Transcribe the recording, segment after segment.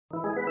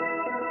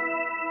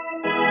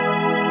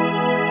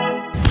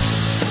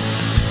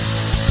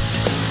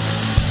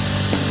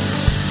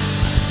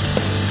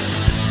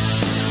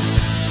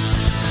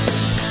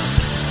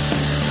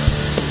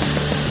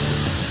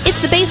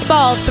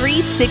Baseball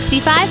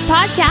 365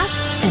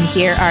 podcast, and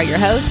here are your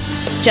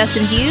hosts,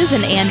 Justin Hughes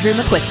and Andrew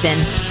McQuiston.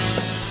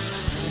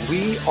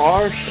 We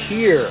are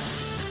here.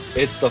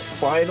 It's the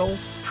final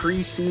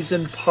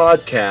preseason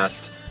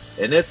podcast,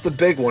 and it's the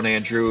big one,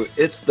 Andrew.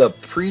 It's the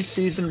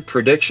preseason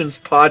predictions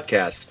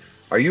podcast.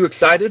 Are you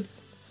excited?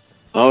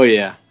 Oh,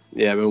 yeah.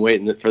 Yeah, I've been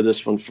waiting for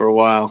this one for a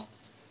while.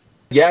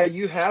 Yeah,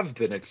 you have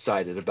been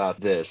excited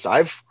about this.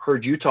 I've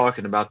heard you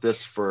talking about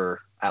this for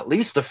at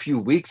least a few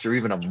weeks or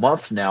even a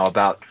month now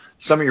about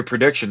some of your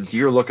predictions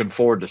you're looking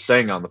forward to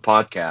saying on the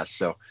podcast.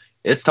 So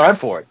it's time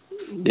for it.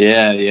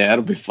 Yeah,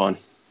 it'll be fun.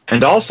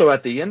 And also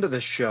at the end of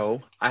the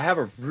show, I have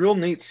a real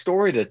neat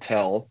story to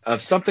tell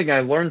of something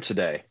I learned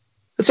today.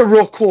 It's a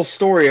real cool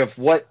story of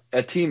what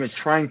a team is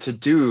trying to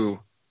do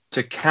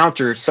to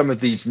counter some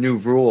of these new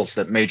rules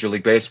that Major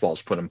League Baseball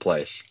has put in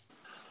place.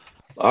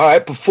 All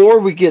right, before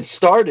we get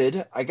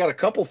started, I got a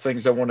couple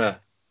things I want to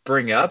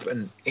bring up.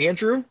 And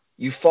Andrew,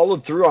 you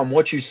followed through on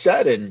what you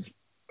said in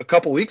a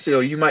couple weeks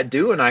ago you might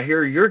do, and I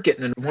hear you're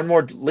getting in one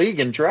more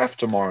league and draft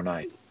tomorrow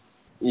night.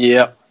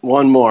 Yep,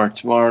 one more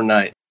tomorrow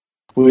night.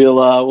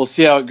 We'll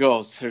see how it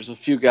goes. There's a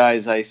few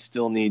guys I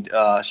still need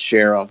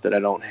share of that I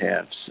don't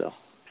have, so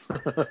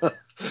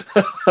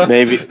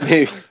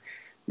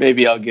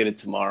maybe I'll get it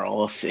tomorrow.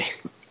 We'll see.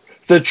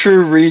 The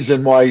true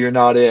reason why you're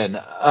not in.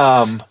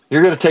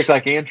 You're going to take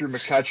like Andrew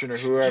McCutchen or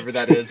whoever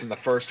that is in the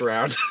first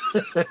round.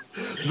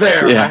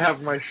 There, yeah. I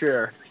have my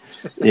share.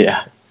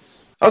 Yeah.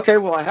 Okay,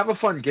 well, I have a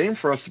fun game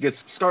for us to get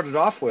started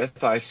off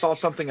with. I saw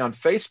something on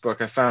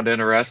Facebook I found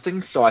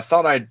interesting, so I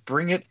thought I'd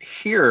bring it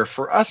here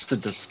for us to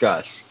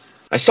discuss.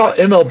 I saw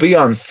MLB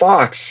on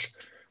Fox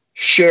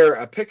share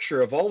a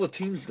picture of all the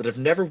teams that have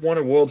never won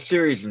a World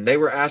Series, and they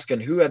were asking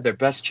who had their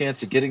best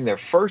chance of getting their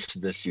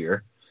first this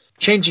year,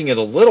 changing it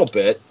a little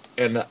bit.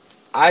 And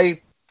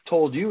I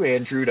told you,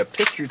 Andrew, to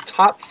pick your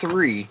top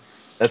three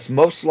that's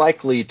most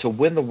likely to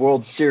win the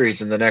World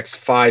Series in the next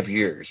 5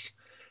 years.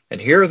 And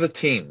here are the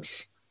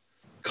teams: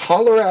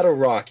 Colorado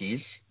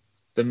Rockies,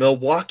 the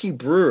Milwaukee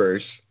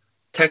Brewers,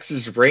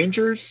 Texas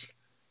Rangers,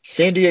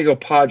 San Diego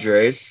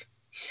Padres,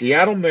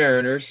 Seattle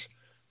Mariners,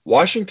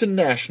 Washington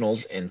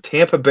Nationals, and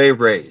Tampa Bay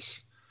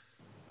Rays.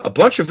 A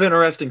bunch of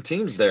interesting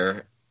teams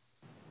there.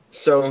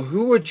 So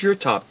who would your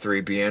top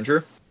three be,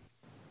 Andrew?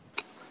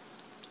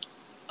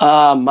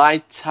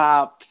 My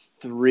top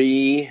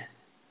three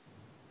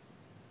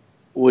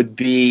would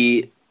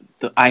be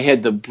I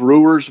had the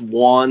Brewers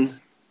 1.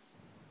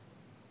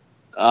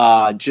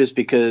 Just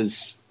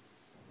because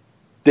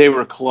they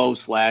were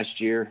close last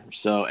year.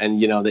 So,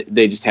 and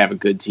they just have a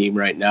good team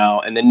right now.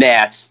 And the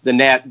Nats, them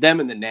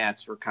and the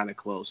Nats were kind of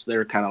close. They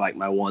were kind of like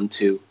my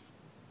 1-2.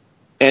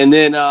 And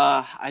then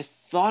I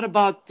thought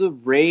about the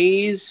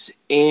Rays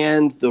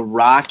and the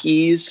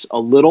Rockies a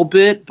little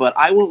bit, but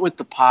I went with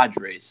the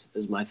Padres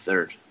as my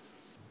third.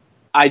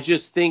 I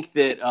just think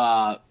that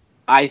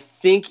I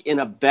think in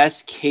a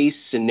best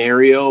case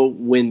scenario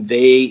when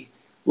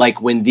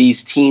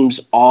these teams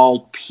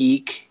all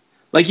peak,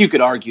 like you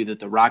could argue that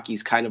the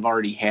Rockies kind of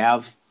already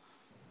have,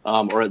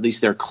 or at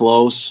least they're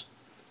close.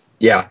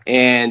 Yeah.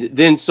 And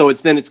then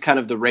it's kind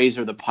of the Rays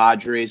or the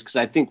Padres, because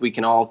I think we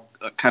can all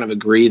kind of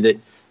agree that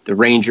the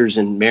Rangers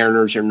and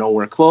Mariners are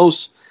nowhere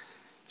close.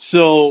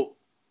 So,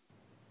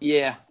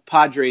 yeah,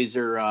 Padres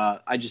are,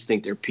 I just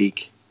think their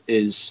peak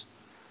is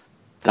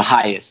the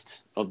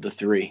highest of the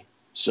three.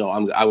 So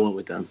I went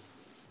with them.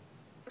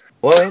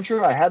 Well,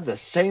 Andrew, I had the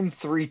same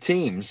three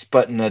teams,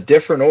 but in a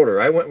different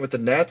order. I went with the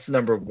Nats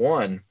number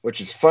 1,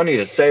 which is funny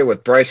to say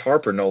with Bryce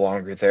Harper no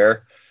longer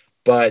there.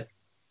 But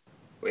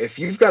if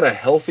you've got a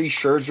healthy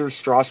Scherzer,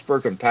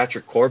 Strasburg, and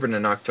Patrick Corbin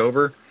in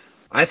October,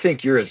 I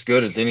think you're as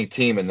good as any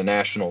team in the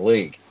National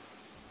League.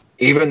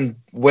 Even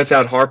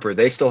without Harper,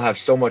 they still have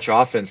so much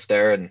offense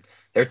there, and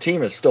their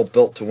team is still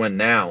built to win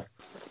now.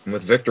 And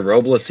with Victor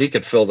Robles, he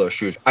could fill those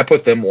shoes. I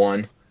put them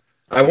 1.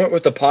 I went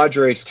with the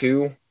Padres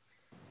 2.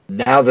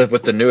 Now that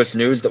with the newest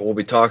news that we'll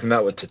be talking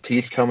about with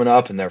Tatis coming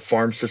up and their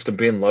farm system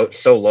being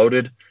so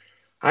loaded,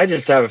 I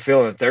just have a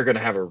feeling that they're going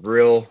to have a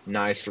real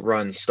nice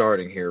run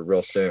starting here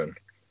real soon.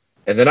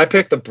 And then I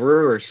picked the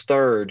Brewers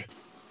 3rd.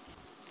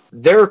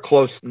 They're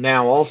close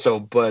now also,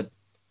 but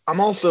I'm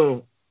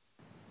also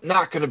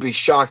not going to be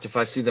shocked if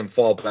I see them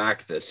fall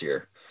back this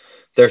year.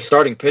 Their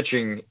starting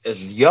pitching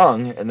is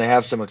young, and they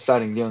have some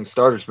exciting young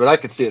starters, but I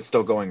could see it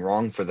still going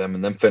wrong for them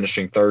and them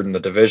finishing 3rd in the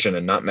division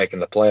and not making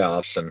the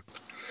playoffs. And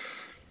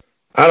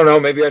I don't know,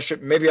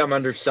 maybe I'm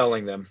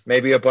underselling them.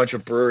 Maybe a bunch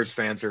of Brewers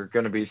fans are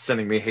going to be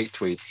sending me hate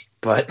tweets,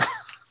 but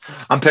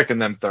I'm picking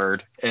them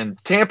 3rd. And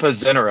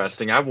Tampa's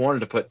interesting. I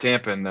wanted to put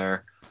Tampa in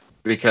there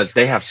because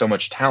they have so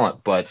much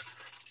talent, but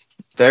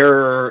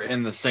they're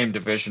in the same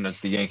division as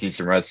the Yankees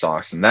and Red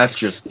Sox, and that's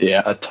just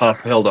a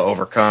tough hill to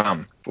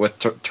overcome with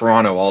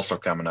Toronto also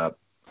coming up.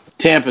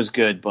 Tampa's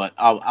good, but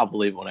I'll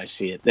believe when I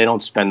see it. They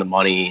don't spend the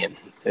money, and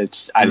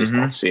I just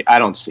don't see it. I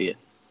don't see it.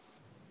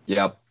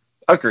 Yep,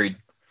 agreed.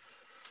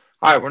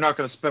 All right, we're not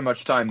going to spend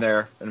much time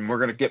there, and we're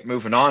going to get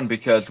moving on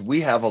because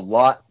we have a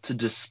lot to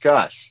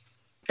discuss.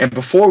 And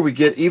before we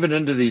get even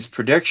into these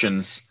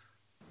predictions,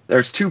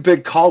 there's two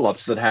big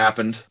call-ups that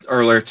happened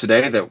earlier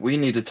today that we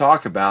need to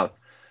talk about.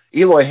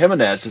 Eloy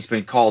Jimenez has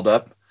been called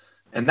up,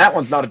 and that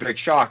one's not a big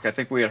shock. I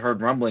think we had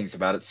heard rumblings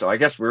about it, so I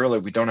guess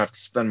we don't have to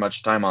spend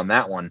much time on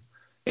that one.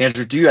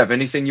 Andrew, do you have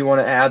anything you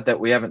want to add that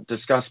we haven't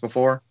discussed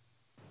before?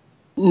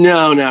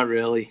 No, not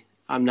really.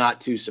 I'm not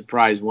too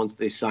surprised once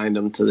they signed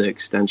him to the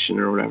extension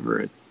or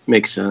whatever. It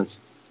makes sense.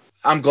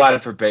 I'm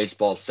glad for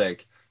baseball's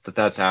sake that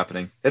that's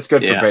happening. It's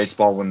good for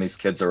baseball when these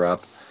kids are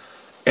up.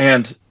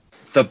 And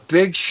the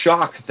big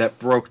shock that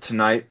broke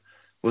tonight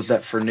was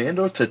that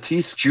Fernando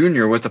Tatis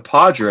Jr. with the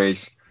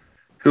Padres,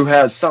 who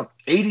has some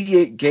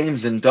 88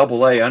 games in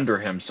Double-A under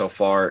him so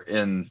far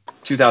in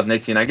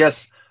 2018. I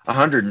guess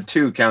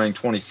 102 counting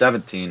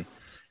 2017.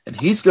 And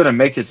he's going to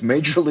make his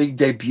major league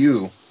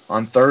debut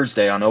on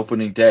Thursday on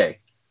opening day.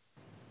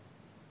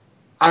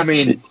 I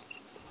mean,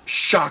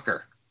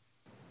 shocker.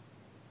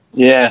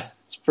 Yeah,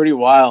 it's pretty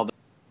wild.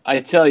 I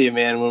tell you,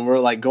 man, when we're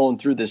like going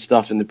through this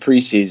stuff in the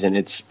preseason,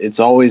 it's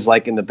always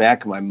like in the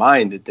back of my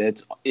mind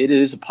that it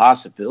is a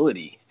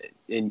possibility.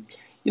 And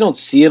you don't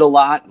see it a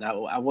lot. And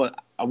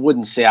I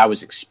wouldn't say I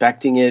was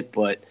expecting it,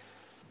 but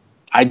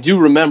I do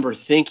remember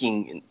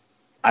thinking,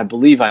 I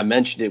believe I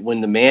mentioned it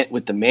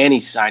with the Manny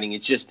signing,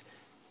 it's just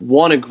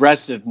one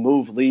aggressive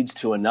move leads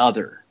to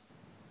another.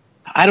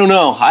 I don't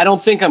know. I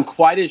don't think I'm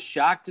quite as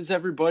shocked as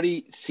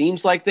everybody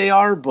seems like they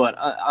are, but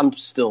I'm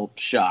still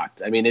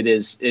shocked. I mean, it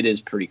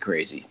is pretty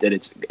crazy that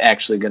it's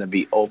actually going to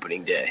be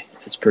opening day.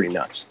 It's pretty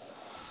nuts.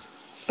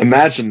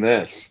 Imagine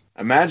this.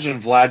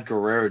 Imagine Vlad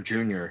Guerrero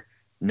Jr.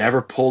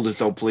 never pulled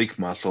his oblique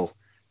muscle,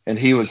 and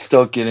he was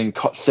still getting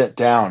sent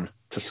down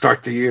to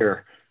start the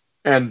year,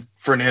 and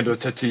Fernando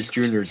Tatis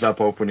Jr. is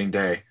up opening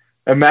day.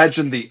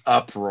 Imagine the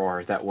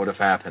uproar that would have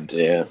happened.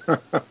 Yeah.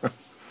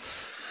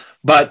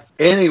 But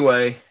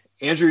anyway,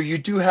 Andrew, you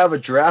do have a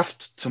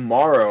draft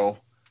tomorrow.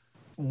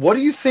 What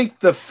do you think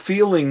the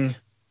feeling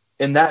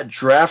in that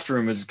draft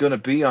room is going to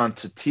be on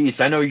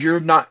Tatis? I know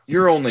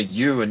you're only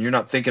you and you're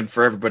not thinking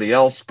for everybody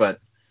else, but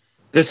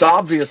this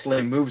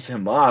obviously moves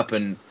him up.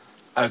 And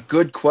a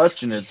good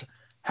question is,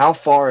 how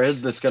far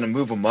is this going to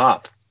move him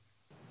up?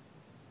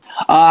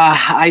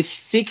 I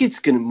think it's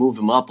going to move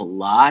him up a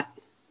lot.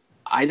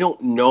 I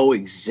don't know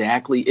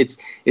exactly.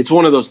 It's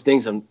one of those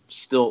things I'm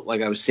still,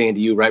 like I was saying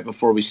to you right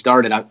before we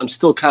started, I'm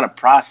still kind of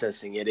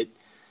processing it. It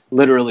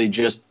literally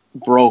just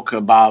broke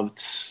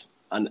about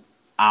an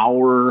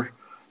hour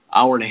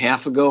and a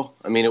half ago.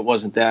 I mean, it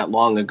wasn't that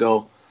long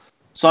ago.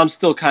 So I'm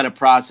still kind of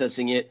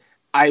processing it.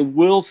 I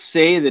will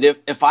say that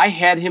if I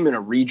had him in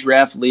a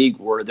redraft league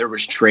where there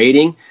was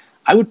trading,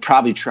 I would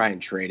probably try and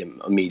trade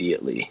him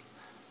immediately.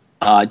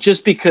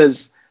 Just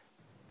because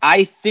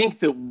I think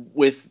that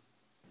with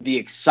the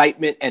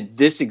excitement at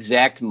this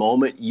exact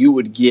moment, you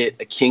would get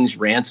a king's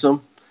ransom.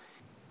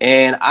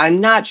 And I'm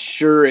not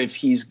sure if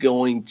he's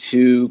going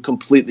to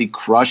completely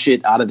crush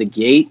it out of the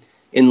gate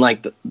in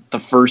like the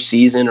first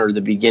season or the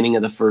beginning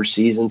of the first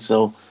season.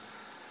 So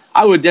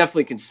I would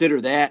definitely consider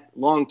that.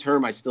 Long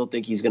term, I still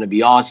think he's going to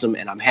be awesome,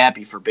 and I'm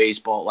happy for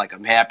baseball. Like,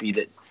 I'm happy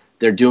that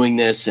they're doing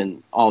this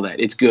and all that.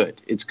 It's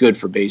good. It's good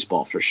for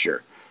baseball for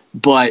sure.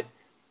 But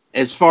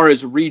as far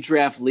as a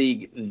redraft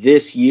league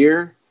this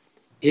year,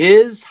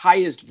 his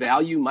highest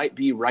value might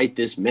be right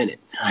this minute.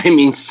 I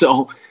mean,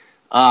 so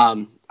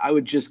I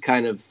would just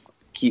kind of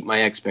keep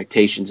my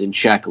expectations in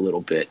check a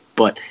little bit.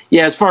 But,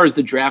 yeah, as far as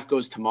the draft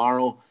goes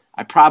tomorrow,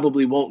 I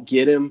probably won't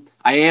get him.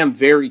 I am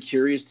very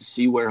curious to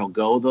see where he'll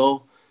go,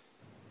 though.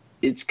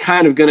 It's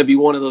kind of going to be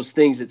one of those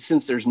things that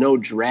since there's no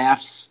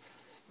drafts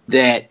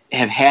that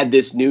have had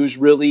this news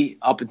really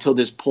up until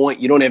this point,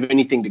 you don't have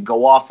anything to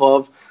go off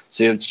of.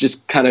 So it's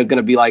just kind of going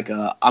to be like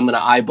I'm going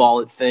to eyeball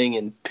it thing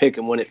and pick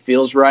him when it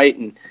feels right.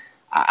 And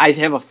I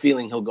have a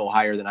feeling he'll go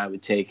higher than I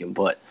would take him.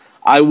 But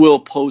I will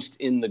post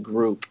in the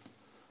group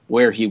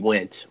where he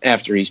went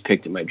after he's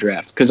picked in my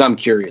draft because I'm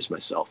curious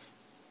myself.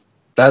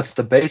 That's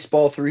the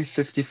Baseball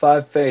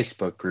 365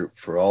 Facebook group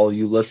for all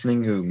you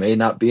listening who may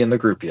not be in the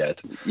group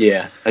yet.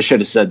 Yeah, I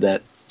should have said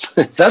that.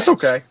 That's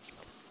okay.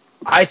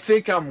 I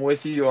think I'm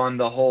with you on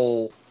the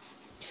whole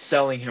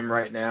selling him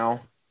right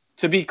now.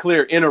 To be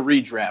clear, in a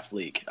redraft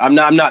league. I'm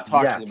not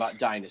talking about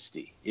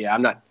Dynasty. Yeah,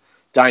 I'm not.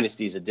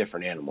 Dynasty is a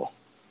different animal.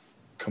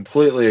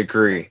 Completely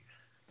agree.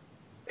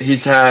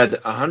 He's had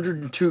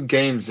 102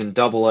 games in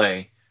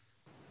Double-A,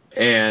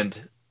 and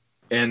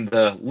in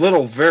the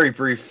little, very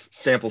brief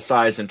sample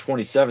size in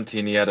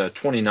 2017, he had a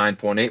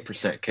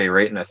 29.8% K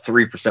rate and a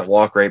 3%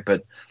 walk rate,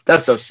 but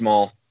that's so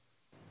small.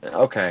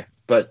 Okay,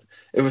 but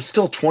it was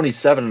still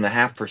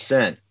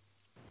 27.5%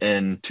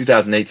 in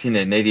 2018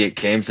 in 88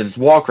 games, and his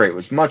walk rate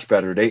was much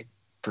better at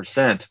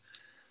 8%.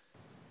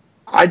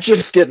 I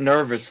just get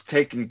nervous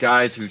taking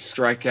guys who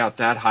strike out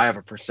that high of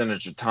a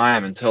percentage of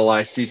time until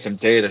I see some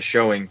data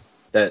showing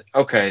that,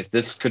 okay,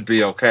 this could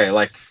be okay.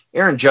 Like,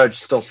 Aaron Judge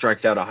still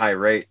strikes out a high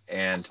rate,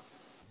 and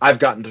I've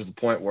gotten to the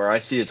point where I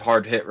see his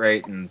hard hit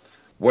rate and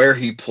where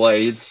he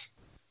plays.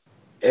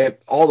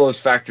 All those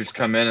factors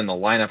come in the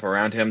lineup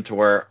around him to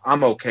where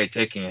I'm okay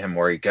taking him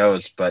where he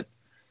goes, but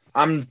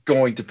I'm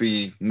going to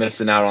be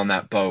missing out on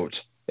that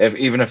boat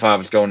Even if I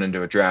was going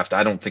into a draft,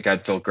 I don't think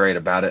I'd feel great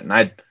about it.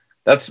 And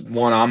that's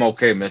one I'm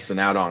okay missing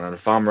out on. And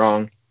if I'm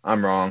wrong,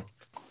 I'm wrong.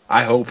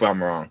 I hope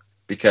I'm wrong,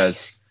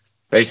 because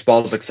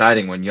baseball is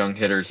exciting when young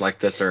hitters like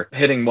this are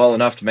hitting well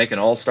enough to make an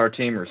all-star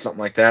team or something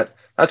like that.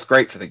 That's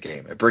great for the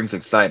game. It brings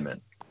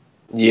excitement.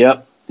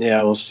 Yep.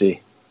 Yeah, we'll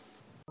see.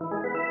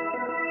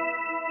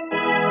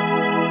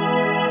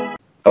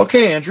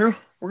 Okay, Andrew,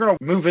 we're going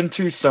to move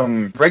into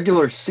some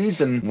regular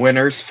season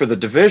winners for the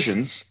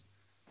divisions.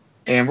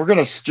 And we're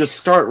going to just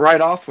start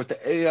right off with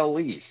the AL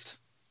East.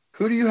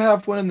 Who do you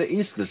have winning the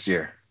East this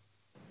year?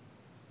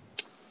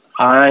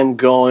 I'm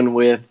going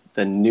with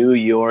the New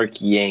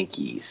York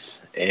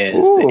Yankees as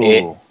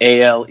the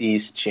AL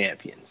East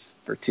champions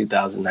for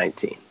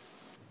 2019.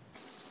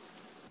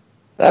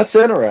 That's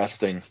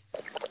interesting.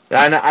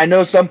 I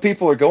know some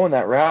people are going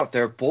that route.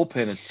 Their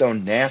bullpen is so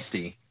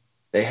nasty.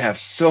 They have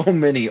so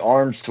many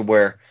arms to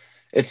where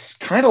it's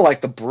kind of like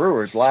the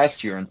Brewers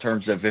last year in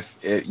terms of if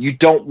you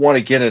don't want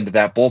to get into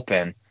that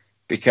bullpen,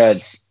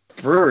 because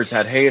Brewers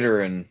had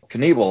Hader and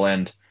Knievel,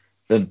 and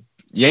the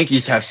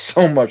Yankees have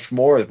so much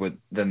more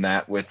than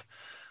that. With,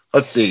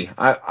 let's see,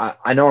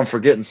 I know I'm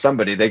forgetting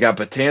somebody. They got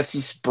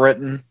Betances,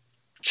 Britton,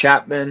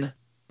 Chapman,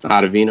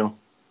 Ottavino.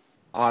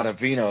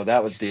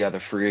 That was the other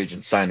free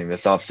agent signing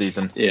this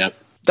offseason. Yeah,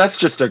 that's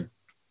just a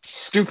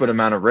stupid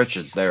amount of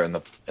riches there in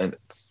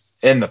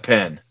the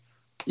pen.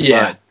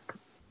 Yeah. But,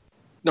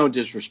 no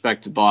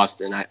disrespect to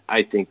Boston.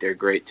 I think they're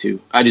great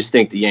too. I just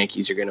think the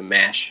Yankees are going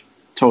to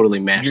totally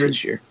mash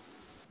this year.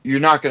 You're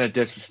not going to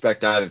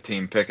disrespect either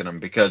team picking them,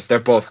 because they're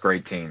both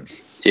great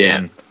teams. Yeah.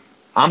 And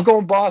I'm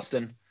going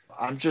Boston.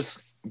 I'm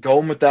just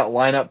going with that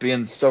lineup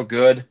being so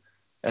good,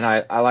 and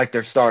I like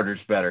their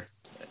starters better.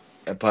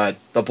 But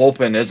the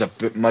bullpen is a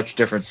much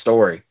different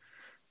story,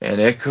 and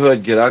it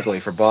could get ugly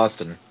for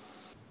Boston.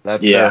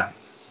 That's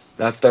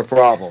their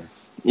problem.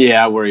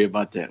 Yeah, I worry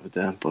about that with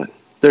them, but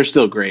they're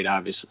still great,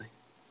 obviously.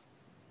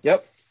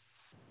 Yep.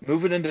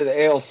 Moving into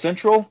the AL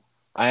Central,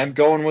 I am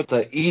going with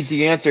the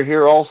easy answer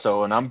here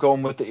also, and I'm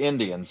going with the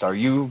Indians. Are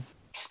you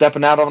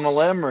stepping out on a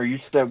limb, or are you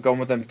going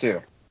with them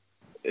too?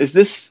 Is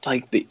this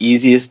like the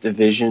easiest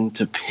division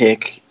to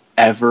pick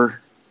ever?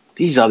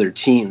 These other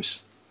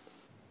teams,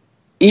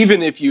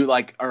 even if you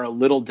are a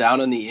little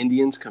down on the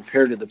Indians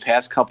compared to the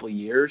past couple of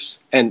years,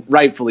 and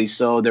rightfully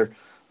so, they're a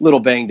little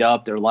banged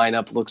up. Their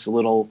lineup looks a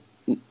little,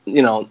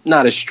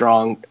 not as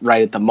strong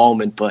right at the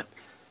moment, but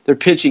their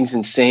pitching's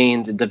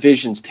insane. The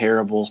division's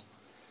terrible.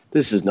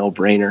 This is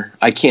no-brainer.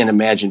 I can't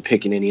imagine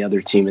picking any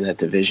other team in that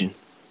division.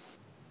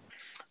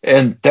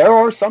 And there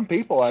are some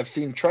people I've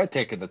seen try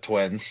taking the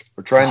Twins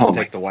or trying to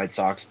take the White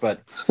Sox,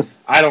 but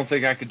I don't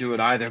think I could do it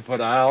either.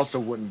 But I also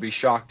wouldn't be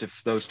shocked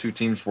if those two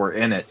teams were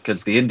in it,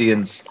 because the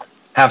Indians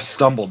have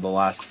stumbled the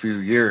last few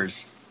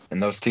years,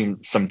 and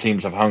some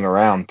teams have hung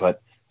around.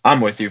 But I'm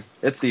with you.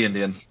 It's the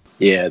Indians.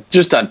 Yeah,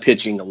 just on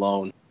pitching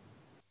alone.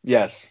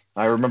 Yes.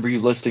 I remember you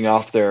listing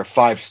off their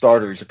 5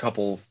 starters a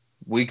couple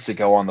weeks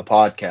ago on the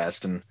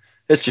podcast, and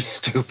it's just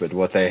stupid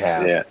what they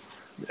have.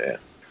 Yeah.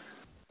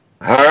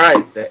 All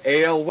right,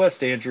 the AL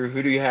West, Andrew,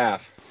 who do you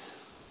have?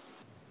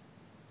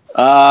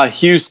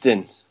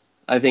 Houston.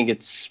 I think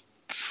it's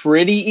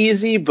pretty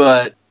easy,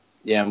 but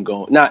yeah, I'm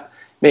going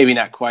maybe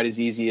not quite as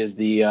easy as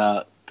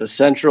the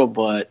Central,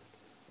 but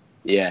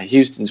yeah,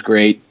 Houston's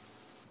great.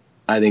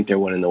 I think they're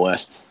winning the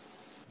West.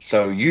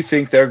 So you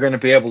think they're going to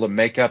be able to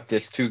make up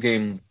this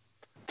 2-game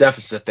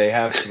deficit they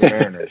have to the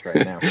Mariners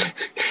right now?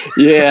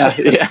 Yeah.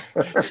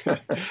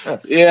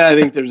 Yeah, I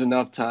think there's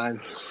enough time.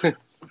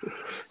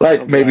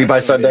 Maybe by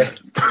Sunday.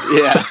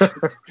 Yeah.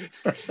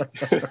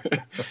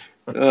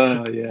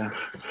 Yeah.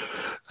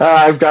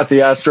 I've got the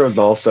Astros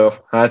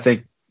also. I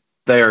think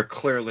they are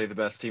clearly the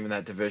best team in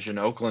that division.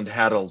 Oakland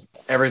had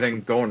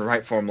everything going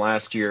right for them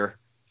last year.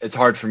 It's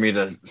hard for me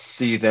to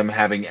see them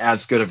having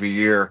as good of a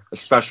year,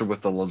 especially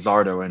with the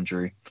Luzardo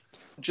injury.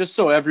 Just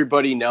so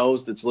everybody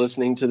knows that's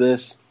listening to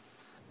this,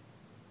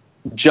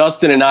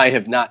 Justin and I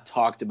have not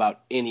talked about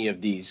any of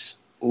these.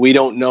 We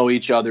don't know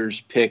each other's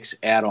picks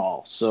at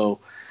all. So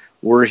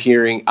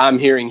I'm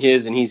hearing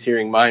his and he's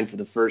hearing mine for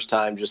the first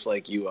time, just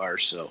like you are.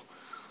 So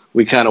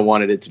we kind of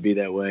wanted it to be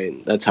that way,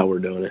 and that's how we're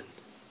doing it.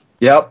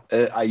 Yep.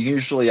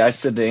 I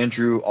send to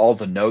Andrew all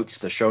the notes,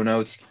 the show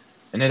notes,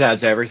 and it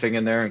has everything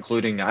in there,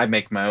 including I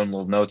make my own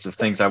little notes of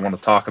things I want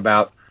to talk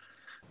about.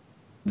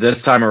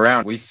 This time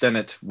around, we sent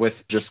it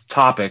with just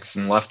topics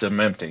and left them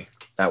empty.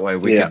 That way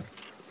we can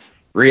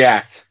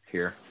react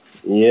here.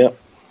 Yep.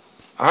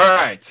 All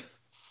right.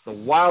 The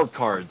wild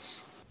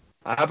cards.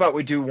 How about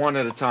we do one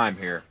at a time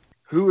here?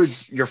 Who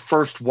is your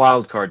first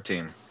wild card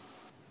team?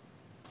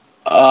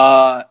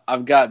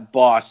 I've got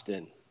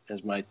Boston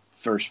as my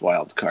first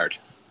wild card.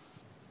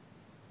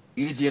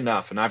 Easy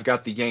enough, and I've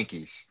got the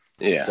Yankees.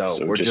 Yeah,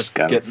 so we're just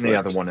getting the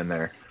other one in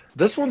there.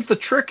 This one's the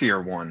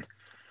trickier one,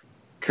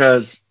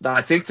 because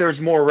I think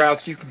there's more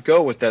routes you can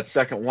go with that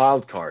second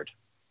wild card.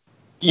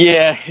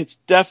 Yeah, it's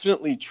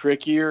definitely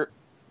trickier.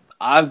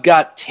 I've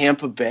got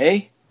Tampa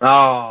Bay.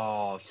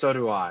 Oh, so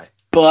do I.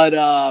 But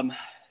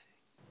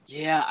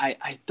Yeah,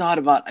 I thought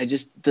about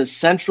the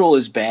Central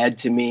is bad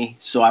to me,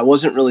 so I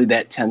wasn't really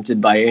that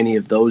tempted by any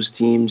of those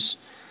teams.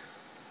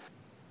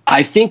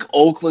 I think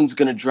Oakland's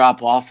going to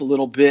drop off a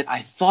little bit. I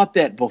thought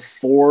that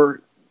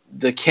before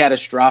the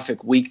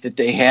catastrophic week that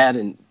they had,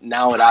 and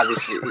now it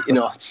obviously,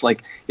 it's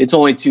like it's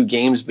only 2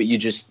 games, but you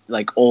just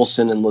like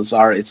Olsen and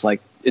Lazar, it's like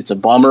it's a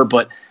bummer.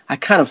 But I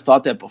kind of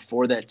thought that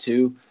before that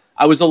too.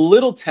 I was a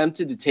little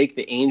tempted to take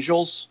the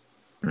Angels,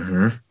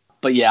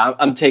 but yeah,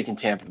 I'm taking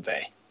Tampa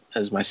Bay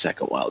as my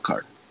second wild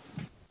card.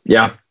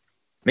 Yeah,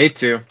 me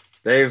too.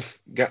 They've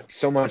got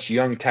so much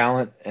young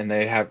talent, and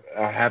they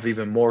have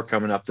even more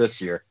coming up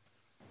this year.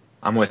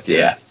 I'm with you.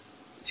 Yeah.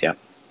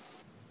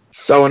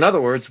 So, in other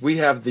words, we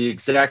have the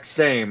exact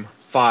same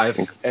 5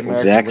 American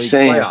League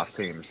playoff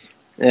teams.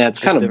 Yeah, it's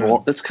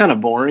kind of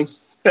boring.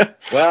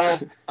 Well,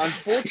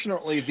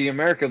 unfortunately, the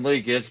American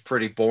League is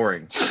pretty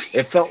boring.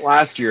 It felt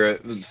last year,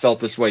 it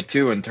felt this way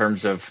too, in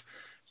terms of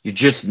you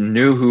just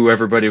knew who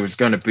everybody was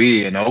going to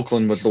be, and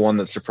Oakland was the one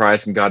that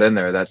surprised and got in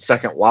there. That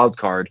second wild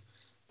card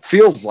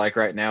feels like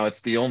right now it's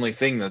the only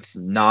thing that's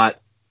not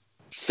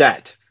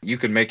set. You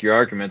can make your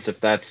arguments if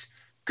that's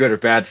good or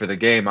bad for the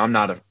game.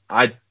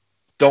 I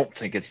don't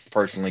think it's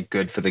personally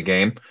good for the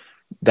game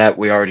that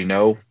we already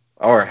know,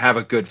 or have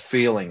a good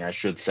feeling, I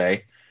should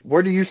say.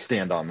 Where do you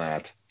stand on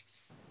that?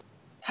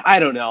 I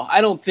don't know. I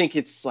don't think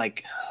it's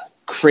like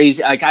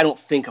crazy. Like, I don't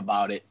think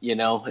about it,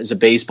 as a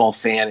baseball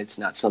fan. It's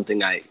not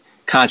something I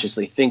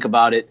consciously think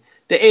about it.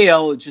 The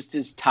AL just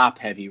is top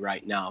heavy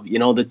right now.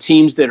 The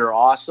teams that are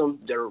awesome,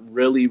 they're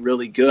really,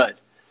 really good.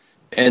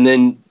 And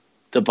then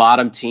the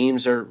bottom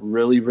teams are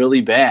really,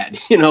 really bad,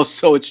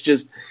 so it's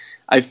just,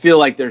 I feel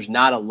like there's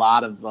not a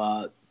lot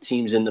of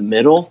teams in the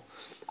middle.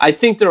 I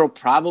think there will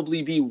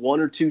probably be 1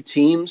 or 2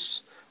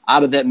 teams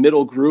out of that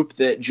middle group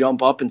that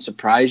jump up and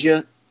surprise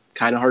you.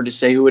 Kind of hard to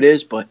say who it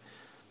is, but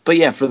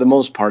yeah, for the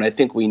most part, I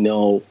think we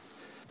know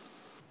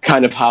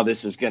kind of how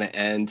this is going to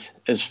end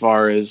as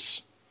far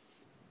as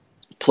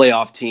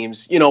playoff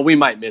teams. We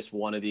might miss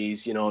one of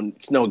these, and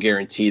it's no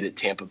guarantee that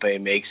Tampa Bay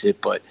makes it,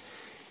 but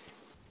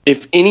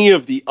if any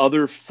of the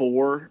other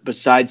 4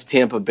 besides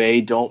Tampa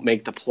Bay don't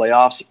make the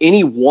playoffs,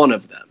 any one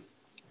of them,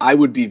 I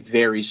would be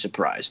very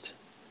surprised.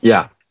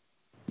 Yeah.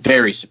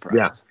 Very surprised.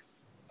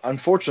 Yeah.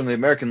 Unfortunately, the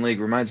American League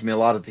reminds me a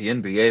lot of the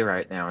NBA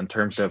right now in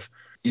terms of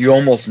you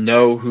almost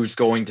know who's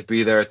going to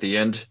be there at the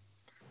end.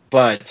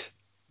 But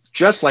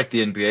just like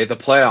the NBA, the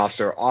playoffs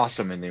are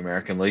awesome in the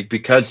American League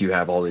because you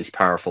have all these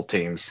powerful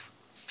teams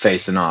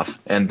facing off.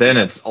 And then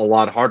it's a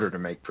lot harder to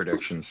make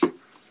predictions.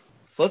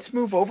 So let's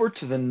move over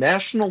to the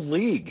National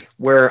League,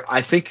 where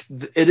I think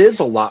it is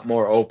a lot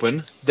more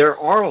open. There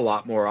are a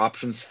lot more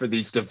options for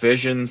these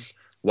divisions,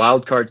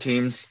 wildcard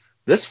teams.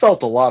 This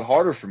felt a lot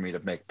harder for me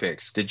to make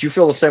picks. Did you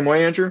feel the same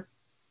way, Andrew?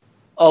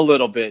 A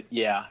little bit,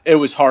 yeah. It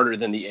was harder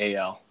than the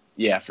AL.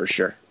 Yeah, for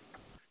sure.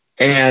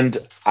 And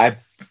I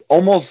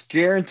almost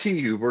guarantee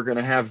you we're going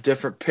to have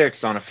different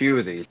picks on a few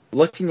of these.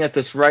 Looking at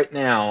this right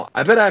now,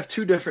 I bet I have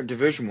 2 different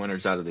division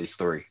winners out of these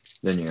 3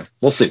 than you.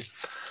 We'll see.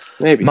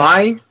 Maybe.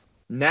 My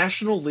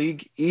National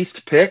League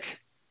East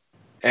pick,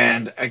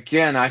 and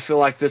again, I feel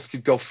like this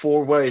could go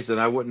 4 ways and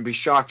I wouldn't be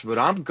shocked, but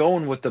I'm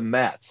going with the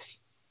Mets.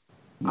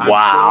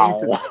 Wow.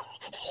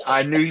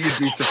 I knew you'd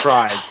be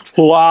surprised.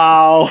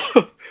 Wow.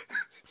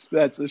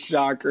 That's a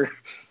shocker.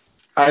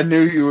 I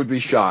knew you would be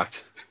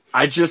shocked.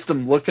 I just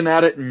am looking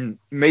at it, and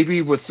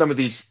maybe with some of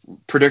these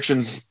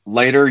predictions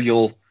later,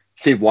 you'll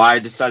see why I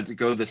decided to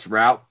go this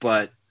route.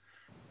 But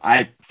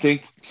I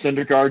think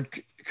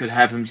Syndergaard could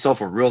have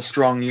himself a real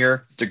strong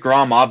year.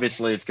 DeGrom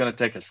obviously is going to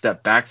take a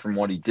step back from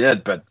what he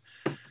did, but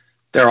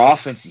their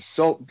offense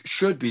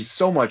should be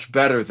so much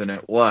better than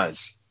it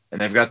was. And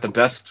they've got the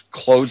best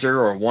closer,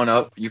 or one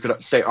up. You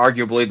could say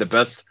arguably the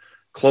best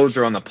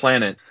closer on the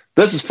planet.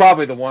 This is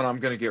probably the one I'm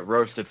going to get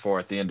roasted for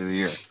at the end of the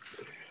year.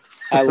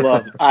 I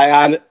love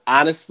it.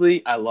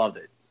 Honestly, I love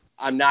it.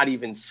 I'm not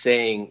even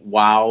saying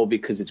wow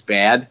because it's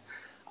bad.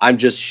 I'm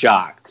just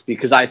shocked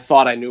because I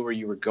thought I knew where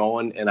you were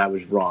going and I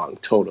was wrong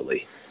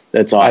totally.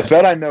 That's awesome.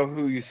 I bet I know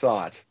who you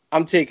thought.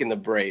 I'm taking the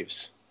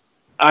Braves.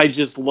 I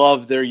just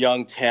love their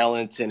young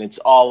talent, and it's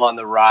all on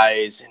the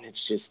rise, and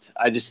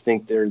I just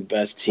think they're the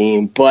best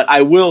team. But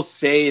I will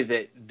say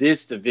that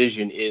this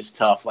division is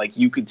tough. Like,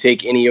 you could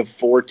take any of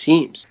 4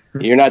 teams.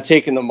 You're not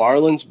taking the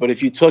Marlins, but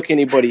if you took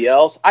anybody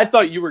else, I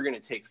thought you were going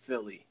to take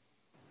Philly.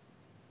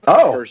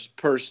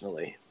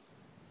 Personally.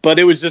 But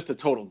it was just a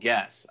total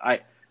guess.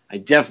 I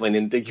definitely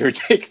didn't think you were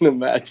taking the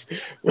Mets.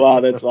 Wow,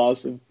 that's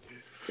awesome.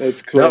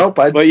 That's cool. Nope,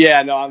 but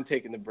yeah, no, I'm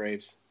taking the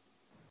Braves.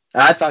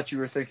 I thought you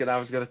were thinking I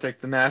was going to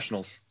take the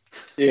Nationals.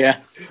 Yeah,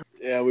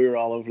 we were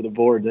all over the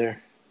board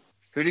there.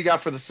 Who do you got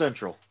for the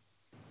Central?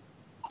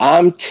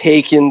 I'm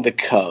taking the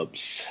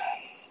Cubs.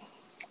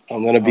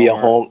 I'm going to be a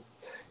home.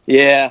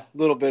 Yeah, a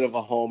little bit of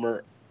a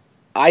homer.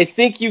 I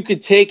think you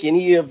could take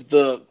any of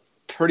the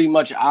pretty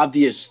much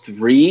obvious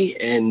 3,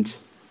 and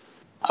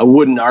I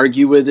wouldn't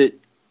argue with it.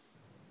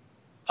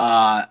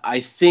 I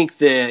think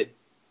that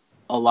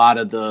a lot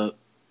of the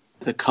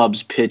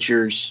Cubs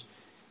pitchers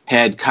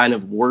had kind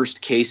of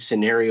worst case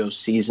scenario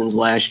seasons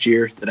last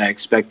year that I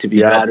expect to be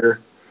better.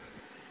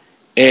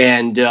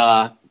 And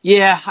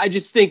I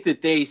just think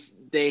that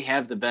they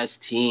have the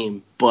best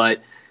team.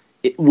 But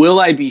will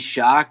I be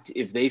shocked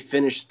if they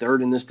finish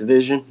third in this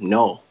division?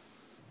 No.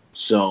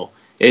 So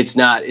it's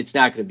not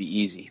going to be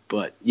easy.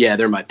 But yeah,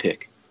 they're my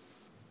pick.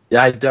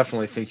 Yeah, I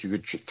definitely think you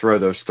could throw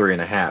those 3 in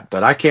a hat.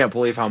 But I can't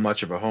believe how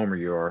much of a homer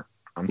you are.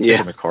 I'm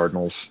taking the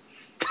Cardinals.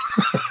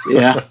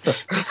 Yeah.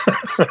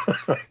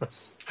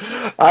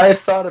 I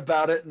thought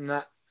about it,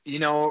 and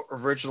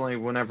originally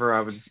whenever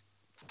I was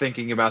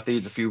thinking about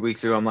these a few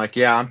weeks ago, I'm like,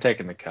 yeah, I'm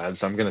taking the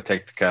Cubs. I'm going to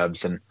take the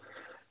Cubs, and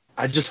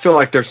I just feel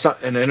like there's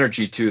an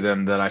energy to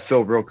them that I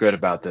feel real good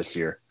about this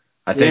year.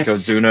 I think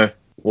Ozuna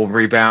will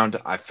rebound.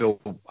 I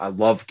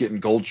love getting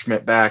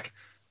Goldschmidt back.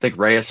 I think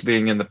Reyes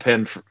being in the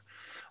pen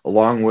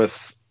along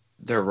with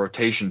their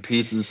rotation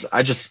pieces.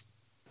 I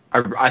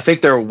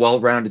think they're a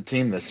well-rounded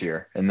team this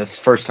year, and this is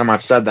the first time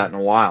I've said that in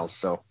a while,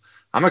 so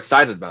I'm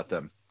excited about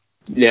them.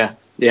 Yeah,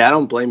 I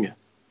don't blame you.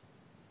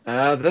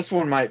 This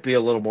one might be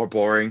a little more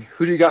boring.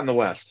 Who do you got in the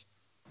West?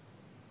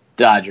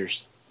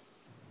 Dodgers.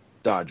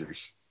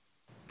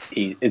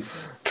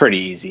 It's pretty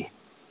easy.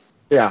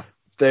 Yeah,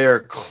 they are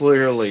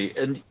clearly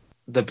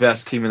the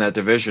best team in that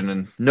division,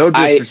 and no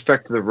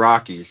disrespect to the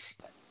Rockies.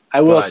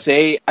 I will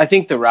say, I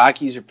think the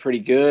Rockies are pretty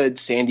good.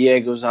 San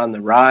Diego's on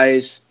the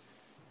rise.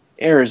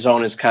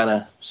 Arizona's kind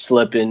of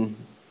slipping,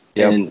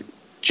 and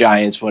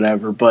Giants,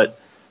 whatever. But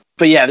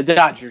yeah, the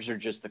Dodgers are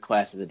just the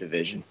class of the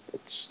division.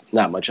 It's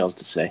not much else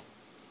to say.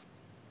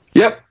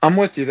 Yep, I'm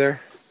with you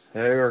there.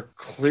 They are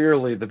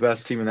clearly the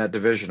best team in that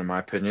division, in my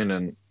opinion.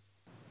 And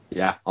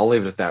yeah, I'll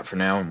leave it at that for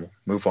now and we'll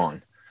move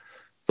on.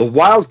 The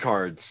wild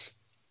cards.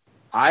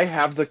 I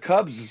have the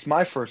Cubs as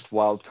my first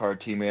wild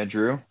card team,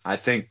 Andrew. I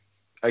think,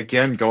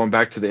 again, going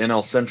back to the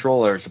NL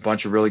Central, there's a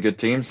bunch of really good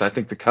teams. I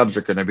think the Cubs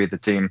are going to be the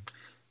team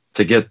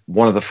to get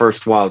one of the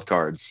first wild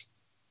cards.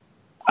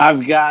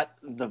 I've got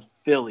the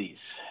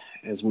Phillies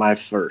as my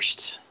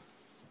first.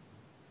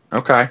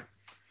 Okay.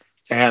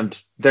 And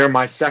they're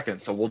my second,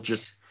 so we'll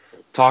just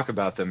talk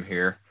about them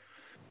here.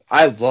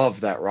 I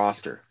love that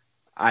roster.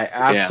 I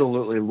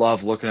absolutely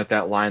love looking at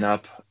that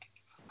lineup.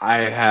 I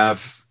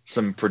have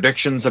some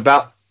predictions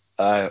about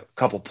a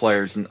couple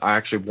players, and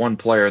actually one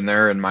player in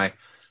there in my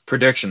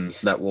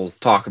predictions that we'll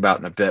talk about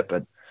in a bit,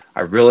 but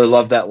I really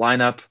love that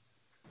lineup.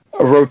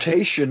 A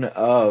rotation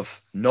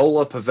of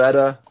Nola,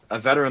 Pivetta, a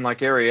veteran like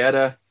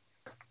Arrieta.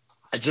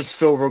 I just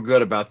feel real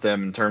good about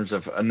them in terms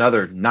of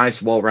another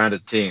nice,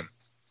 well-rounded team.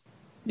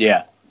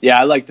 Yeah,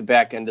 I like the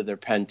back end of their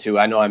pen, too.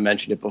 I know I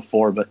mentioned it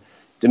before, but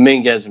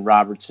Dominguez and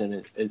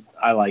Robertson,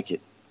 I like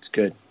it. It's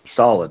good.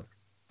 Solid.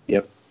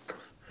 Yep.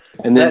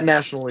 And that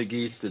National League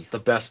East is the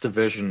best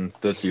division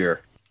this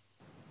year.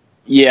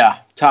 Yeah,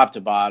 top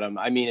to bottom.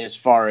 I mean, as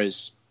far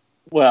as,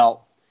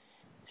 well,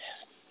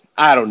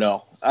 I don't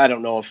know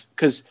if,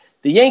 because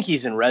the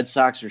Yankees and Red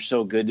Sox are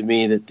so good to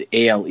me that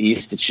the AL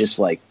East, it's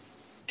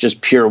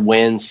just pure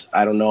wins.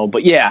 I don't know.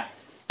 But yeah,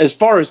 as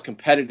far as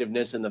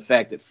competitiveness and the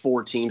fact that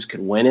 4 teams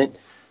could win it,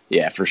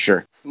 yeah, for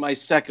sure. My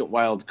second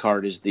wild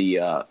card is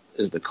the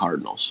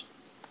Cardinals.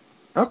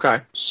 Okay.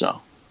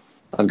 So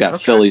I've got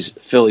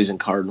Phillies and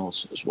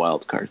Cardinals as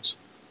wild cards.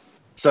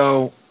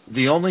 So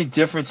the only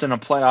difference in a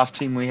playoff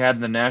team we had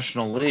in the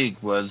National League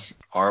was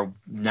our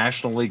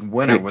National League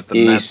winner with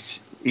the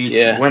Mets.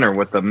 Winner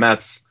with the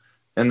Mets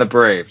and the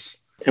Braves.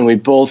 And we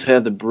both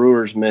had the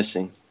Brewers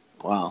missing.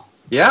 Wow.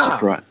 Yeah.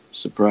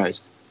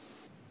 Surprised.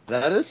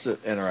 That is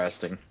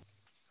interesting.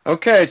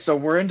 Okay, so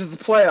we're into the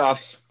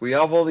playoffs. We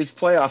have all these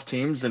playoff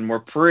teams, and we're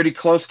pretty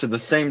close to the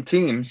same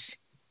teams.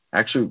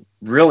 Actually,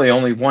 really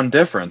only one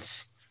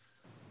difference.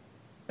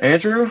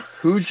 Andrew,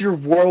 who's your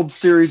World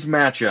Series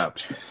matchup?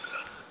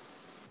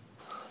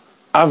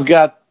 I've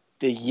got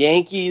the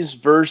Yankees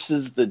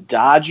versus the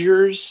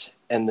Dodgers,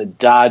 and the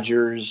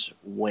Dodgers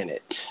win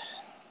it.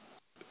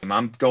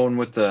 I'm going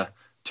with the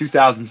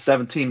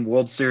 2017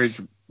 World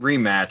Series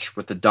rematch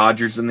with the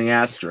Dodgers and the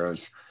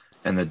Astros,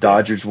 and the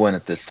Dodgers win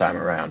it this time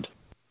around.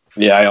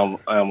 Yeah,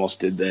 I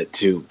almost did that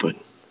too, but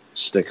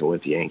sticking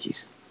with the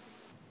Yankees.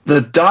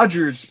 The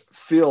Dodgers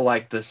feel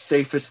like the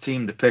safest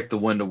team to pick to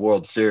win the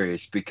World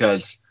Series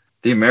because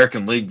the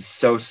American League's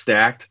so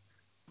stacked.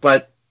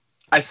 But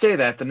I say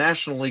that the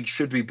National League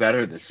should be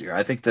better this year.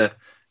 I think the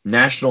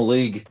National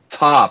League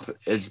top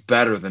is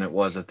better than it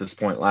was at this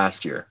point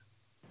last year.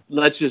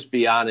 Let's just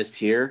be honest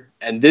here,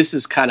 and this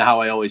is kind of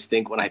how I always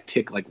think when I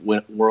pick like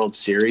World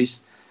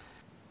Series.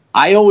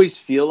 I always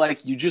feel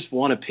like you just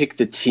want to pick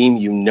the team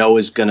you know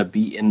is going to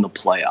be in the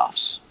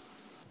playoffs.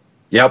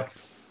 Yep.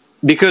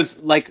 Because,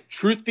 like,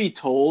 truth be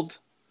told,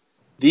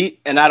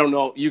 and I don't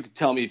know, you can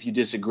tell me if you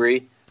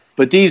disagree,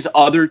 but these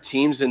other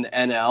teams in the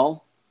NL,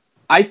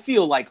 I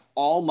feel like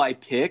all my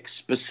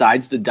picks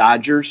besides the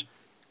Dodgers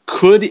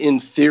could, in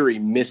theory,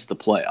 miss the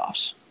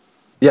playoffs.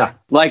 Yeah.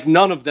 Like,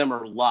 none of them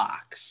are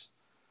locks,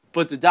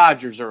 but the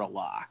Dodgers are a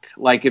lock.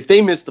 Like, if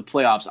they miss the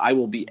playoffs, I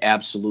will be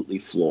absolutely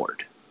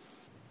floored.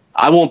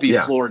 I won't be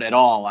floored at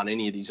all on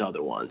any of these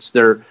other ones.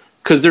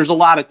 Because there's a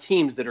lot of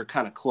teams that are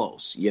kind of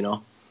close, you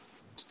know?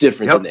 It's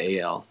different than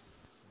the AL.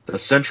 The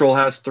Central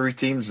has 3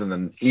 teams, and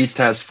the East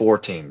has 4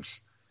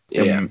 teams.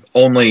 Yeah. And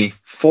only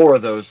 4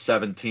 of those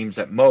 7 teams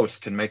at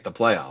most can make the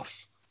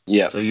playoffs.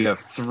 Yeah. So you have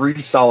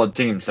 3 solid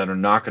teams that are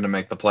not going to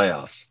make the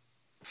playoffs.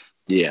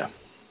 Yeah.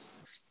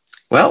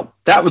 Well,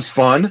 that was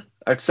fun,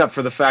 except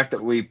for the fact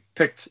that we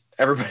picked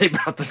everybody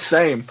about the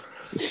same.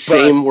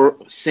 Same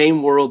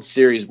World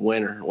Series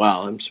winner.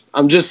 Wow,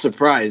 I'm just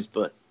surprised,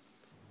 but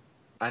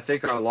I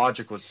think our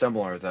logic was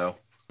similar, though.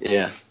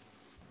 Yeah.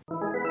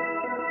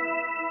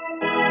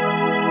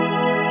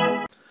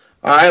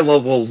 All right,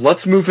 well,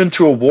 let's move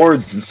into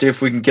awards and see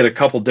if we can get a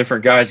couple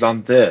different guys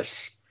on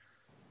this.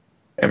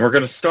 And we're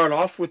going to start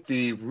off with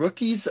the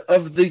Rookies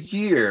of the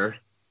Year,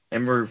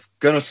 and we're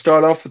going to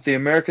start off with the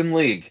American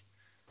League.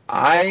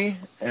 I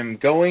am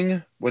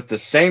going with the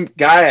same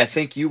guy I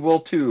think you will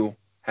too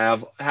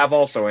have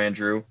also,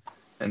 Andrew,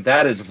 and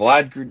that is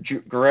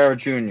Vlad Guerrero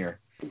Jr.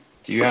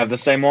 Do you have the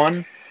same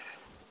one?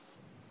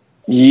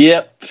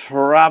 Yep,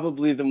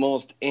 probably the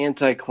most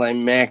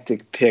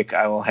anticlimactic pick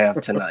I will have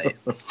tonight.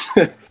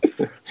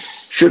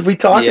 Should we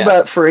talk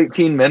about for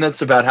 18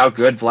 minutes about how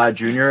good Vlad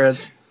Jr.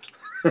 is?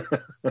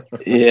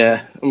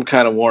 Yeah, I'm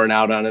kind of worn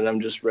out on it.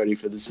 I'm just ready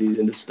for the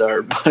season to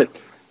start, but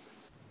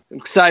I'm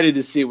excited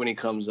to see when he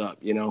comes up,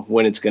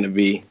 when it's going to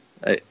be.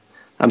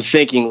 I'm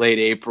thinking late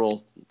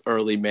April,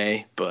 early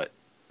May, but,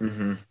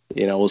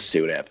 we'll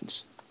see what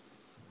happens.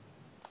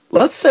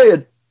 Let's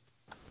say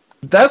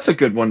that's a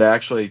good one to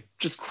actually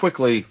just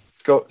quickly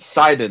go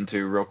side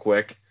into real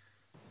quick.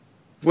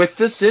 With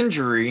this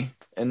injury,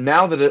 and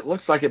now that it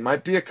looks like it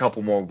might be a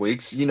couple more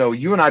weeks,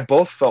 you and I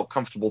both felt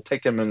comfortable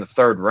taking him in the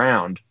 3rd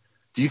round.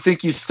 Do you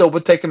think you still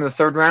would take him in the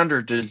 3rd round,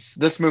 or does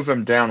this move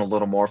him down a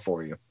little more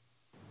for you?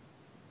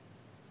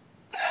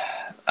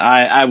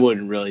 I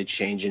wouldn't really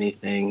change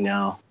anything,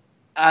 no.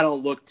 I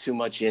don't look too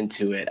much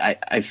into it.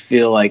 I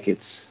feel like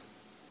it's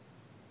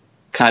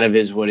kind of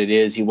is what it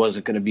is. He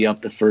wasn't going to be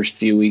up the first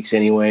few weeks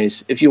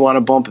anyways. If you want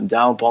to bump him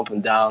down, bump him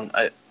down.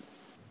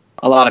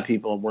 A lot of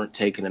people weren't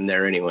taking him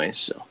there anyways,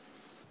 so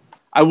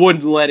I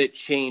wouldn't let it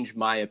change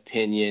my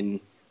opinion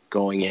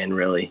going in,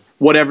 really.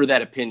 Whatever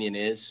that opinion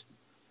is,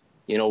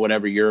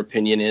 whatever your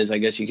opinion is, I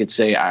guess you could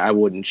say I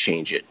wouldn't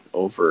change it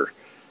over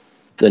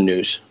the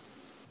news.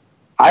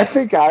 I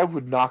think I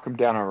would knock him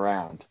down a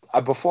round.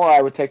 Before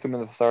I would take him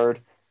in the 3rd.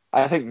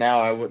 I think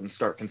now I wouldn't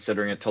start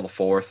considering it till the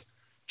 4th.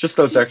 Just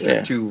those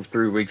extra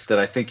 2-3 weeks that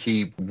I think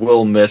he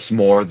will miss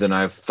more than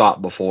I've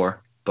thought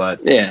before. But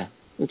yeah,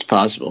 it's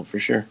possible for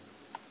sure.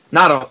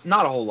 Not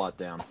a whole lot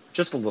down,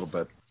 just a little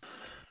bit.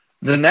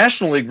 The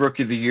National League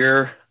Rookie of the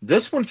Year,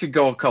 this one could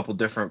go a couple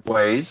different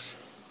ways.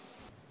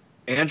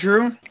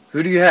 Andrew,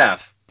 who do you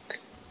have?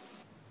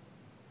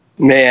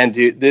 Man,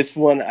 dude, this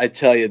one, I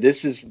tell you,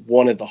 this is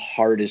one of the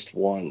hardest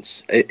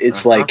ones.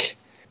 It's like,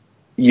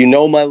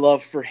 my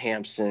love for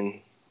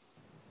Hampson.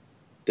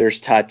 There's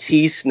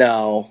Tatis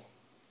now.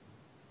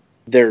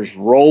 There's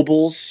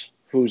Robles,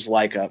 who's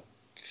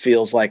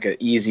feels like an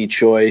easy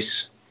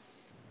choice.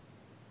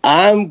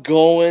 I'm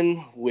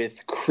going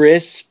with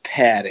Chris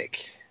Paddock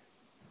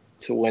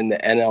to win the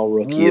NL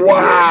Rookie of the Year.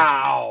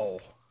 Wow!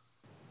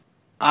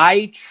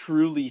 I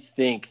truly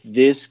think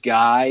this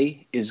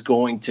guy is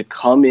going to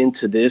come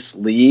into this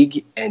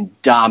league and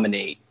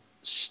dominate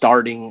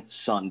starting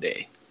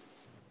Sunday.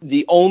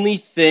 The only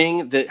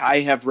thing that I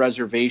have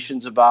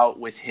reservations about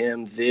with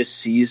him this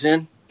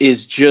season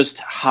is just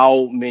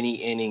how many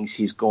innings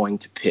he's going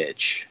to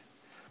pitch.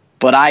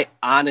 But I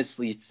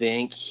honestly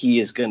think he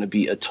is going to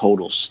be a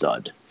total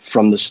stud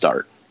from the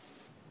start.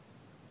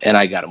 And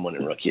I got him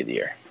winning Rookie of the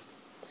Year.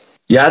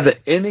 Yeah, the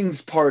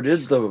innings part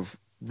is the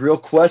real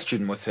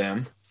question with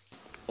him.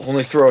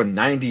 Only throwing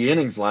 90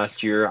 innings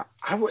last year.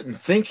 I wouldn't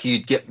think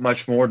he'd get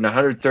much more than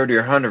 130 or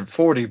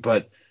 140,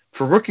 but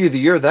for Rookie of the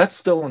Year, that's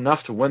still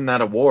enough to win that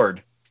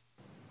award.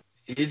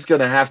 He's going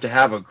to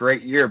have a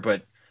great year,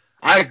 but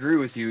I agree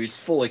with you. He's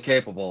fully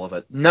capable of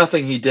it.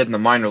 Nothing he did in the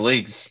minor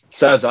leagues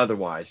says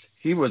otherwise.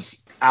 He was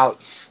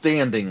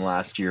outstanding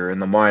last year in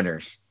the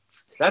minors.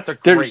 That's a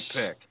great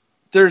pick.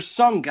 There's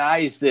some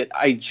guys that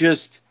I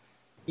just,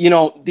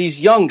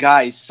 these young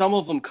guys, some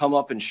of them come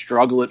up and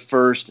struggle at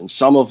first, and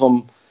some of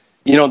them,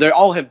 they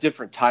all have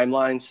different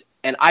timelines.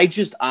 And I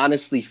just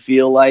honestly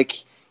feel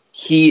like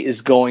he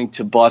is going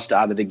to bust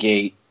out of the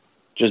gate,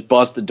 just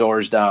bust the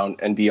doors down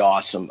and be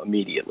awesome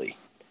immediately.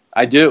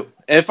 I do.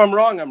 If I'm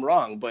wrong, I'm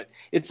wrong. But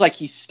it's like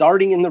he's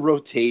starting in the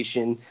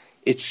rotation.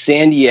 It's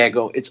San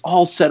Diego. It's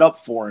all set up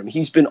for him.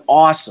 He's been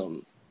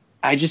awesome.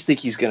 I just think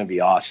he's going to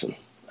be awesome.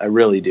 I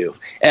really do.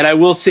 And I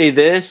will say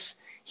this.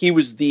 He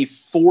was the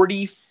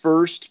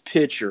 41st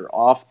pitcher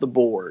off the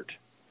board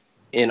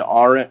in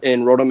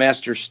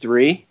Rotomasters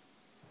 3.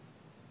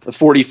 The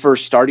 41st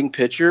starting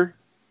pitcher.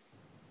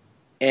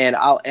 And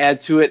I'll add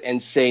to it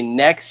and say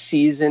next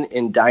season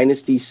in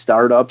Dynasty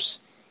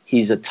startups,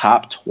 he's a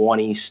top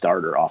 20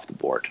 starter off the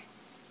board.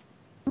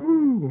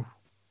 Ooh.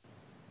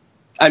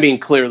 I mean,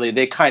 clearly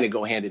they kind of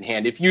go hand in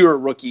hand. If you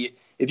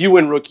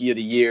win Rookie of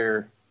the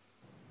Year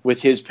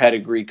with his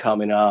pedigree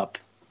coming up,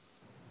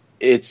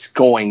 it's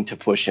going to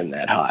push him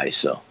that high.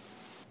 So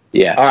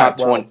Yeah, All top right,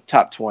 well, 20,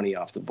 top 20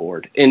 off the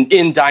board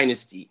in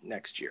Dynasty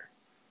next year.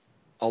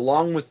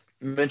 along with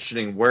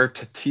mentioning where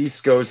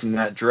Tatis goes in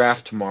that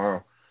draft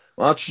tomorrow,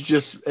 why don't you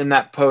just, in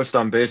that post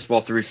on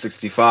Baseball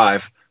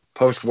 365,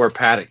 post where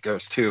Paddock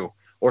goes too?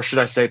 Or should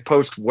I say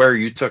post where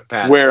you took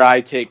Paddock? Where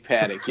I take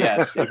Paddock,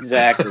 yes,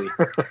 exactly.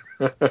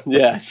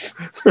 Yes.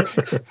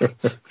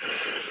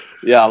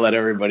 Yeah, I'll let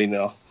everybody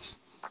know.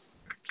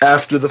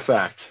 After the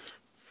fact.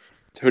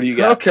 Who do you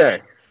got? Okay.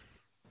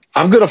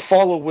 I'm going to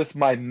follow with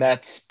my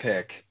Mets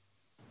pick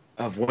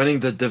of winning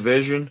the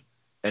division,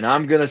 and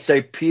I'm going to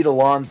say Pete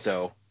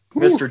Alonso,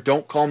 Mr.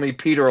 Don't Call Me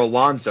Peter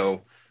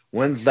Alonso,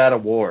 wins that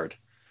award.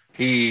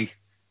 He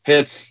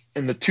hits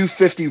in the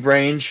 250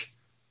 range,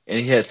 and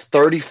he hits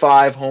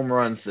 35 home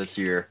runs this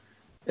year.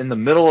 In the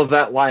middle of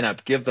that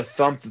lineup, give the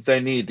thump that they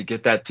need to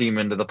get that team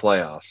into the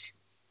playoffs.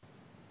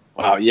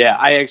 Wow, yeah,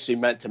 I actually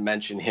meant to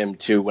mention him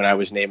too when I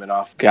was naming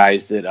off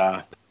guys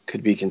that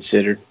could be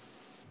considered.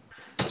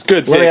 It's a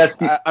good Let me pick.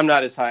 ask you- I'm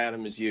not as high on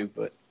him as you,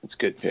 but it's a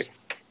good pick.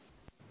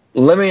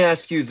 Let me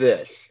ask you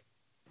this.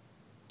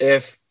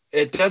 If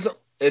it doesn't,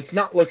 it's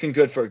not looking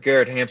good for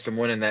Garrett Hampson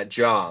winning that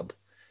job.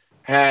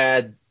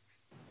 Had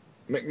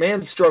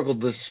McMahon struggled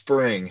this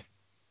spring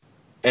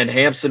and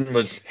Hampson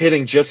was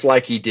hitting just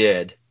like he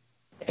did,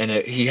 and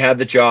he had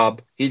the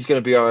job, he's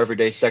going to be our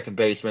everyday second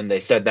baseman. They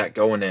said that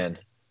going in.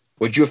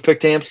 Would you have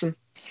picked Hampson?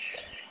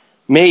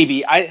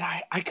 Maybe.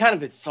 I kind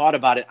of had thought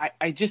about it.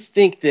 I just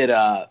think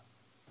that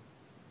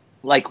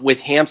like with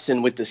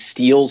Hampson, with the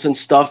steals and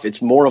stuff,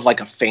 it's more of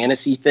like a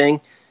fantasy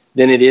thing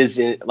than it is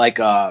like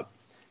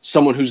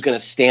someone who's going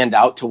to stand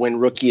out to win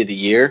Rookie of the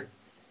Year.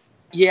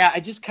 Yeah, I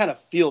just kind of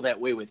feel that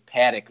way with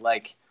Paddock.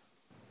 Like,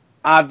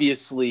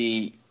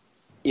 obviously,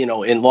 you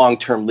know, in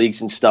long-term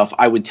leagues and stuff,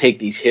 I would take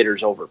these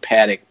hitters over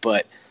Paddock.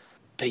 But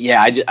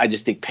yeah, I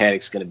just think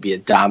Paddock's going to be a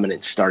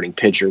dominant starting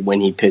pitcher when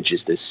he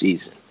pitches this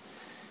season.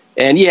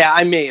 And yeah,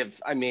 I may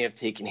have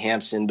taken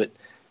Hampson, but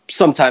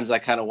sometimes I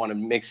kind of want to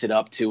mix it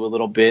up too a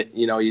little bit.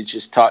 You know, you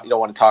don't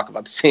want to talk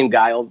about the same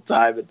guy all the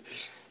time. And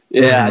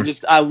yeah,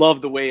 I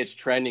love the way it's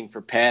trending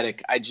for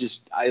Paddock.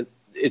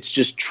 It's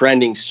just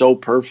trending so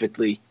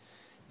perfectly.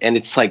 And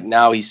it's like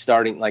now he's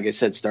starting, like I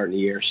said, starting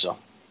the year. So,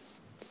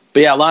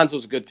 but yeah,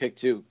 Alonso's a good pick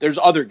too. There's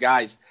other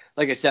guys.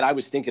 Like I said, I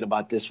was thinking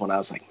about this one. I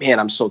was like, man,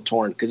 I'm so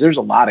torn because there's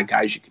a lot of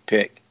guys you could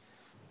pick.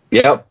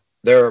 Yep.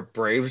 There are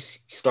Braves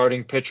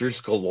starting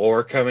pitchers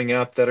galore coming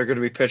up that are going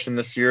to be pitching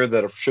this year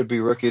that should be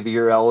Rookie of the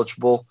Year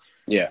eligible.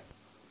 Yeah.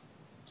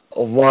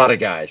 A lot of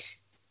guys.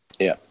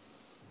 Yeah.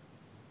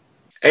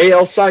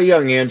 AL Cy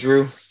Young,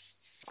 Andrew.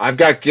 I've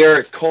got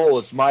Garrett Cole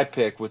as my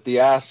pick with the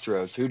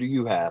Astros. Who do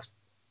you have?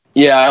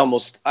 Yeah,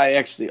 I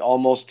actually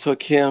almost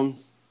took him.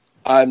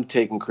 I'm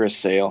taking Chris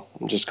Sale.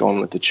 I'm just going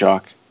with the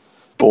chalk.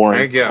 Boring.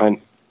 There you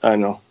go. I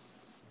know.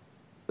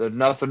 There's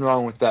nothing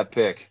wrong with that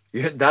pick.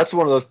 That's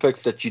one of those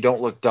picks that you don't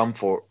look dumb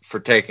for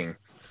taking.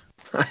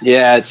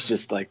 Yeah, it's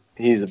just like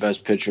he's the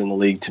best pitcher in the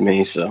league to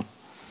me. So.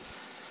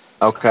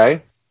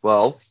 Okay.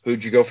 Well,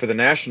 who'd you go for the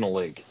National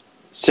League?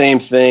 Same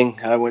thing.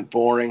 I went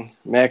boring.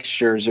 Max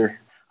Scherzer.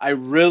 I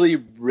really,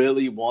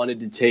 really wanted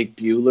to take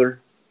Buehler,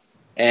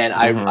 and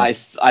I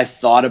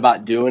thought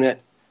about doing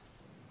it,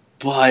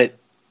 but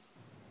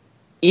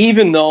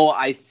even though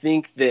I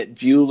think that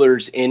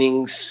Buehler's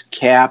innings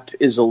cap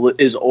is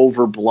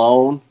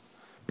overblown,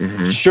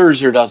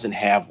 Scherzer doesn't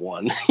have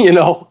one. You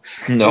know,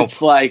 Nope.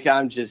 It's like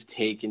I'm just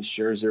taking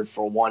Scherzer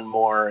for one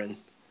more, and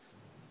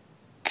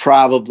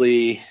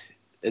probably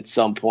at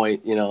some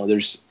point, you know,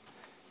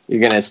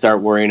 you're gonna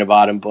start worrying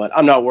about him. But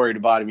I'm not worried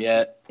about him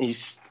yet.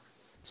 He's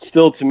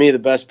still, to me, the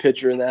best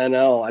pitcher in the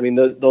NL. I mean,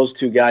 those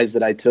two guys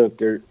that I took,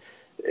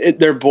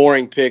 they're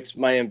boring picks.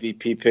 My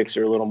MVP picks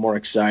are a little more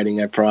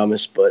exciting, I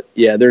promise. But,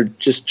 yeah, they're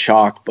just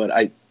chalk. But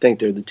I think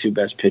they're the two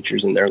best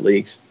pitchers in their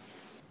leagues.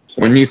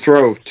 So. When you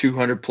throw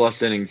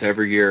 200-plus innings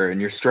every year and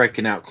you're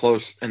striking out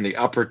close in the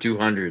upper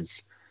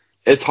 200s,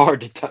 it's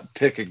hard to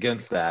pick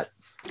against that.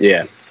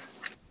 Yeah.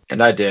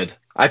 And I did.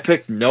 I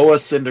picked Noah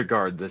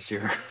Syndergaard this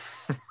year.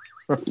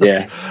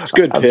 Yeah, it's a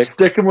good pick. I'm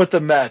sticking with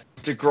the Mets.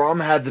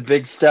 DeGrom had the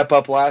big step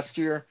up last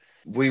year.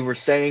 We were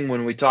saying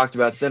when we talked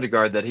about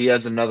Syndergaard that he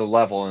has another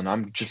level, and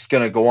I'm just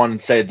going to go on and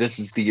say this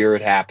is the year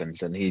it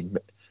happens. And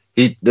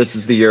this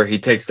is the year he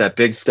takes that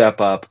big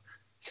step up,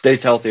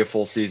 stays healthy a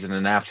full season,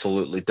 and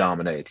absolutely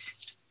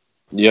dominates.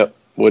 Yep,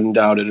 wouldn't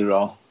doubt it at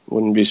all.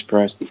 Wouldn't be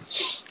surprised.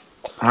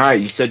 All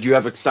right, you said you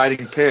have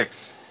exciting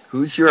picks.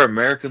 Who's your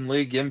American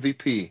League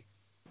MVP?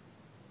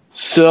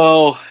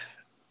 So,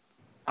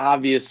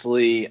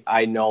 obviously,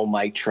 I know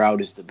Mike Trout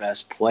is the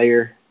best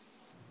player.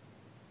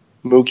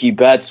 Mookie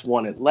Betts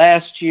won it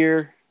last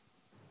year.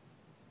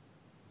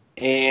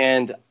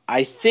 And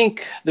I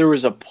think there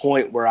was a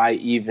point where I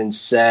even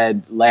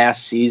said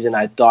last season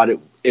I thought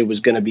it was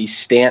going to be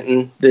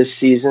Stanton this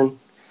season.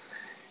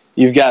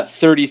 You've got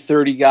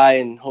 30-30 guy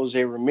in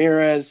Jose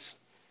Ramirez,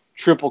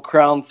 Triple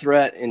Crown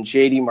threat in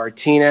JD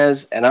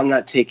Martinez, and I'm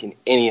not taking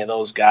any of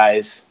those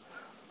guys.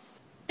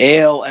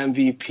 AL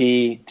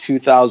MVP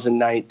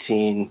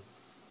 2019,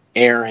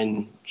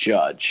 Aaron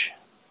Judge.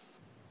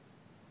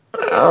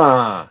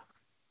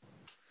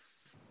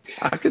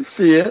 I can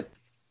see it.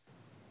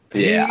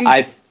 Yeah,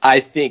 I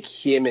think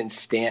him and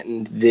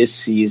Stanton this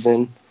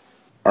season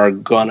are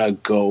gonna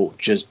go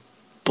just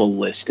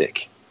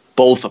ballistic,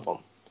 both of them.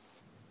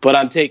 But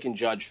I'm taking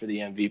Judge for the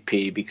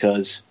MVP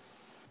because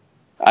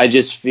I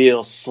just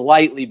feel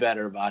slightly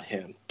better about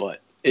him.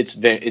 But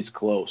it's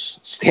close.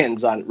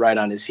 Stanton's right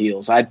on his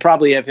heels. I'd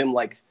probably have him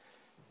like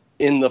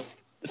in the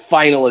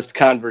finalist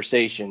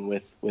conversation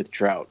with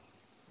Trout.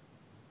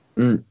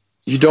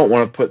 You don't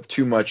want to put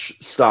too much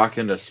stock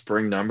into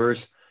spring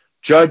numbers.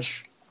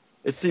 Judge,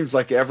 it seems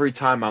like every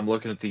time I'm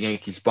looking at the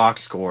Yankees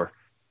box score,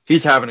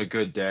 he's having a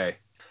good day.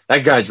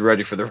 That guy's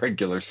ready for the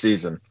regular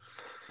season.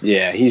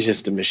 Yeah, he's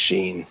just a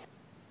machine.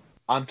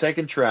 I'm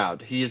taking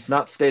Trout. He has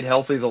not stayed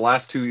healthy the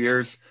last 2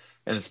 years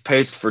and is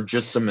paced for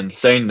just some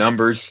insane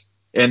numbers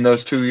in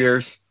those 2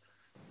 years.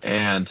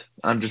 And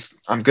I'm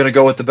going to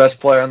go with the best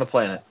player on the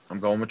planet. I'm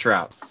going with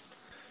Trout.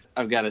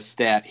 I've got a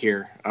stat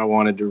here I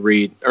wanted to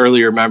read.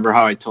 Earlier, remember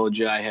how I told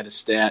you I had a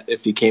stat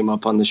if you came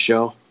up on the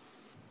show?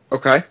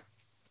 Okay.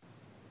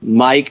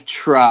 Mike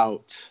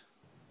Trout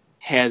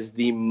has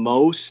the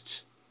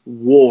most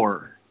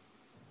WAR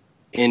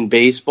in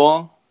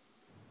baseball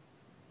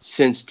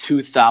since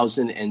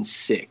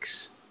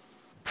 2006.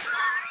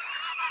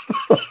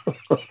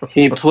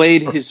 He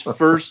played his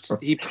first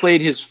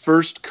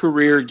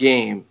career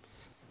game.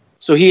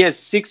 So he has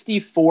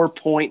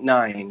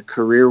 64.9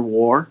 career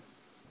WAR,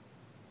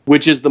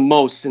 which is the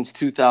most since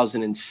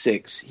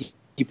 2006.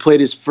 He played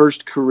his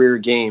first career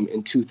game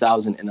in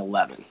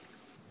 2011.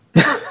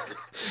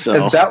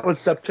 So and that was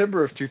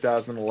September of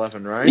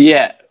 2011, right?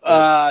 Yeah,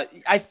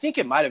 I think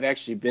it might have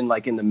actually been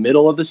like in the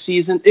middle of the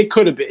season. It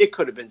could have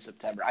been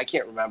September. I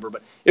can't remember,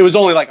 but it was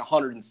only like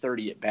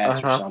 130 at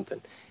bats or something.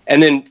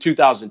 And then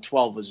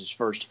 2012 was his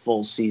first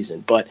full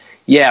season. But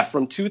yeah,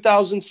 from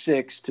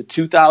 2006 to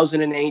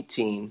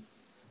 2018,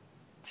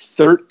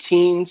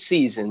 13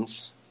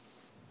 seasons,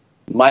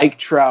 Mike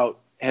Trout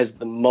has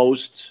the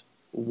most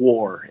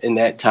WAR in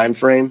that time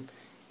frame,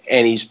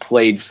 and he's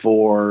played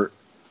for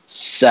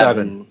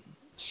seven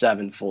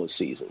full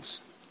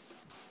seasons.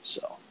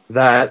 So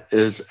that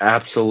is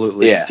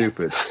absolutely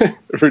stupid.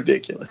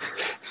 Ridiculous.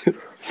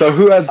 So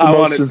who has the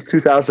most since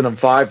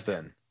 2005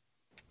 then?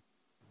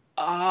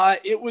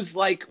 It was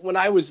like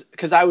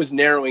because I was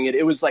narrowing it.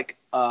 It was like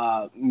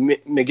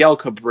Miguel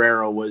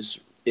Cabrera was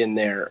in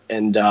there,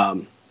 and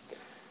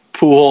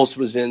Pujols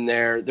was in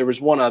there. There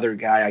was one other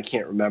guy, I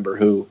can't remember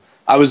who.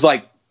 I was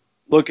like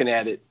looking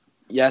at it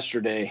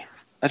yesterday.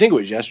 I think it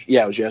was yesterday.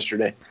 Yeah, it was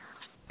yesterday.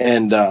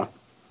 And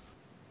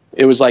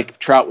it was like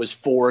Trout was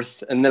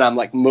fourth, and then I'm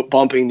like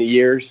bumping the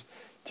years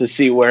to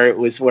see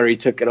where he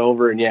took it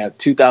over. And yeah,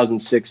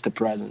 2006 to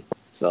present.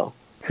 So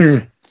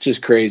it's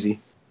just crazy.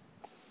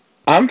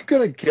 I'm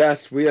going to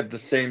guess we have the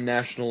same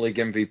National League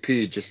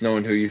MVP, just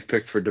knowing who you've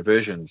picked for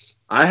divisions.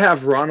 I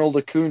have Ronald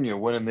Acuna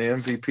winning the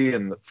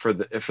MVP for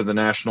the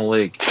National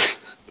League.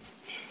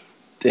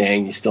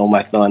 Dang, you stole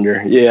my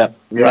thunder. Yeah.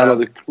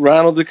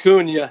 Ronald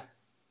Acuna.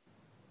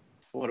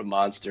 What a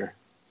monster.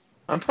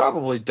 I'm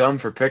probably dumb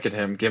for picking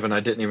him, given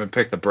I didn't even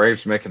pick the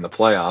Braves making the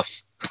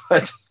playoffs.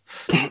 But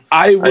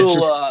I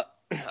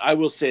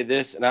will say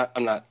this, and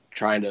I'm not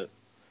trying to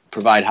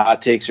provide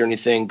hot takes or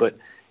anything, but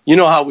you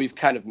know how we've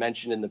kind of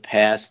mentioned in the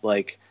past,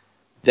 like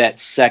that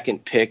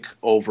second pick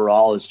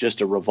overall is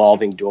just a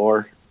revolving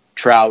door.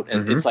 Trout,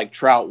 and it's like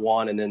Trout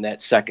won, and then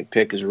that second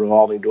pick is a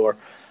revolving door.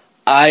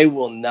 I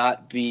will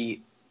not be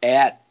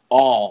at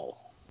all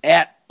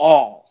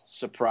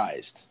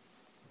surprised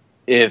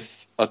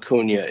if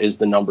Acuna is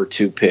the number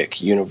 2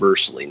 pick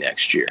universally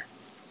next year.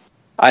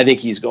 I think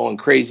he's going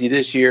crazy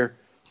this year,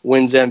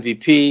 wins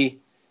MVP.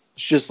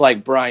 It's just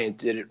like Bryant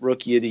did it,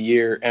 Rookie of the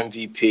Year,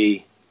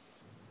 MVP.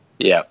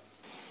 Yeah.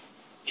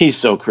 He's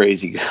so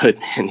crazy good,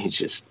 man.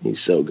 He's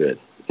so good.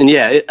 And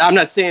yeah, I'm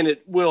not saying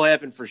it will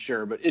happen for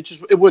sure, but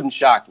it wouldn't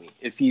shock me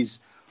if he's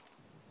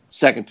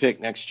second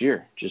pick next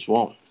year. Just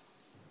won't.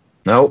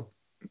 Nope.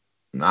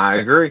 I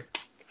agree.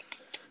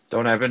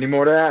 Don't have any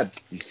more to add.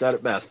 You said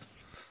it best.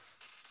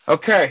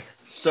 Okay,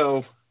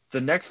 so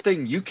the next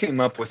thing you came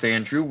up with,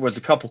 Andrew, was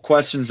a couple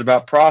questions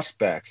about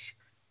prospects.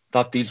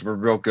 Thought these were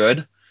real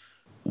good.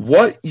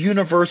 What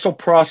universal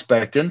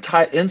prospect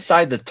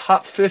inside the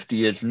top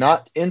 50 is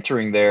not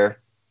entering there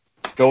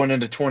going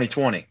into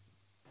 2020?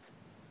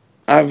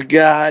 I've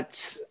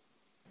got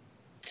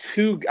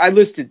I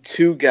listed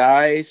 2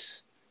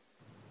 guys.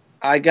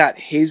 I got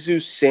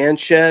Jesus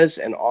Sanchez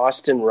and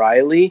Austin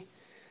Riley.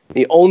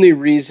 The only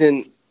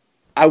reason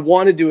I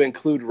wanted to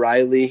include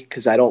Riley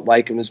because I don't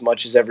like him as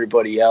much as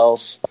everybody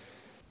else.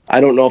 I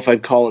don't know if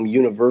I'd call him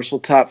universal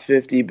top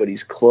 50, but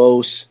he's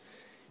close.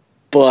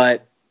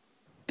 But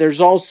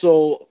there's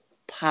also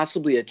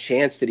possibly a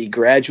chance that he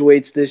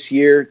graduates this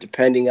year,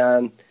 depending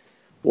on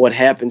what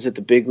happens at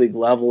the big league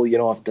level. You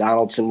know, if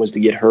Donaldson was to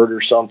get hurt or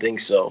something.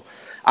 So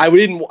I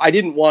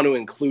didn't want to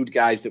include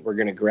guys that were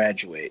going to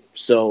graduate.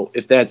 So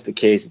if that's the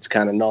case, it's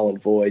kind of null and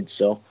void.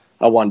 So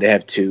I wanted to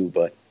have 2,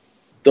 but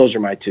those are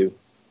my 2.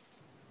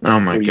 Oh,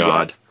 my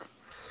God.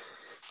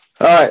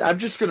 All right, I'm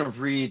just going to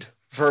read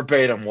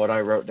verbatim what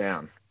I wrote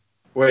down,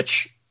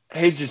 which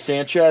Jesus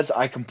Sanchez,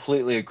 I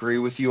completely agree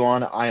with you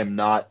on. I am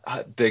not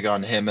big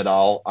on him at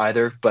all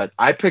either, but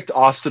I picked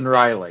Austin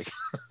Riley.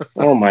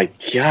 Oh my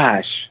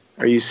gosh.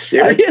 Are you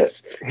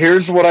serious?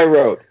 Here's what I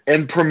wrote.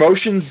 And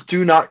promotions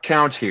do not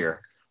count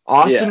here.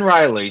 Austin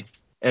Riley,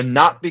 and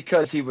not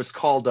because he was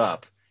called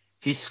up.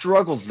 He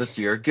struggles this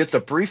year, gets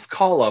a brief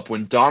call-up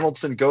when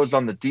Donaldson goes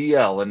on the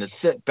DL and is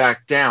sent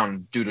back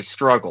down due to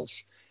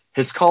struggles.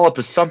 His call-up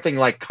is something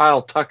like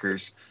Kyle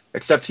Tucker's,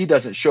 except he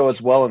doesn't show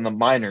as well in the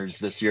minors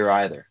this year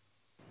either.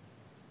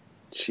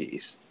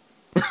 Jeez.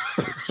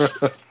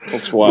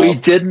 That's wild. We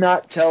did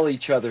not tell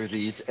each other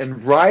these,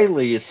 and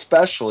Riley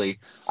especially,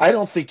 I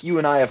don't think you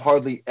and I have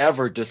hardly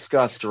ever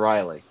discussed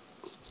Riley.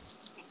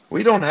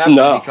 We don't have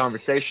many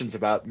conversations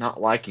about not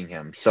liking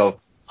him,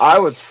 so I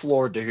was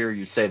floored to hear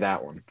you say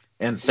that one.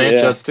 And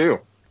Sanchez, too.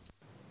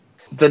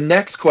 The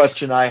next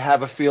question I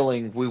have a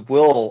feeling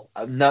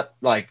I'm not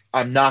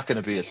going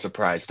to be as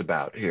surprised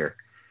about here.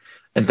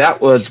 And that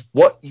was,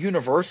 what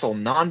universal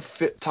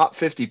top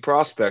 50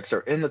 prospects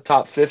are in the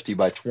top 50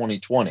 by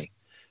 2020?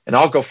 And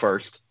I'll go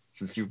first,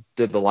 since you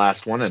did the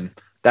last one, and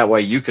that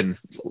way you can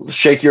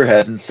shake your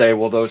head and say,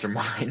 well, those are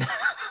mine.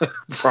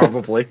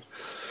 Probably.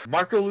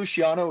 Marco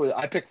Luciano,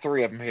 I picked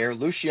 3 of them here.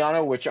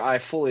 Luciano, which I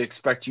fully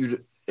expect you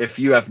to, if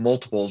you have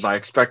multiples, I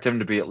expect him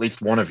to be at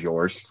least one of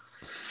yours.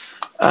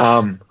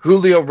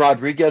 Julio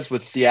Rodriguez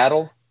with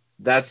Seattle,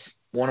 that's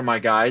one of my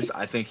guys.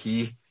 I think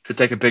he could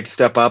take a big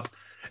step up.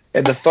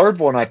 And the third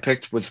one I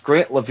picked was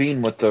Grant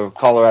Levine with the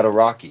Colorado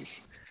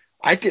Rockies.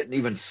 I didn't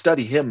even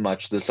study him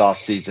much this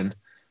offseason,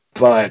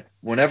 but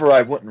whenever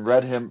I went and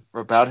read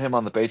about him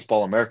on the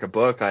Baseball America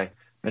book, I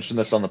mentioned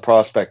this on the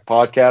Prospect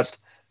podcast,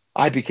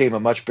 I became a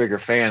much bigger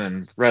fan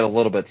and read a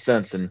little bit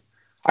since, and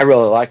I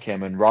really like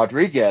him. And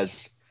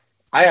Rodriguez,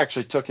 I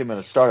actually took him in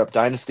a startup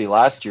dynasty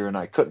last year, and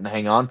I couldn't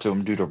hang on to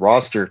him due to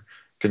roster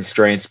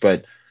constraints,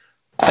 but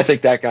I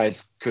think that guy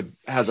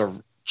has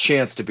a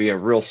chance to be a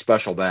real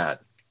special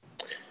bat.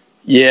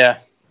 Yeah,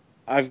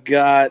 I've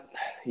got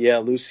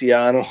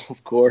Luciano,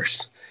 of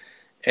course,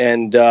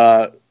 and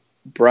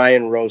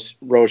Brian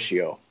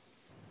Rocio.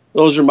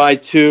 Those are my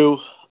 2.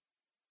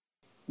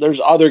 There's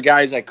other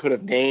guys I could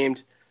have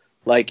named.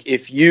 Like,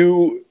 if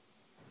you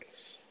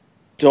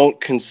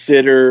don't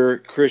consider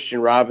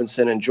Christian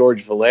Robinson and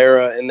George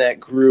Valera in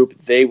that group,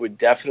 they would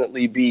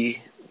definitely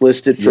be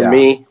listed for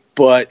me.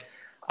 But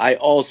I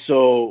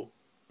also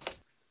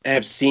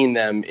have seen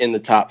them in the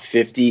top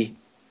 50.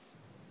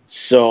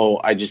 So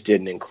I just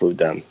didn't include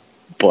them.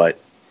 But,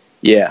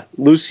 yeah,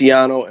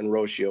 Luciano and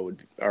Rocio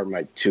are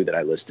my 2 that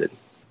I listed.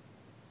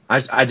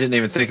 I didn't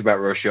even think about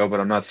Rocio,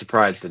 but I'm not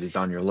surprised that he's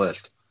on your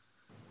list.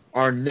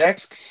 Our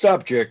next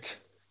subject,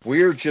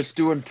 we're just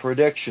doing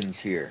predictions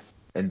here.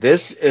 And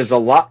this is a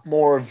lot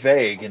more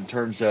vague in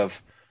terms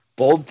of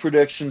bold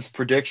predictions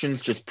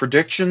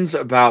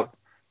about,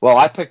 well,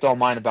 I picked all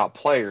mine about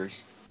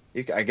players.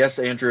 I guess,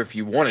 Andrew, if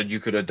you wanted, you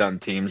could have done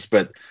teams,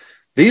 but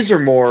these are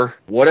more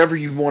whatever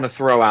you want to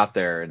throw out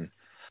there. And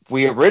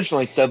we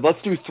originally said,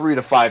 let's do 3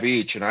 to 5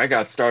 each. And I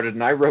got started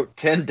and I wrote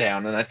 10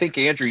 down. And I think,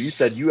 Andrew, you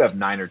said you have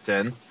 9 or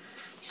 10.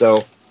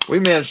 So we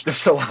managed to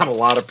fill out a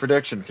lot of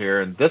predictions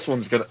here. And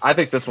I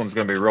think this one's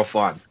going to be real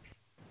fun.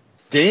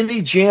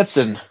 Danny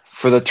Jansen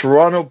for the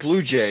Toronto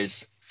Blue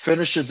Jays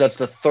finishes as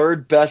the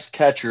 3rd best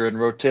catcher in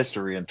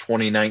rotisserie in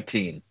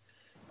 2019.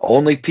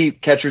 Only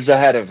catchers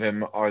ahead of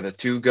him are the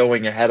 2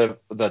 going ahead of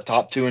the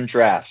top 2 in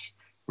drafts.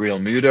 Real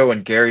Muto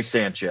and Gary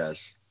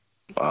Sanchez.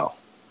 Wow.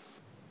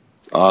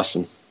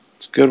 Awesome.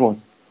 It's a good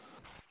one.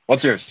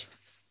 What's yours?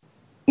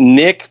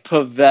 Nick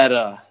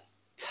Pivetta,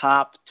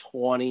 top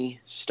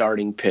 20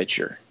 starting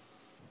pitcher.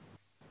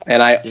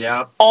 And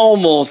I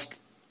almost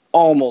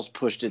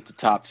pushed it to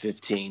top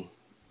 15,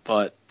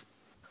 but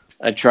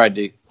I tried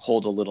to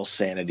hold a little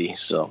sanity,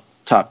 so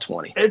top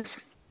 20.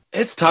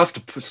 It's tough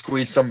to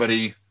squeeze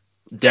somebody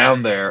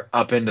down there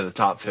up into the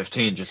top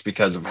 15 just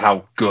because of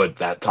how good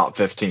that top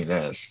 15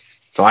 is.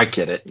 So I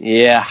get it.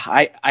 Yeah,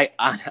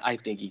 I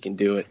think he can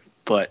do it.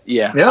 But,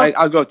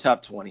 I'll go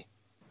top 20.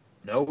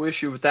 No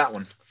issue with that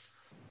one.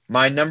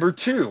 My number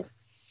 2,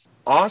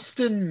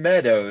 Austin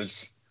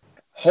Meadows,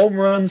 home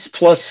runs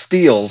plus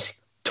steals,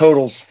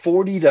 totals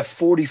 40 to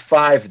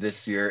 45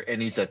 this year,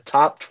 and he's a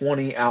top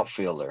 20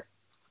 outfielder.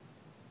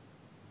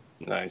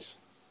 Nice.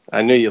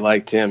 I knew you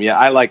liked him. Yeah,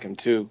 I like him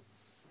too.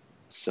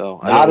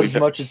 So not as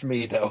much as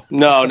me, though.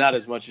 No, not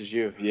as much as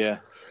you. Yeah.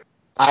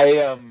 I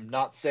am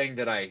not saying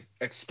that I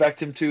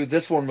expect him to.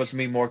 This one was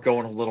me more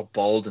going a little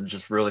bold and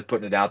just really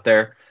putting it out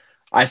there.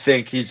 I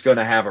think he's going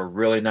to have a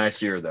really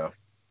nice year, though.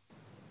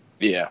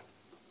 Yeah.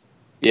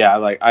 Yeah,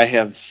 I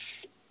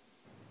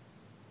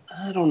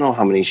don't know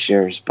how many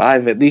shares,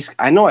 but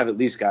I know I've at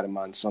least got him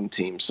on some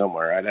team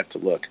somewhere. I'd have to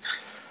look.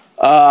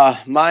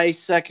 My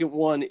second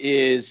one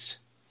is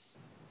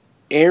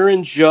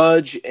Aaron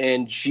Judge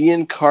and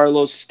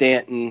Giancarlo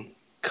Stanton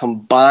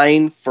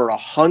combined for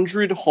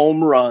 100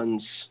 home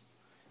runs,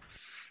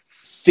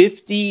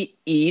 50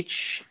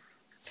 each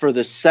for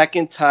the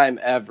second time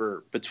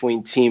ever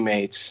between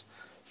teammates.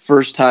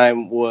 First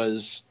time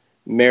was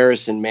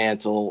Maris and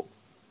Mantle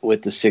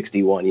with the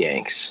 61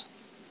 Yanks.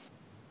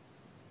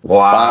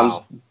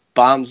 Wow.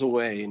 Bombs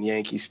away in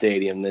Yankee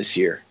Stadium this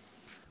year.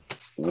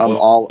 I'm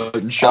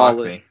Wouldn't shock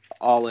me.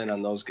 all in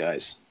on those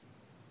guys.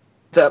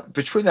 That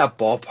between that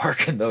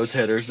ballpark and those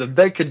hitters, and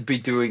they could be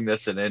doing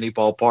this in any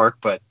ballpark,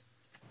 but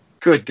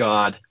good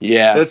God.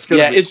 Yeah.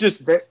 It's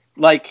just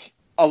like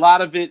a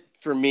lot of it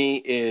for me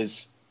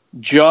is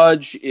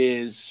Judge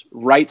is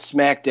right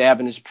smack dab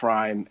in his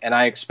prime, and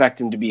I expect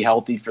him to be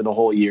healthy for the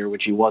whole year,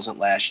 which he wasn't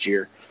last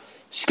year.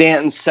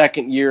 Stanton's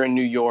second year in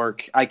New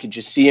York, I could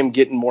just see him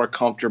getting more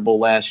comfortable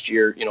last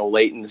year,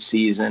 late in the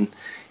season.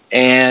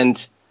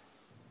 And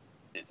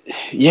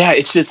yeah,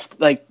 it's just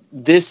like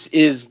this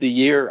is the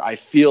year I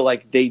feel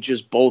like they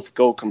just both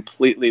go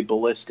completely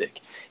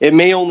ballistic. It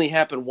may only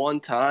happen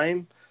one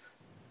time.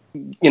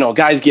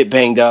 Guys get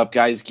banged up,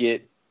 guys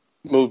get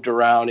moved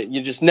around, and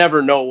you just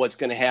never know what's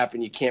going to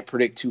happen. You can't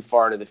predict too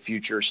far into the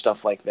future,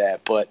 stuff like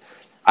that. But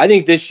I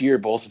think this year,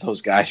 both of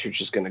those guys are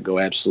just going to go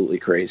absolutely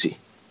crazy.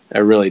 I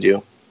really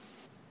do.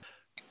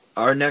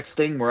 Our next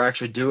thing we're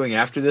actually doing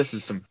after this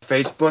is some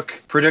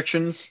Facebook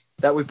predictions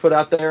that we put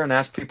out there and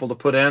asked people to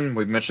put in.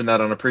 We've mentioned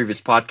that on a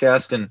previous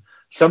podcast, and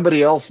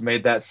somebody else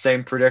made that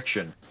same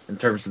prediction in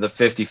terms of the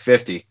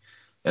 50-50.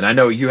 And I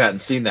know you hadn't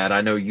seen that.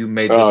 I know you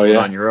made this one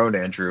on your own,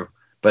 Andrew.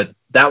 But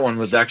that one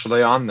was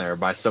actually on there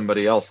by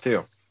somebody else,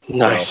 too.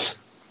 Nice. So,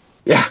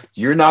 yeah,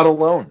 you're not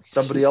alone.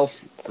 Somebody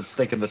else was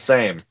thinking the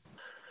same.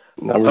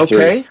 Number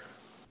three.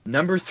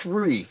 Number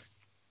 3.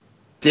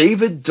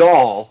 David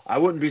Dahl. I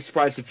wouldn't be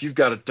surprised if you've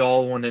got a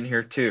Dahl one in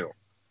here, too.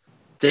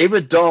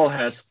 David Dahl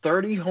has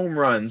 30 home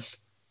runs,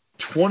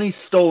 20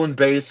 stolen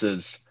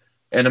bases,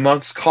 and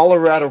amongst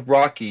Colorado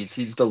Rockies,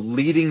 he's the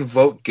leading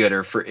vote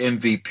getter for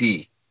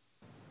MVP.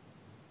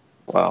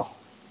 Wow.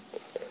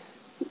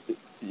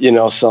 You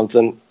know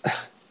something?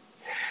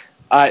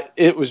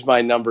 It was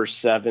my number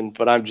 7,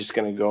 but I'm just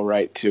going to go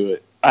right to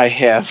it.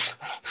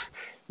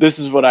 This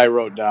is what I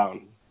wrote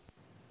down.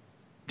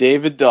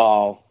 David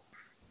Dahl,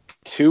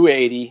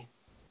 280,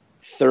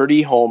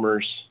 30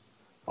 homers,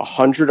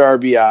 100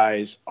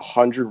 RBIs,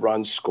 100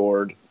 runs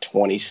scored,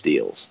 20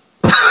 steals.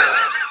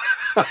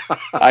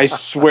 I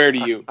swear to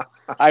you,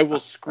 I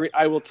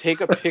will take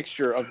a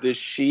picture of this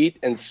sheet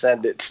and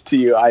send it to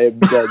you. I am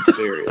dead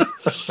serious.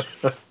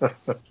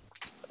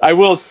 I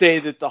will say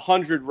that the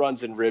 100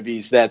 runs and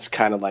ribbies, that's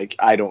kind of like,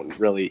 I don't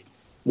really,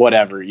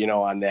 whatever,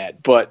 on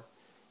that. But,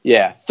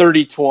 yeah,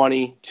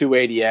 30-20,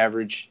 280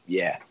 average,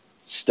 yeah,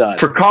 stud.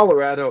 For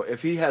Colorado,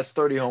 if he has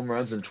 30 home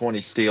runs and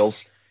 20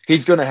 steals,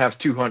 he's going to have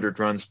 200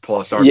 runs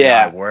plus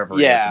RBI wherever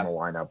he is in the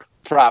lineup.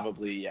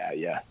 Probably,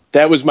 yeah.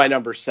 That was my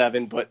number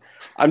 7, but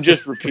I'm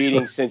just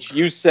repeating. Since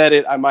you said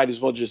it, I might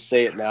as well just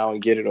say it now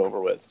and get it over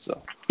with.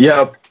 So,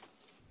 yep.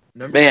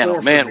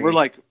 Man, we're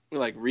like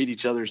read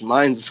each other's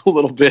minds a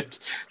little bit.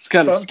 It's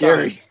kind of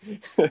scary.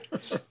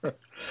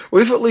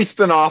 We've at least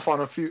been off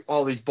on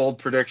all these bold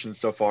predictions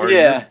so far.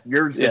 Yeah.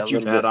 Yours that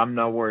you've had, I'm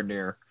nowhere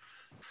near.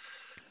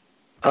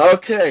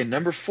 Okay,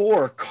 number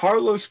 4,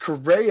 Carlos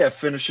Correa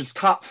finishes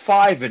top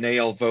 5 in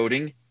AL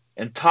voting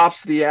and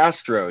tops the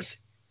Astros.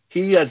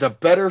 He has a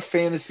better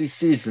fantasy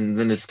season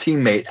than his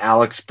teammate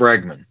Alex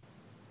Bregman.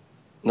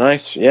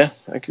 Nice, yeah,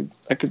 I could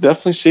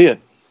definitely see it.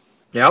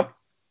 Yep.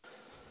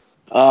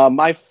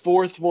 My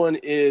 4th one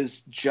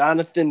is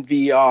Jonathan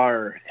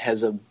VR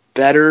has a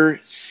better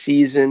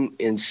season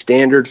in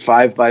standard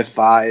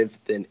 5x5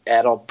 than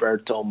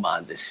Adalberto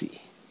Mondesi.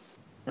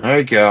 There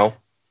you go.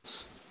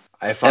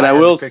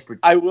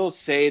 I will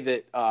say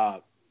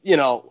that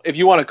if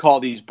you want to call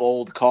these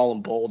bold, call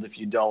them bold. If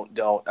you don't.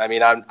 I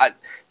mean,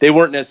 they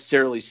weren't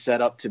necessarily set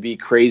up to be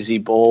crazy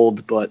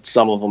bold, but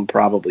some of them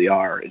probably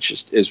are. It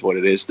just is what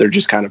it is. They're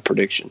just kind of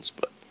predictions.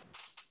 But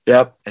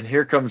yep. And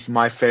here comes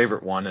my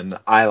favorite one, and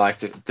I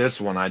liked it.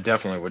 This one I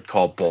definitely would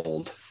call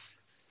bold.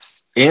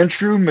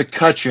 Andrew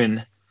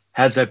McCutchen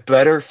has a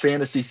better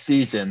fantasy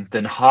season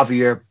than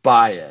Javier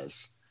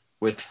Baez,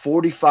 with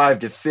 45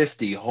 to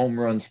 50 home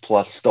runs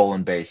plus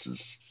stolen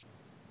bases.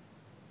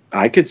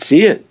 I could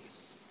see it.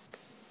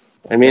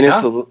 I mean,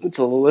 it's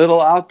a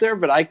little out there,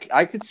 but I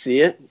could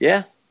see it.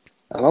 Yeah.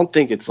 I don't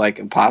think it's like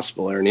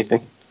impossible or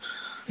anything.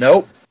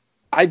 Nope.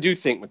 I do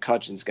think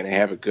McCutchen's going to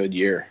have a good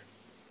year.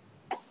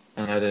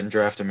 And I didn't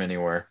draft him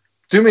anywhere.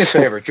 Do me a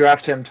favor,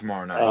 draft him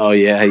tomorrow night. Oh,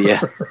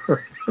 yeah.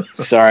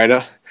 Sorry,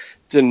 I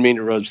didn't mean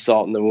to rub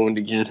salt in the wound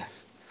again.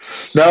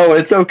 No,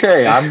 it's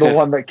okay. I'm the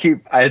one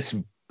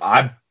that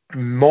I'm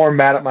more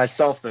mad at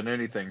myself than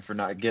anything for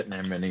not getting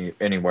him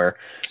anywhere.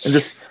 And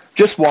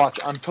just watch.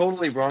 I'm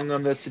totally wrong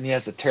on this, and he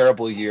has a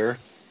terrible year.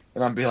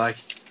 And I'll be like,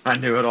 I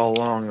knew it all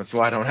along. That's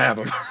why I don't have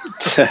him.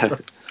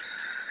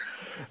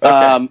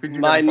 Okay,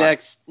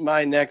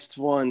 my next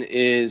one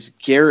is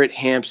Garrett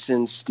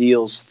Hampson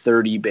steals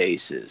 30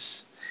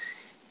 bases.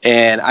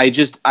 And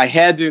I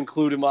had to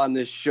include him on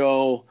this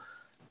show.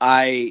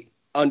 I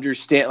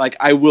understand,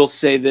 I will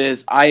say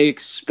this. I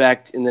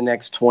expect in the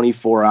next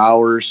 24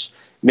 hours,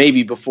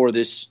 maybe before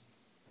this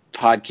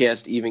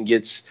podcast even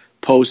gets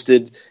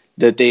posted,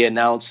 that they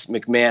announce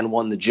McMahon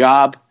won the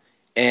job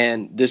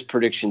and this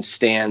prediction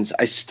stands.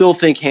 I still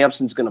think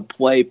Hampson's going to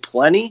play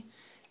plenty,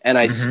 and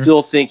I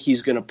still think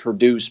he's going to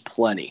produce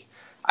plenty.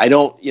 I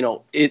don't,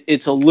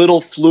 it's a little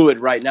fluid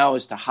right now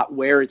as to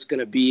where it's going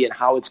to be and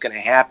how it's going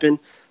to happen,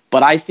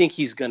 but I think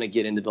he's going to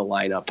get into the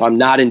lineup. I'm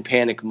not in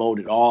panic mode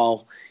at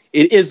all.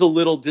 It is a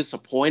little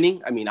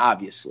disappointing, I mean,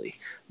 obviously,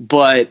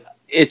 but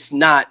it's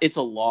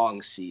a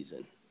long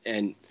season,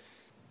 and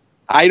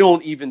I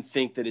don't even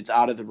think that it's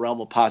out of the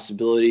realm of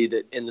possibility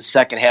that in the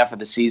second half of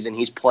the season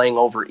he's playing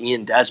over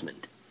Ian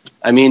Desmond.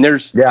 I mean,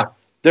 there's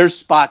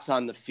spots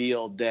on the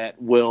field that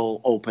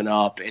will open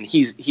up, and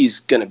he's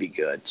going to be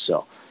good.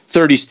 So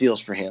 30 steals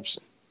for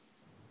Hampson.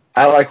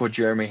 I like what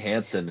Jeremy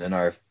Hansen in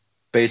our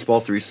Baseball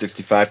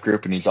 365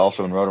 group, and he's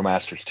also in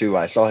Rotomasters too.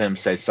 I saw him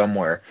say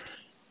somewhere,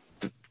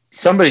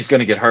 somebody's going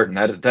to get hurt, and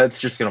that's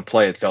just going to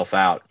play itself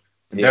out.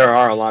 And there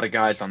are a lot of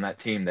guys on that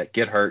team that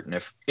get hurt, and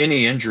if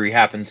any injury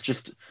happens,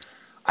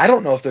 I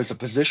don't know if there's a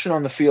position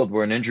on the field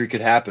where an injury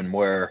could happen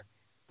where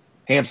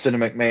Hampson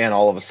and McMahon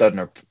all of a sudden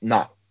are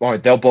not, or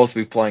they'll both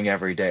be playing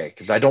every day,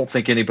 because I don't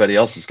think anybody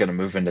else is going to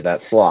move into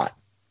that slot.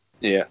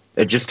 Yeah.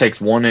 It just takes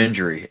one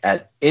injury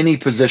at any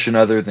position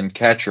other than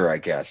catcher, I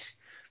guess.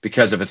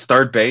 Because if it's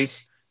third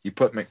base, you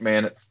put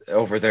McMahon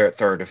over there at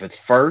third. If it's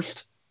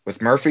first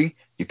with Murphy,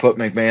 you put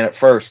McMahon at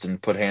first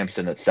and put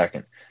Hampson at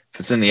second.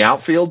 If it's in the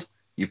outfield,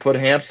 you put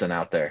Hampson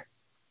out there.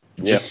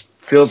 It just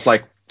feels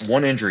like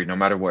one injury no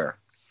matter where.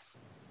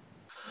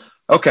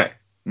 Okay,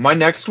 my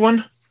next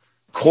one,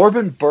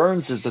 Corbin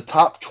Burns is a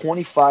top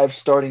 25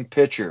 starting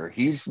pitcher.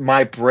 He's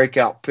my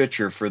breakout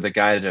pitcher for the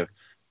guy to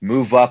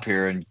move up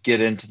here and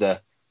get into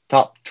the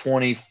top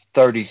 20,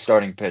 30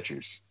 starting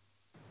pitchers.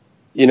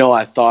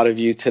 I thought of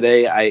you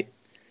today.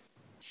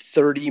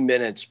 30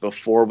 minutes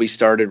before we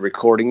started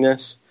recording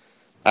this,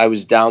 I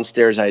was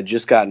downstairs. I had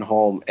just gotten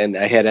home, and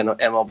I had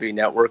MLB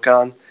Network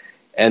on,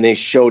 and they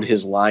showed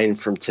his line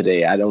from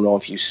today. I don't know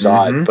if you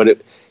saw it, but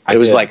it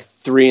was like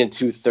 3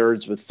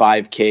 2/3 with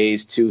 5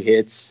 Ks, 2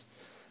 hits,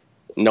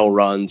 no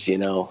runs,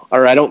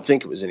 Or I don't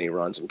think it was any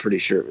runs. I'm pretty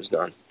sure it was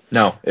none.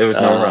 No, it was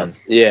no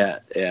runs. Yeah.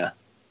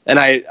 And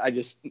I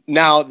just,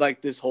 now,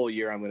 like this whole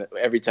year,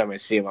 every time I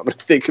see him, I'm going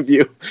to think of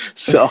you.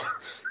 So,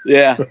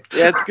 yeah,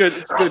 it's good.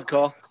 It's a good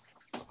call.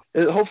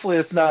 Hopefully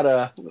it's not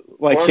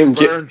like Corbin him.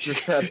 Burns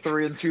just had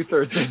 3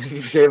 2/3 and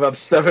he gave up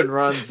 7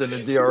 runs and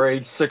his ERA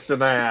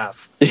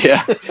 6.5.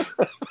 Yeah.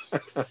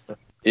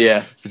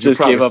 Yeah. Just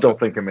gave up. Still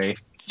think of me.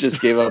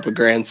 Just gave up a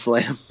grand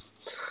slam.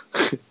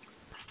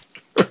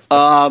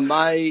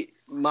 My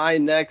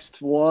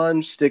next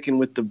one, sticking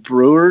with the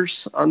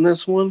Brewers on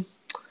this one.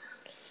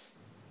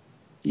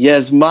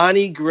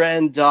 Yasmani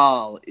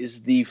Grandal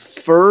is the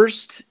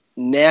first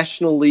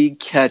National League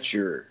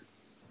catcher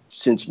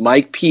since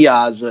Mike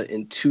Piazza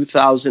in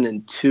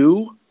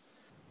 2002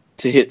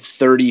 to hit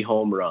 30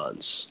 home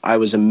runs. I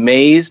was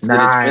amazed.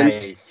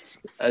 I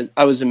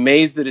was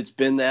amazed that it's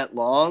been that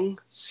long,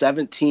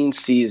 17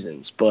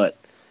 seasons, but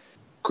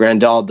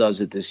Grandal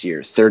does it this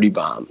year, 30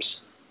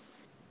 bombs.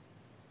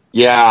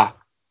 Yeah.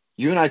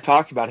 You and I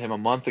talked about him a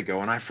month ago,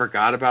 and I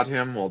forgot about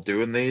him while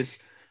doing these,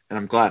 and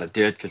I'm glad I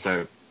did because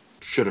I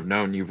should have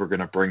known you were going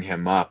to bring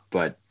him up.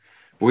 But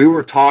we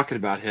were talking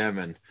about him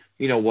and,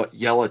 what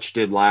Yelich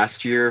did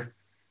last year,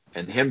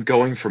 and him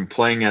going from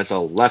playing as a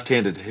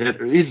left-handed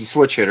hitter. He's a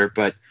switch hitter,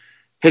 but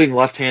hitting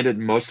left-handed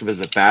most of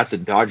his at-bats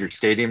at Dodger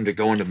Stadium to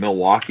go into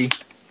Milwaukee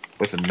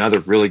with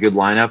another really good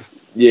lineup.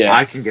 Yeah.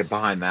 I can get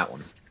behind that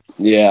one.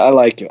 Yeah, I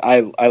like him.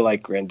 I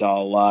like Grandal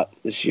a lot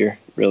this year.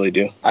 Really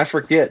do. I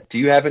forget. Do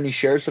you have any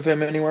shares of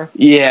him anywhere?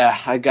 Yeah,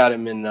 I got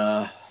him in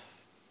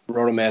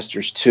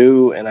Rotomasters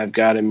 2, and I've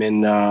got him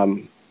in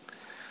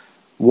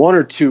 1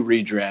 or 2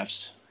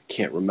 redrafts. I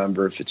can't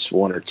remember if it's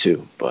 1 or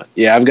 2, but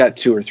yeah, I've got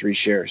 2 or 3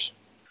 shares.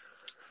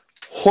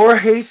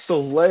 Jorge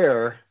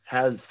Soler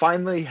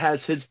finally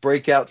has his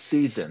breakout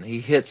season.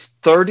 He hits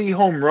 30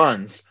 home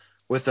runs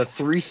with a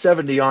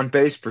 .370 on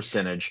base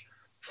percentage,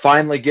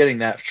 finally getting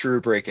that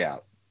true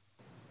breakout.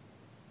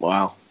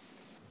 Wow.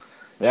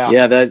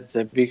 Yeah,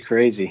 that'd be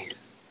crazy.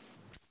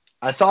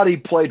 I thought he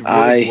played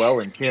really well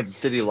in Kansas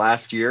City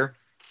last year,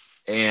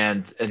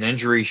 and an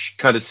injury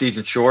cut his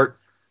season short.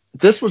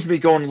 This was me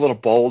going a little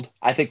bold.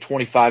 I think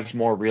 25 is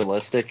more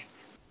realistic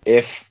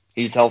if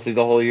he's healthy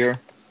the whole year.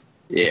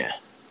 Yeah.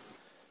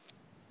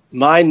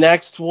 My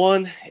next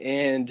one,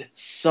 and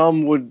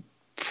some would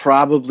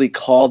probably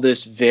call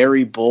this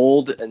very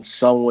bold, and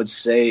some would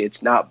say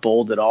it's not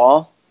bold at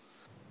all.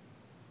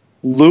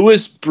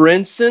 Lewis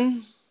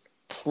Brinson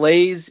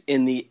plays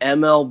in the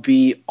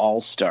MLB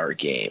All-Star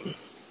Game.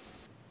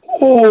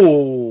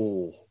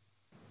 Oh.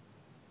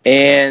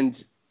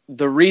 And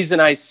the reason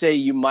I say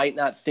you might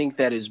not think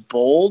that is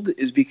bold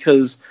is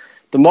because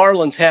the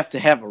Marlins have to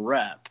have a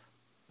rep.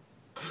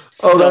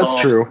 Oh, that's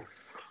true.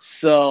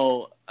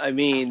 So, I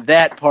mean,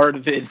 that part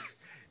of it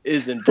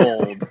isn't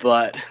bold,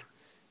 but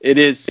it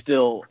is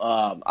still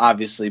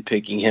obviously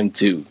picking him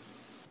to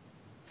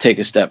take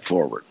a step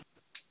forward.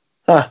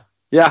 Huh.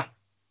 Yeah.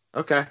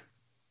 Okay.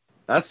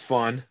 That's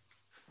fun.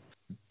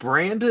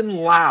 Brandon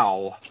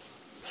Lau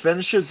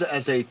finishes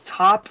as a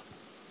top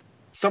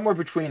somewhere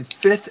between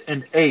 5th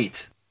and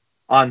 8th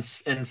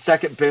in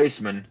second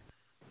baseman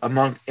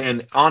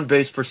in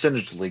on-base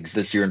percentage leagues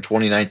this year in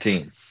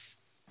 2019.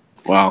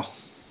 Wow.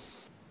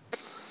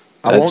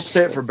 I won't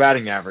say it for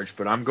batting average,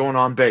 but I'm going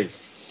on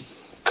base.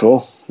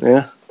 Cool.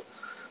 Yeah.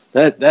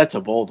 That's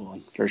a bold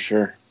one for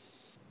sure.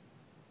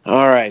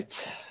 All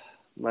right.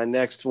 My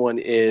next one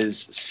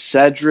is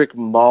Cedric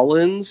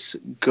Mullins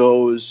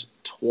goes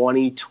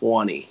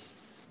 2020.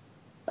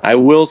 I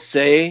will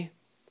say,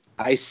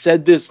 I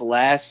said this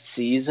last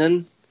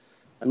season.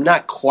 I'm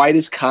not quite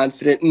as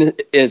confident in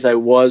it as I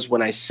was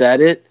when I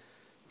said it,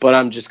 but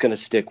I'm just going to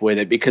stick with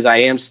it because I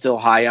am still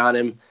high on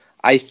him.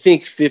 I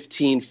think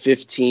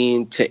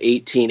 15-15 to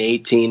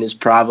 18-18 is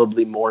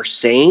probably more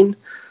sane,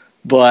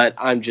 but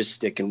I'm just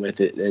sticking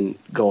with it and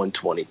going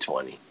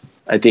 2020.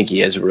 I think he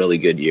has a really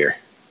good year.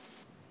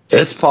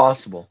 It's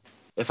possible.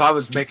 If I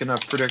was making a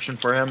prediction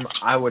for him,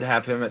 I would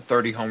have him at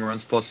 30 home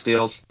runs plus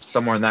steals,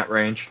 somewhere in that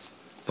range.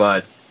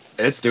 But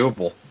it's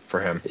doable for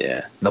him.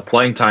 Yeah. The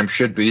playing time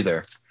should be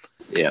there.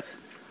 Yeah.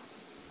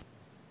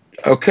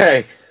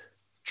 Okay.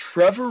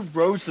 Trevor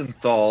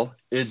Rosenthal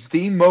is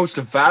the most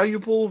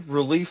valuable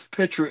relief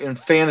pitcher in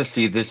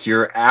fantasy this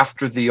year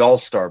after the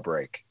All-Star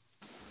break.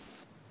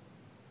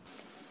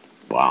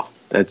 Wow.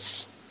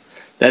 That's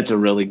a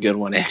really good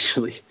one,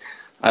 actually.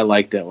 I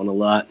like that one a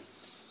lot.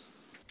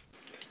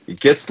 He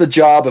gets the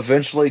job.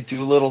 Eventually,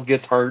 Doolittle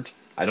gets hurt.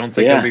 I don't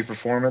think it'll be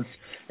performance.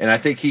 And I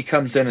think he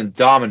comes in and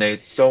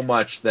dominates so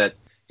much that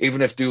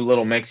even if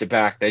Doolittle makes it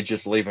back, they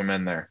just leave him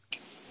in there.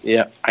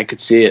 Yeah, I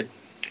could see it.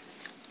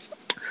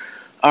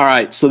 All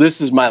right, so this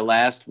is my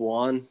last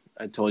one.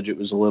 I told you it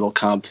was a little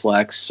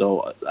complex,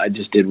 so I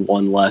just did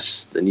one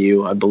less than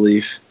you, I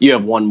believe. You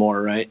have one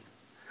more, right?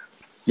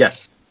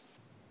 Yes.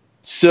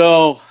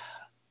 So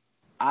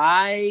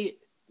I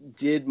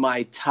did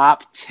my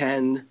top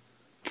 10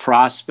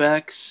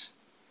 prospects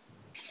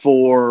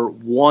for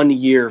 1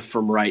 year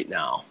from right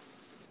now.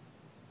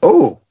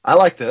 Oh, I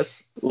like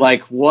this.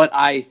 Like what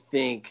I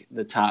think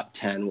the top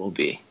 10 will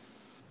be.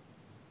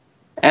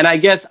 And I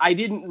guess I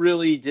didn't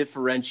really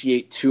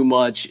differentiate too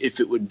much if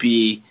it would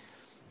be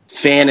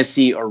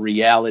fantasy or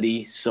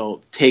reality.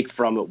 So take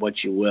from it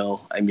what you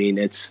will. I mean,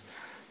 it's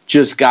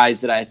just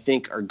guys that I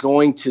think are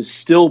going to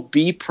still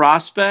be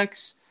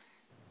prospects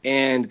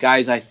and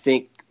guys I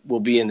think will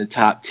be in the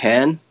top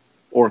 10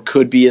 or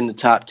could be in the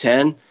top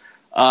 10.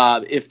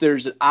 If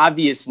there's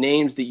obvious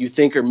names that you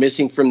think are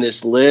missing from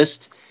this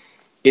list,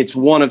 it's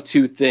one of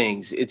two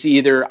things. It's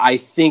either I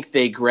think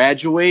they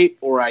graduate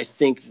or I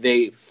think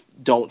they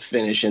don't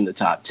finish in the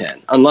top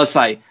 10, unless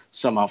I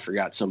somehow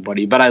forgot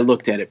somebody, but I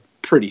looked at it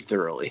pretty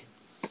thoroughly.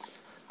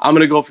 I'm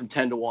going to go from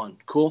 10 to 1.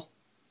 Cool?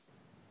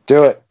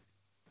 Do it.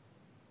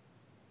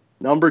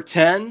 Number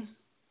 10,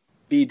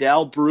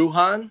 Vidal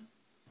Brujan.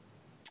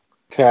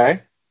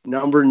 Okay.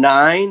 Number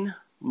 9,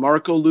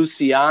 Marco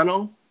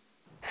Luciano.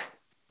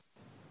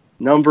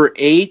 Number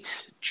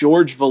 8,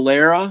 George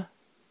Valera.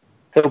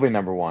 He'll be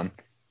number 1.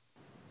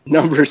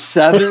 Number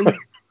 7,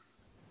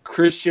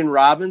 Christian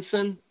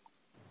Robinson.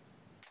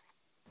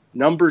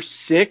 Number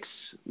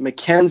 6,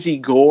 Mackenzie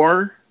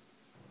Gore.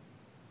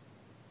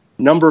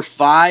 Number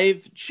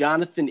 5,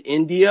 Jonathan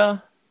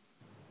India.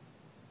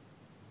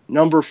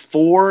 Number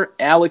 4,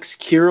 Alex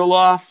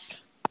Kirilloff.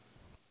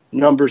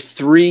 Number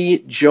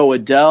 3, Joe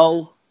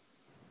Adell.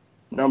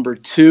 Number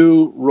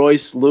 2,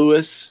 Royce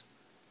Lewis.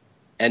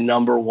 And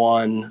number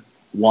 1,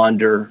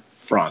 Wander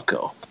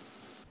Franco.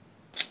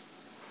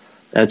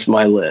 That's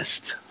my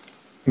list.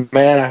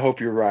 Man, I hope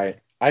you're right.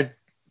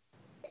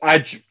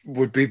 I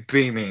would be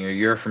beaming a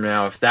year from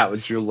now if that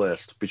was your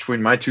list.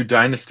 Between my 2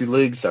 dynasty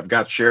leagues, I've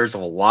got shares of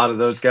a lot of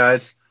those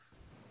guys.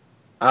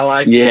 I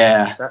like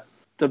that.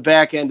 The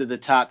back end of the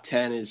top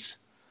 10 is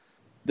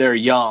they're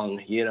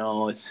young, you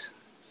know. It's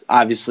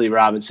obviously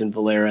Robinson,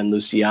 Valera, and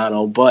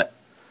Luciano, but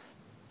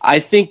I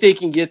think they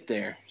can get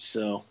there.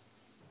 So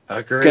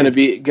Agreed.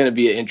 It's gonna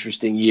be an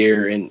interesting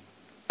year, and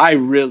I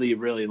really,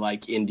 really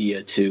like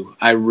India too.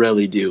 I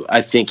really do.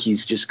 I think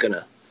he's just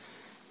gonna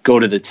go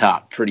to the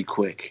top pretty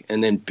quick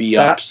and then be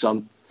up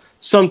sometime.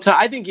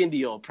 I think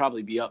India will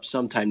probably be up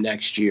sometime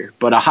next year,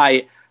 but a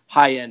high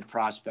end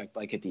prospect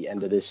like at the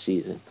end of this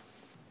season.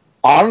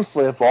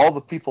 Honestly, of all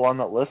the people on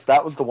that list,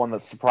 that was the one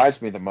that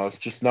surprised me the most.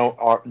 Just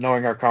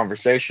knowing our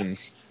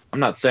conversations. I'm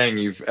not saying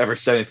you've ever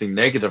said anything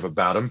negative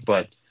about him,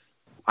 but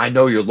I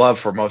know your love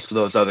for most of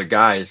those other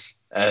guys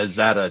is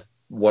at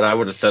what I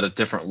would have said a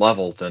different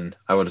level than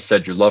I would have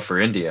said your love for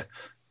India.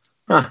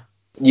 Huh.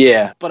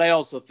 Yeah, but I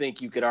also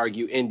think you could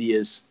argue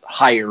India's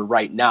higher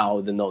right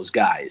now than those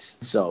guys.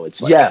 So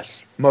it's like,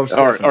 yes, most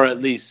or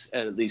at least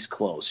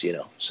close, you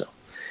know. So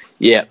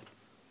yeah,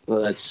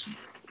 well,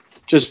 that's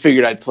just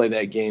figured I'd play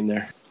that game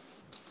there.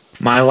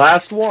 My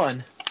last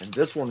one, and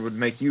this one would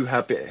make you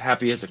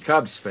happy as a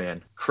Cubs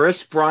fan.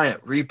 Chris Bryant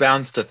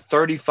rebounds to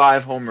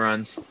 35 home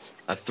runs,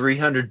 a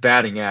 300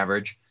 batting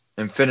average,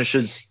 and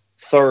finishes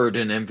 3rd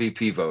in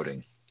MVP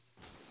voting.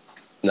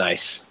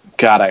 Nice.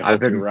 God, I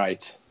hope you're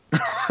right.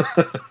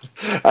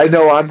 I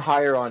know I'm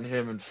higher on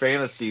him in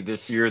fantasy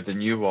this year than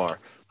you are.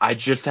 I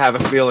just have a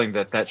feeling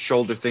that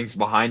shoulder thing's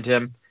behind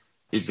him.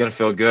 He's going to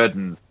feel good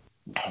and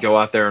go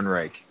out there and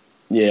rake.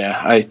 Yeah,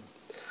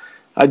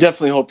 I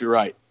definitely hope you're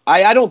right.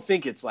 I don't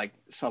think it's like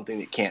something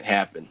that can't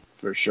happen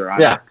for sure.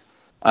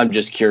 I'm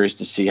just curious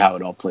to see how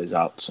it all plays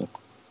out. So.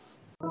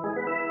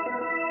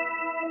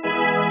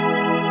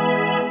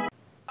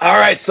 All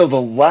right, so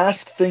the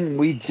last thing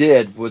we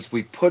did was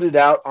we put it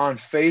out on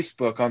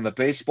Facebook on the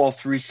Baseball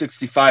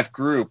 365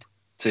 group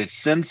to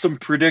send some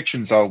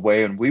predictions our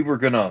way, and we were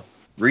going to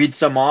read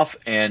some off,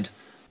 and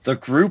the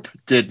group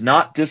did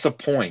not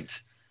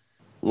disappoint.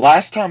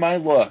 Last time I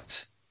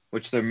looked,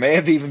 which there may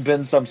have even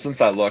been some since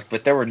I looked,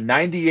 but there were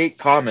 98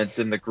 comments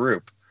in the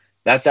group.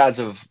 That's as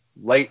of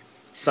late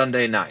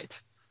Sunday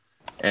night.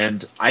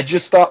 And I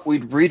just thought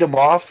we'd read them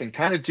off and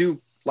kind of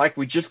do like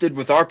we just did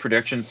with our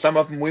predictions. Some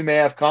of them we may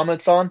have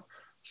comments on,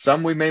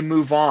 some we may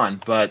move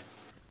on, but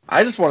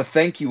I just want to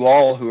thank you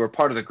all who are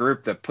part of the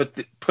group that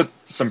put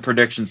some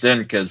predictions in,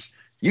 because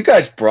you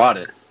guys brought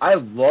it. I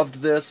loved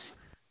this.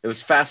 It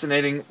was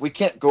fascinating. We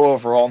can't go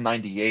over all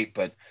 98,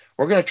 but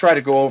we're going to try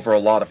to go over a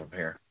lot of them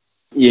here.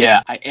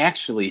 Yeah, I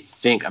actually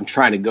think, I'm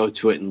trying to go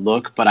to it and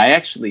look, but I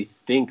actually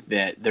think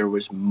that there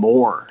was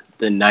more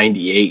than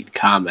 98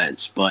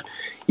 comments. But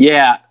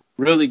yeah,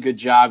 really good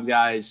job,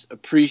 guys.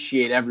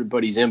 Appreciate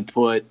everybody's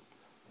input.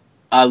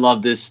 I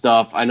love this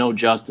stuff. I know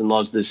Justin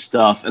loves this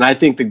stuff, and I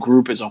think the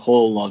group as a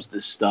whole loves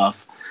this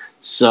stuff.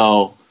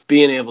 So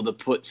being able to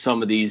put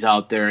some of these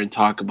out there and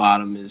talk about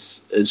them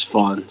is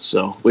fun.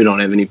 So we don't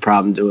have any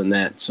problem doing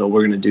that. So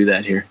we're going to do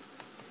that here.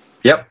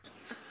 Yep.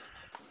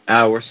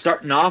 We're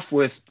starting off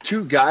with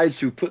two guys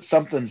who put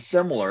something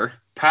similar,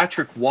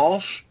 Patrick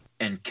Walsh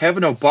and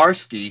Kevin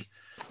Obarski.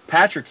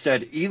 Patrick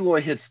said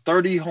Eloy hits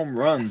 30 home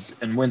runs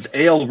and wins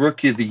AL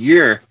Rookie of the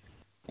Year.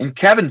 And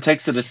Kevin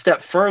takes it a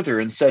step further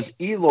and says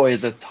Eloy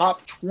is a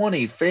top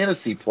 20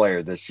 fantasy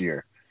player this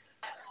year.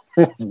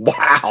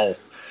 Wow.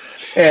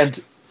 And,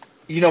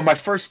 my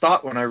first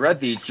thought when I read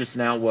these just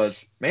now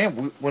was,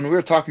 man, when we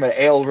were talking about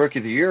AL Rookie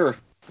of the Year,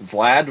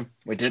 Vlad,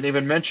 we didn't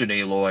even mention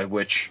Eloy,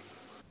 which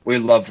we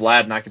love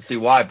Vlad, and I can see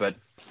why. But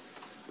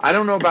I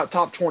don't know about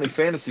top 20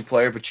 fantasy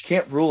player, but you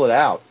can't rule it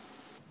out.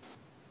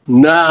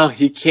 No,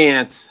 you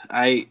can't.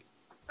 I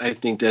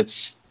think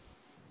that's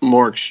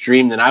more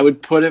extreme than I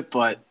would put it,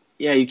 but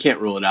yeah, you can't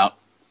rule it out.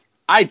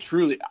 I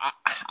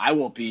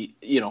won't be,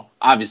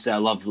 obviously I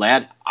love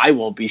Vlad. I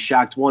won't be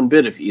shocked one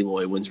bit if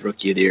Eloy wins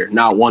Rookie of the Year.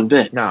 Not one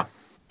bit. No.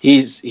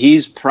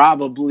 He's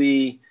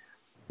probably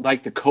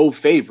like the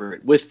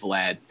co-favorite with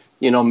Vlad.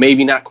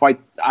 Maybe not quite,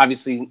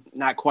 obviously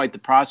not quite the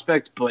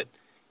prospect, but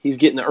he's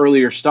getting the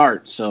earlier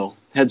start. So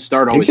head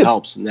start always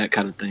helps and that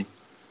kind of thing.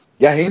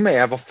 Yeah, he may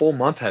have a full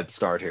month head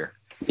start here.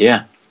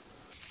 Yeah.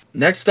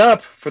 Next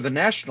up, for the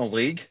National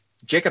League,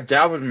 Jacob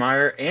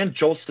Daubenmeier and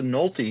Jolston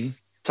Nolte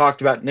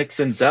talked about Nick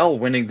Senzel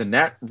winning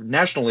the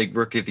National League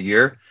Rookie of the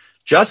Year.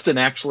 Justin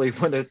actually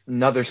went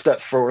another step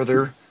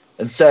further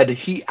and said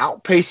he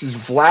outpaces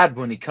Vlad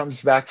when he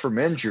comes back from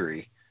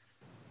injury.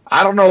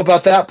 I don't know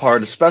about that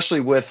part, especially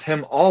with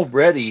him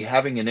already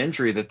having an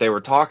injury that they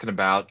were talking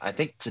about, I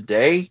think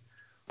today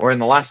or in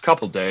the last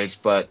couple days,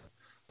 but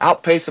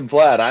outpacing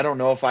Vlad, I don't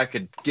know if I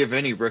could give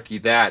any rookie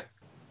that.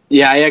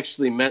 Yeah, I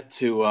actually meant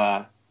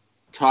to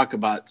talk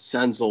about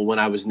Senzel when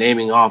I was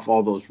naming off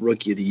all those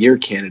Rookie of the Year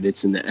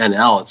candidates in the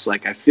NL. It's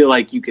like I feel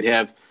like you could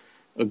have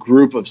a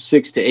group of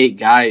 6 to 8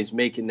 guys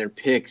making their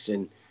picks,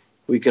 and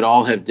we could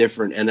all have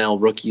different NL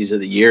Rookies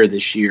of the Year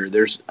this year.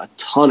 There's a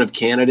ton of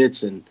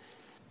candidates, and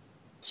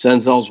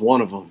Senzel's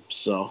one of them.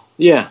 So,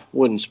 yeah,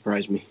 wouldn't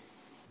surprise me.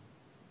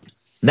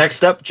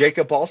 Next up,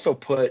 Jacob also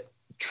put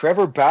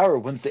Trevor Bauer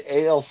wins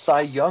the AL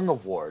Cy Young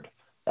Award.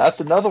 That's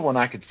another one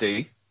I could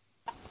see.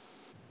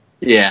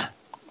 Yeah,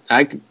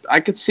 I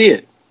could see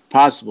it.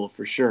 Possible,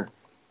 for sure.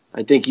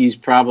 I think he's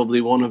probably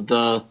one of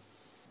the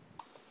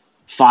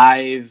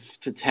 5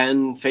 to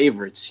 10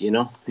 favorites,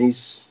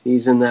 He's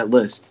in that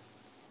list.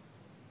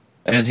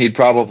 And he'd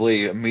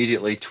probably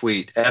immediately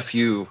tweet, F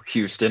you,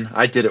 Houston.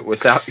 I did it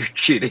without your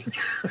cheating.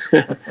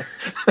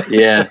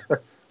 Yeah.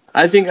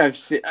 I think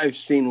I've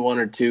seen one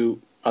or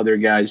two other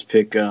guys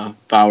pick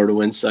Bauer to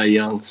win Cy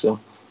Young. So,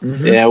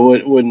 yeah,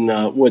 it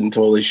wouldn't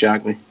totally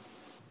shock me.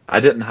 I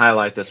didn't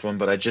highlight this one,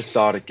 but I just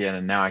saw it again,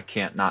 and now I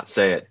can't not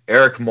say it.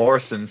 Eric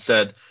Morrison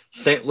said,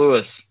 St.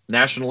 Louis,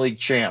 National League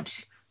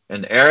champs.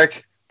 And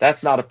Eric,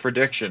 that's not a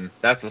prediction.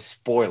 That's a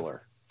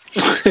spoiler.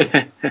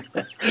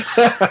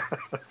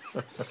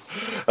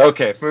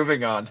 Okay,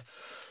 moving on.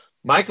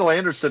 Michael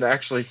Anderson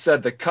actually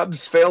said the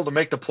Cubs failed to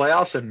make the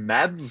playoffs and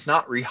Madden's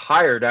not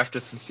rehired after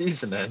the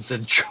season ends,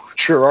 and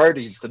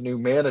Girardi's the new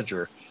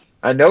manager.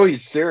 I know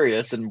he's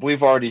serious, and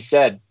we've already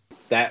said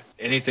that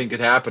anything could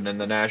happen in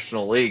the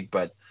National League,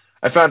 but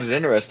I found it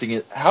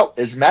interesting. How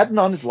is Madden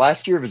on his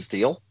last year of his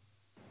deal?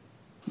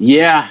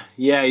 Yeah,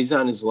 he's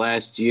on his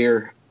last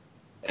year.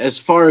 As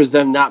far as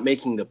them not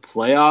making the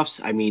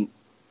playoffs, I mean,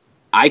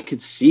 I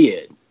could see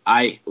it.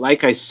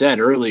 Like I said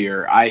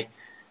earlier, I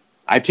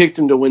picked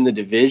him to win the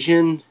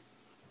division.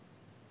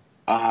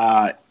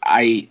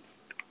 I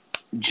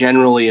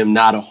generally am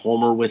not a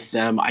homer with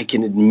them. I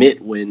can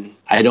admit when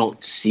I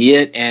don't see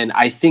it, and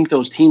I think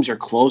those teams are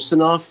close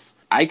enough.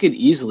 I could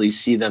easily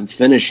see them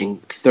finishing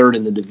third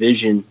in the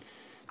division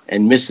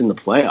and missing the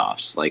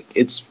playoffs. Like,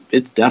 it's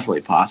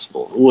definitely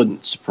possible. It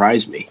wouldn't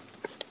surprise me.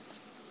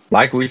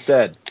 Like we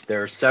said,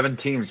 there are 7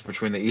 teams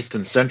between the East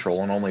and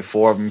Central, and only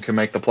 4 of them can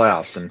make the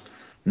playoffs, and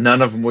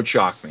none of them would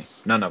shock me.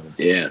 None of them.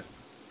 Yeah.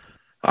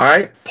 All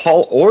right.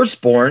 Paul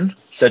Orsborn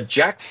said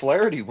Jack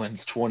Flaherty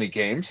wins 20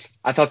 games.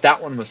 I thought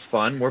that one was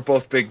fun. We're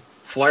both big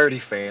Flaherty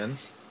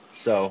fans,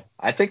 so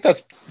I think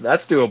that's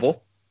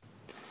doable.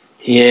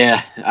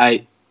 Yeah,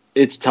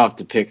 it's tough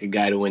to pick a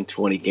guy to win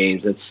 20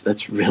 games.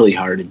 That's really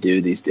hard to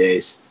do these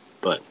days.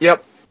 But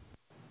yep.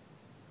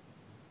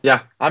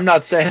 Yeah, I'm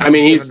not saying. I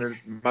mean,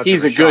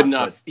 he's a good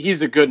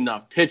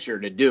enough pitcher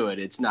to do it.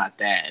 It's not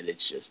that.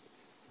 It's just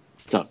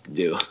tough to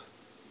do.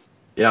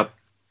 Yep.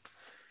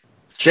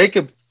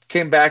 Jacob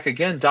came back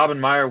again,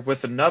 Dobbenmeyer,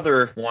 with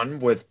another one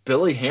with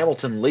Billy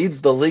Hamilton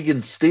leads the league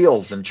in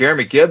steals, and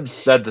Jeremy Gibbs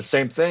said the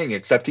same thing,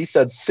 except he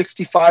said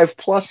 65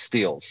 plus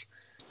steals.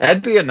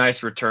 That'd be a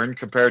nice return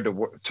compared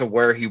to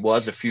where he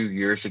was a few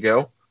years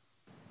ago.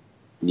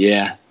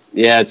 Yeah,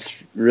 it's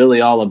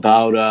really all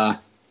about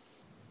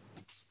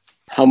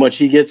how much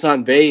he gets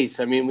on base.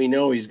 I mean, we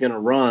know he's going to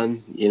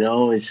run. You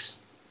know, he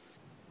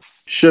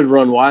should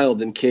run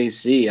wild in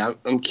KC.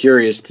 I'm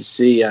curious to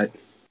see.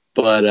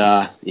 But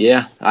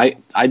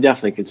I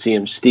definitely could see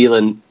him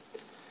stealing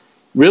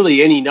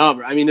really any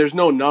number. I mean, there's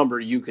no number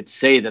you could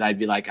say that I'd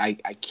be like, I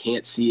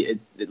can't see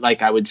it.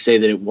 Like, I would say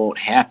that it won't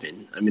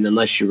happen. I mean,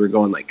 unless you were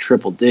going like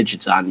triple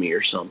digits on me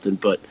or something.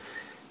 But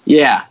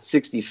yeah,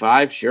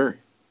 65, sure.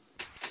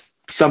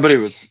 Somebody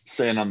was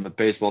saying on the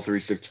Baseball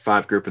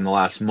 365 group in the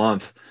last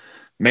month,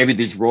 maybe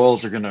these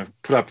Royals are going to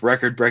put up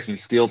record-breaking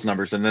steals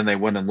numbers, and then they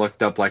went and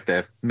looked up like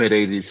the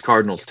mid-'80s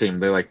Cardinals team.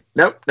 They're like,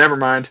 nope, never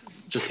mind.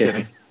 Just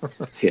kidding.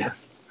 Yeah.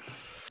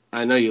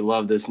 I know you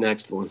love this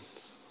next one.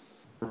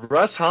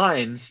 Russ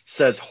Hines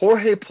says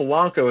Jorge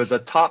Polanco is a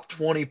top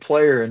 20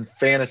 player in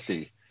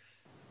fantasy.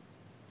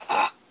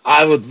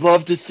 I would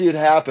love to see it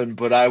happen,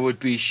 but I would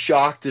be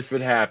shocked if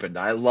it happened.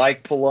 I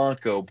like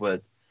Polanco,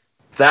 but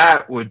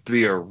that would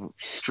be a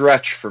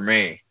stretch for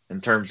me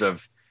in terms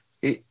of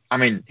he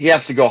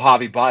has to go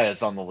Javi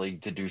Baez on the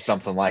league to do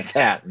something like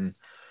that, and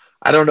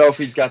I don't know if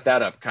he's got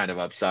that kind of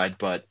upside,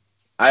 but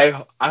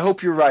I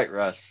hope you're right,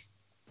 Russ.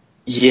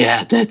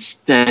 Yeah,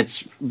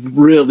 that's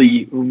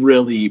really,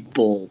 really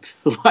bold.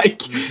 Like,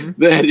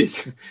 that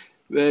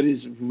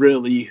is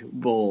really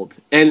bold.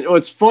 And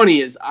what's funny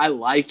is I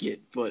like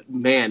it, but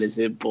man, is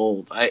it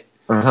bold.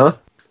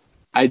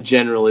 I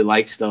generally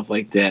like stuff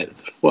like that.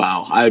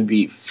 Wow, I'd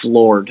be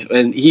floored.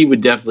 And he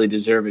would definitely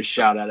deserve a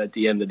shout out at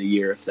the end of the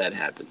year if that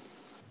happened.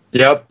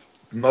 Yep,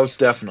 most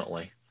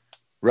definitely.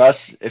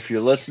 Russ, if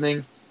you're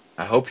listening,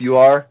 I hope you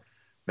are.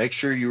 Make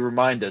sure you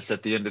remind us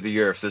at the end of the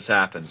year if this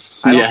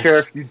happens. I don't care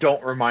if you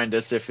don't remind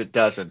us if it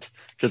doesn't,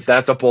 because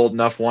that's a bold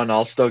enough one.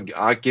 I'll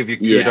give you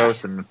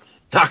kudos and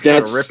not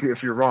going to rip you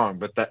if you're wrong,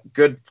 but that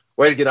good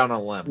way to get out on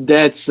a limb.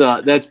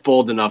 That's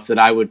bold enough that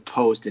I would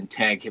post and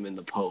tag him in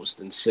the post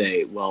and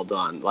say, "Well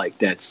done." Like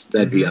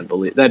that'd be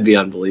unbelievable. That'd be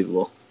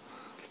unbelievable.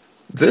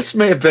 This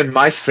may have been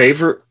my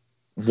favorite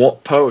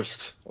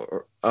post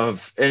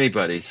of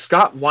anybody.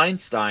 Scott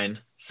Weinstein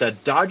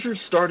said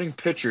Dodgers starting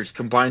pitchers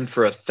combined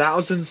for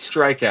 1,000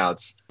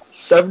 strikeouts,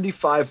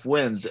 75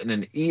 wins, and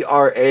an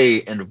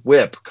ERA and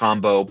WHIP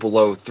combo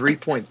below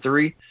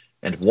 3.3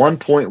 and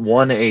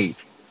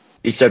 1.18.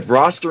 He said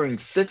rostering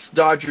 6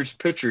 Dodgers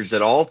pitchers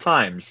at all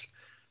times,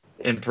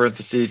 in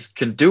parentheses,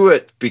 can do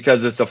it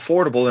because it's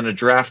affordable in a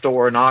draft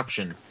or an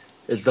auction,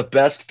 is the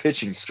best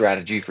pitching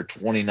strategy for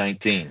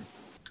 2019.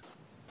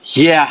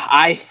 Yeah,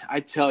 I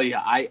tell you,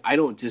 I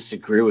don't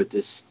disagree with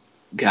this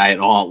guy at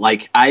all.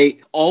 Like, I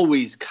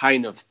always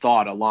kind of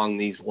thought along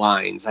these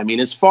lines. I mean,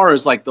 as far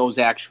as like those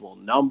actual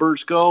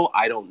numbers go,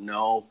 I don't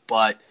know,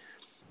 but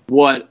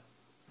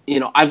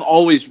I've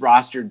always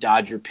rostered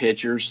Dodger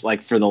pitchers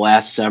like for the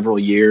last several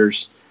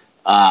years.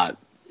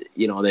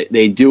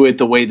 They do it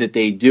the way that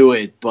they do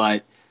it,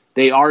 but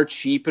they are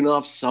cheap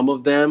enough, some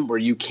of them, where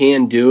you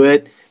can do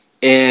it.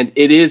 And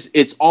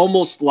it's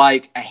almost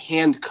like a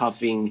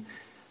handcuffing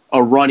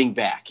a running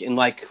back in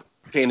like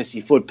fantasy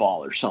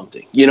football or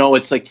something.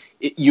 It's like,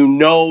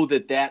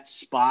 that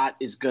spot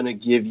is going to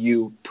give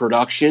you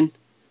production.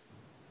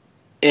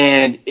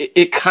 And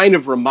it kind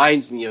of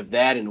reminds me of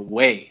that in a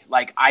way.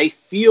 Like, I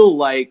feel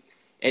like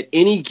at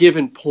any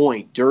given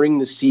point during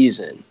the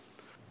season,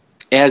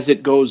 as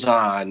it goes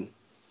on,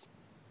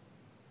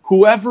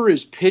 whoever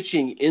is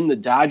pitching in the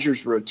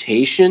Dodgers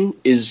rotation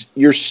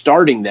you're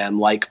starting them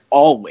like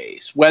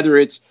always, whether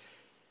it's,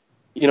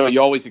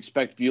 you always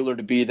expect Buehler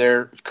to be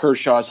there. If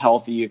Kershaw's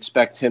healthy, you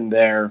expect him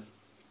there.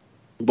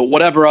 But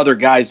whatever other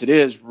guys it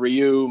is,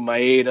 Ryu,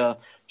 Maeda,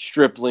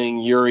 Stripling,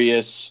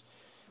 Urias,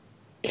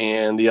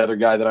 and the other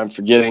guy that I'm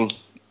forgetting.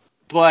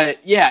 But,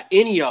 yeah,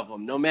 any of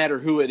them, no matter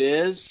who it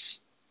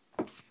is,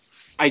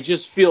 I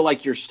just feel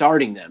like you're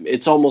starting them.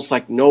 It's almost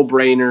like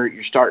no-brainer.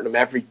 You're starting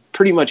them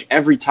pretty much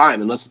every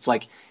time, unless it's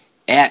like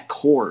at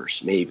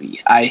Coors,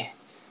 maybe. I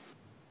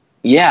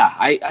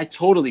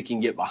totally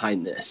can get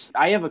behind this.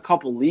 I have a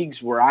couple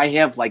leagues where I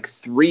have like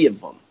 3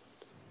 of them.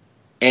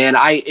 And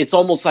it's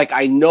almost like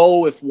I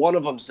know if one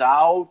of them's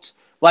out.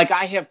 Like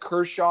I have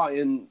Kershaw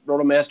in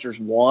RotoMasters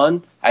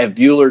 1. I have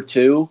Buehler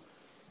 2.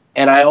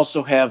 And I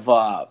also have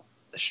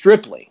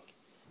Stripling.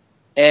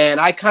 And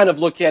I kind of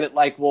look at it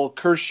like, well,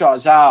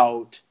 Kershaw's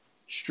out.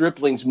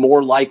 Stripling's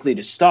more likely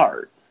to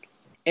start.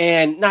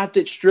 And not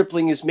that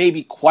Stripling is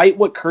maybe quite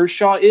what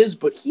Kershaw is,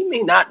 but he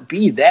may not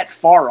be that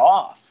far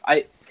off.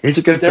 He's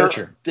a good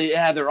pitcher.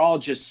 They're all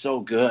just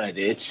so good.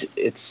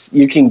 It's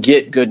you can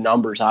get good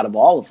numbers out of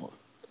all of them.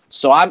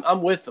 So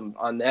I'm with them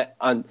on that.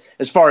 On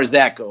as far as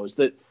that goes,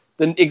 the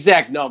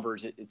exact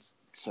numbers it's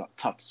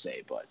tough to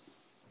say, but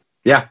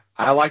yeah,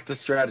 I like the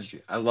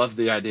strategy. I love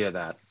the idea of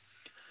that.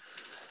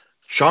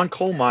 Sean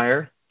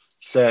Kohlmeyer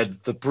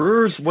said the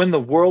Brewers win the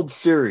World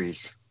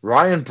Series.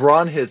 Ryan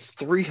Braun hits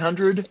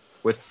 300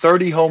 with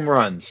 30 home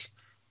runs.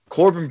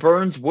 Corbin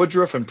Burns,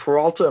 Woodruff, and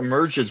Peralta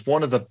emerge as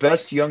one of the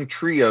best young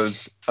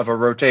trios of a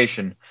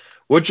rotation.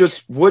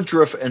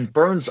 Woodruff and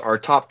Burns are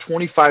top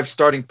 25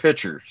 starting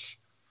pitchers.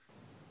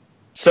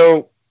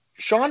 So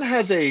Sean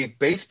has a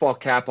baseball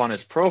cap on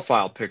his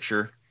profile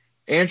picture.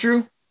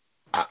 Andrew,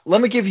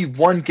 let me give you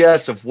one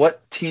guess of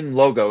what team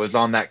logo is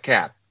on that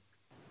cap.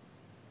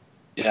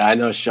 Yeah, I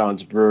know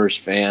Sean's a Brewers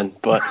fan,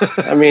 but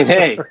I mean,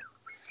 hey,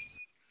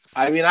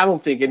 I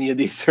don't think any of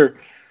these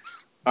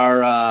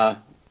are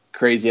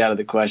crazy out of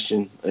the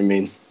question. I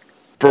mean,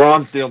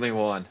 Braun's the only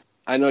one.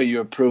 I know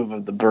you approve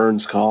of the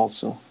Burns call,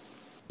 so.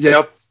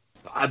 Yep.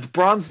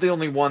 Braun's the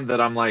only one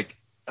that I'm like,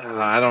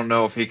 I don't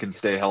know if he can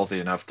stay healthy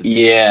enough to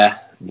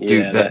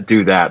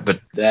do that.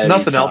 But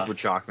nothing else would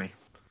shock me.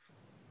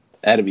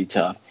 That'd be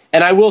tough.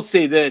 And I will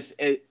say this.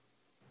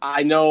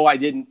 I know I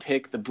didn't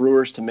pick the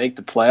Brewers to make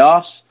the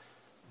playoffs,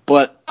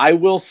 but I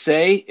will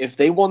say if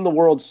they won the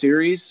World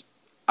Series,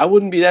 I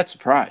wouldn't be that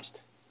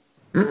surprised.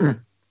 Mm-mm.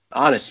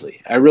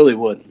 Honestly, I really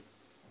wouldn't.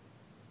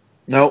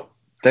 No,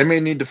 they may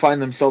need to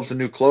find themselves a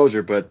new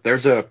closer, but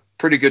there's a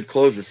pretty good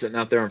closer sitting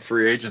out there in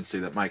free agency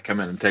that might come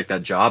in and take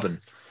that job, and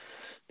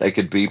they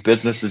could be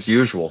business as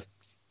usual.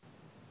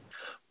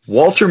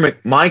 Walter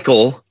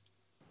McMichael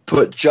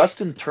put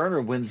Justin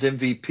Turner wins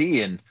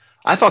MVP, and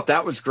I thought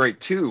that was great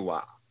too.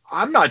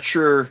 I'm not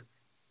sure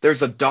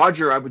there's a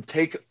Dodger I would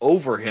take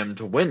over him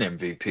to win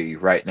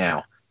MVP right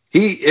now.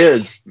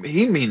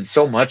 He means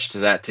so much to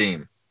that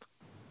team.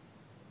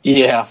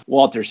 Yeah,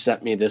 Walter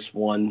sent me this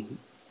one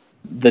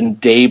the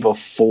day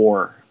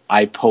before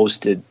I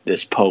posted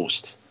this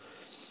post.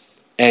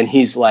 And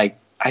he's like,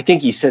 I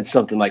think he said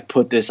something like,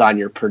 put this on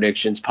your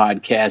predictions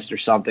podcast or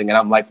something. And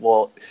I'm like,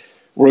 well,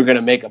 we're going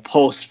to make a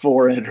post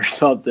for it or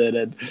something.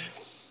 And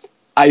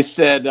I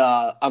said,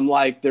 I'm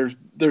like, there's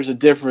a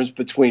difference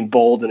between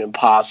bold and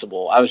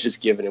impossible. I was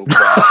just giving him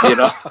crap, you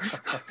know.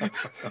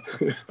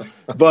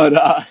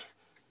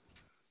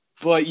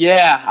 But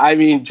yeah, I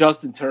mean,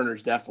 Justin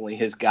Turner's definitely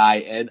his guy,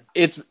 and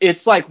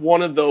it's like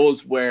one of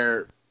those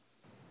where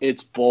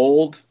it's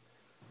bold,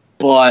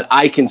 but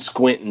I can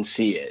squint and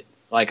see it.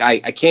 Like I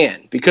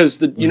can, because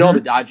the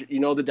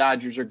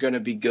Dodgers are going to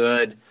be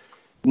good.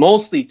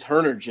 Mostly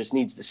Turner just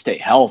needs to stay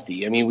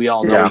healthy. I mean, we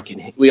all know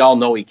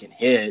he can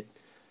hit.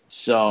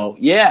 So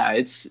yeah,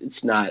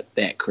 it's not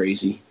that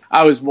crazy.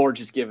 I was more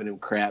just giving him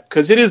crap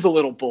because it is a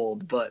little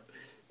bold, but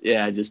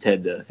yeah, I just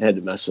had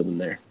to mess with him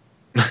there.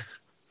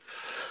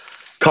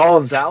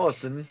 Collins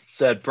Allison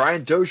said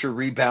Brian Dozier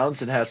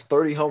rebounds and has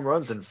 30 home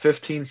runs and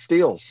 15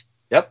 steals.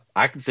 Yep,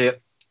 I can see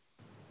it.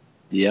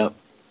 Yep,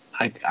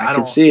 I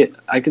can see it.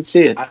 I can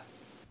see it. I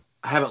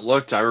haven't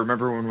looked. I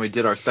remember when we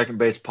did our second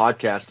base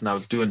podcast and I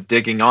was doing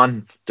digging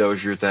on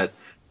Dozier that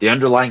the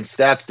underlying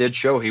stats did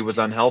show he was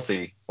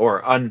unhealthy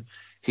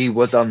he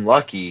was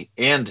unlucky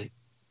and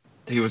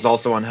he was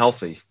also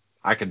unhealthy.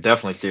 I could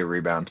definitely see a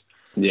rebound.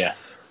 Yeah.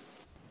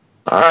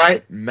 All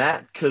right,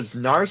 Matt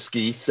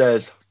Kaznarski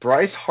says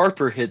Bryce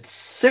Harper hit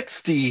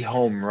 60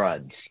 home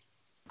runs.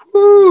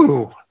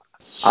 Woo!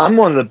 I'm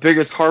one of the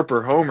biggest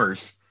Harper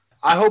homers.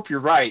 I hope you're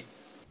right,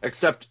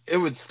 except it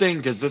would sting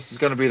because this is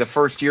going to be the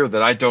first year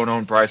that I don't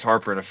own Bryce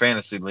Harper in a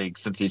fantasy league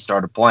since he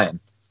started playing.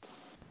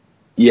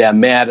 Yeah,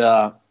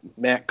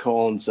 Matt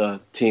Cohen's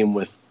team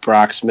with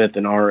Brock Smith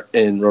in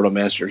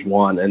RotoMasters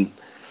 1, and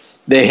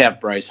they have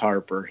Bryce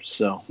Harper,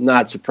 so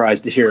not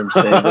surprised to hear him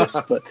say this,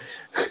 but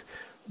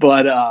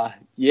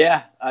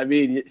yeah, I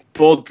mean,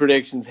 bold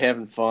predictions,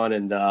 having fun,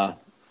 and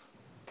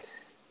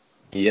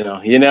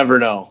you never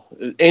know.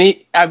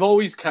 I've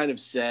always kind of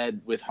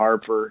said with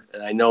Harper,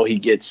 and I know he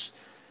gets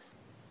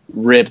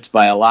ripped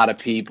by a lot of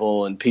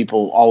people, and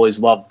people always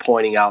love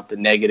pointing out the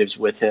negatives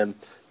with him,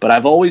 but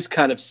I've always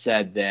kind of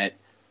said that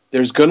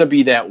there's going to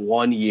be that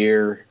 1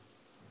 year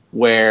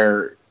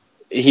where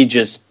he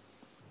just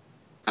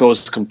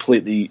goes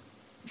completely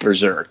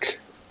berserk.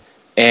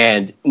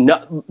 And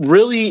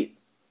really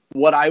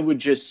what I would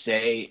just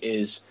say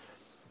is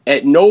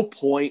at no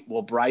point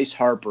will Bryce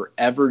Harper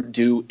ever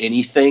do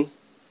anything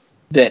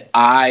that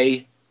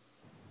I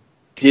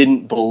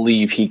didn't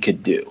believe he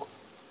could do.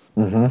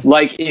 Mm-hmm.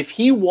 Like, if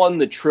he won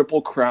the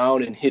Triple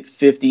Crown and hit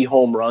 50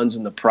 home runs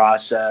in the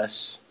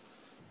process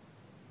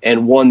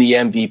and won the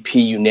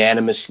MVP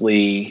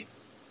unanimously,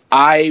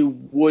 I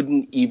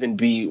wouldn't even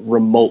be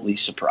remotely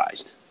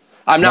surprised.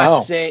 I'm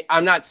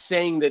not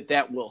saying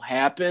that will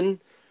happen,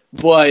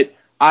 but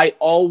I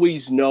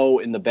always know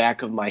in the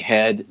back of my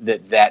head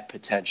that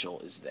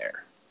potential is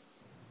there.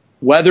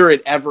 Whether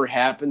it ever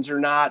happens or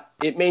not,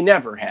 it may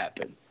never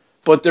happen.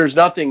 But there's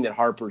nothing that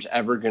Harper's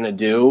ever going to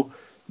do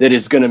that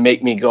is going to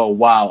make me go,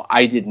 wow,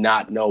 I did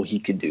not know he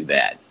could do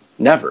that.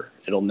 Never.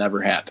 It'll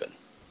never happen.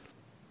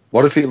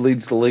 What if he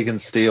leads the league in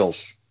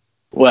steals?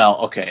 Well,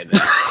 okay.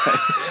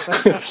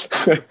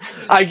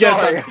 I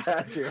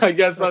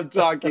guess I'm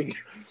talking.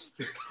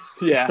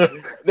 Yeah,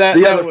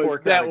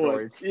 that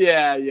would.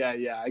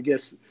 Yeah.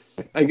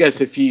 I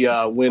guess if he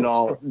win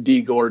all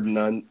D Gordon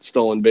on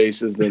stolen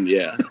bases, then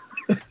yeah.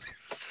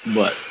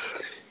 But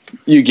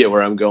you get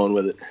where I'm going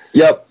with it.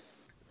 Yep.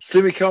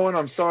 Simi Cohen,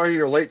 I'm sorry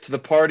you're late to the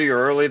party or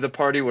early to the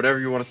party, whatever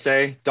you want to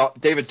say.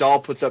 David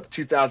Dahl puts up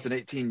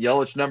 2018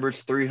 Yelich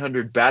numbers,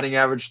 300 batting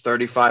average,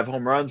 35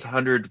 home runs,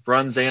 100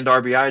 runs and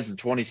RBIs, and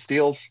 20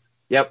 steals.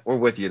 Yep, we're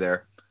with you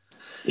there.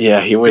 Yeah,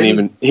 he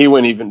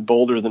went even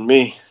bolder than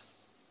me.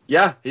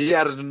 Yeah, he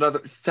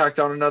tacked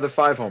on another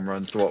 5 home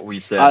runs to what we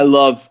said.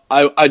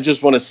 I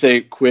just want to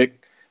say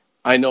quick,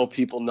 I know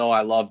people know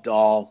I love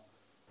Dahl.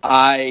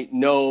 I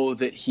know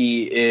that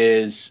he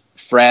is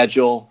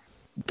fragile,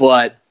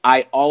 but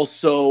I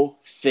also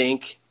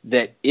think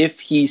that if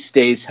he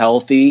stays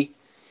healthy,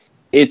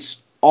 it's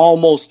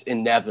almost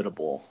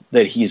inevitable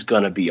that he's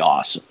going to be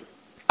awesome.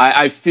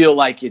 I feel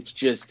like it's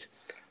just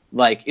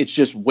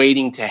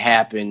waiting to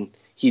happen.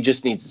 He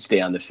just needs to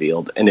stay on the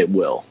field, and it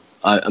will.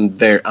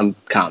 I'm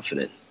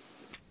confident.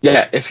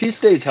 Yeah, if he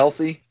stays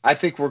healthy, I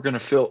think we're going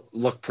to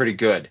look pretty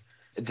good.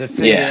 The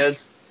thing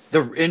is,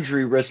 the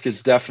injury risk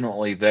is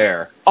definitely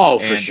there. Oh,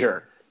 for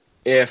sure.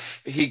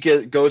 If he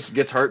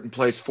gets hurt and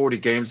plays 40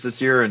 games this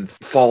year and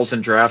falls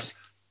in drafts,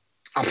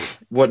 I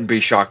wouldn't be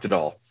shocked at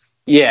all.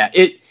 Yeah,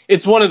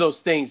 it's one of those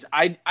things.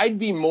 I'd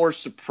be more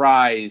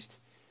surprised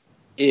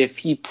if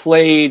he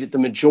played the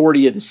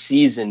majority of the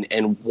season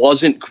and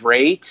wasn't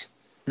great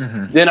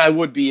than I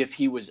would be if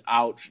he was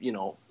out,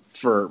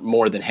 for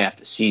more than half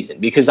the season,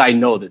 because I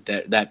know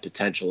that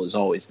potential is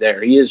always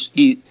there.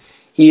 He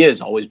is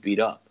always beat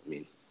up. I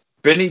mean,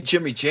 Benny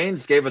Jimmy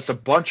James gave us a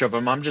bunch of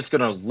them. I'm just going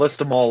to list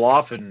them all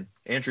off, and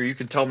Andrew, you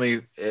can tell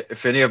me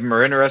if any of them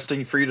are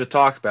interesting for you to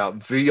talk about.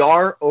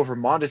 VR over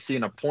Mondesi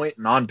in a point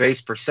and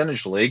on-base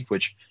percentage league,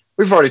 which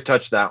we've already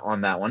touched on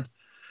that one.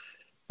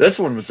 This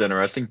one was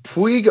interesting.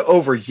 Puig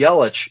over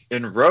Yelich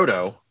in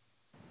Roto.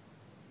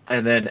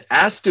 And then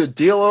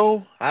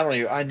Astudillo,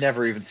 I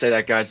never even say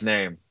that guy's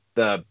name.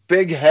 The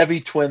big,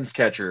 heavy Twins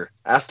catcher,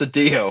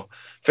 Astudillo,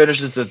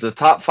 finishes as the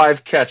top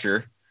 5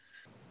 catcher.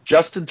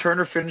 Justin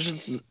Turner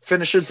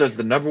finishes as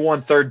the number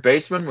 1 third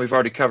baseman. We've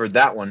already covered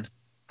that one.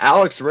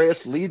 Alex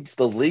Reyes leads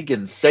the league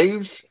in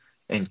saves,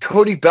 and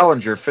Cody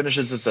Bellinger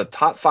finishes as a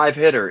top 5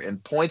 hitter in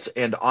points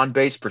and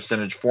on-base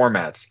percentage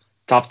formats.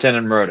 Top 10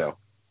 in Roto.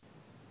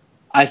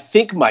 I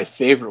think my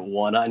favorite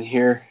one on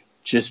here,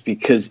 just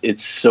because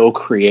it's so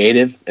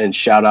creative, and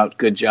shout out,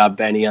 good job,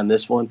 Benny, on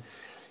this one,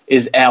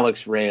 is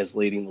Alex Reyes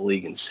leading the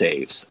league in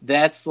saves.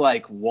 That's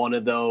like one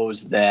of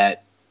those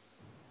that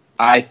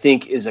I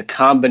think is a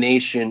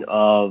combination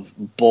of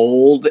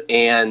bold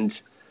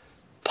and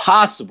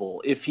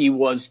possible if he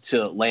was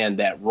to land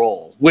that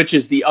role, which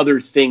is the other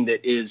thing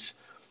that is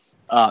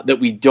that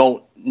we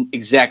don't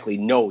exactly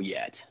know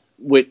yet,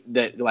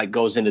 that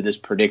goes into this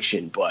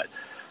prediction. But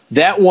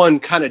that one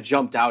kind of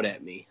jumped out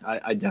at me.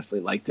 I definitely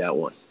like that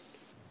one.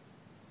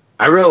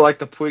 I really like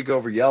the Puig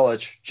over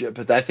Yelich,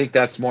 but I think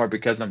that's more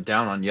because I'm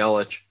down on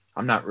Yelich.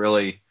 I'm not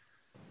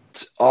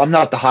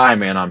the high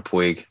man on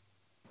Puig,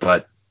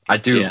 but I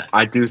do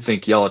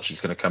think Yelich is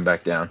going to come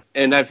back down.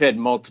 And I've had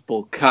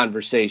multiple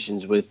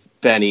conversations with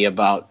Benny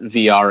about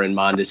VR and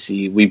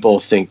Mondesi. We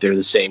both think they're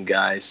the same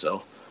guy,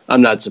 so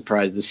I'm not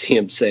surprised to see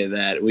him say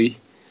that.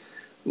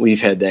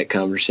 We've had that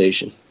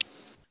conversation.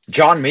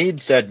 John Mead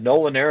said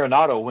Nolan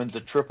Arenado wins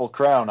a Triple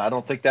Crown. I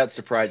don't think that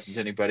surprises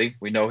anybody.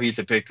 We know he's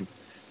a big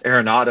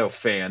Arenado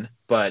fan,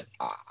 but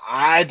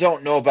I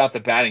don't know about the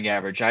batting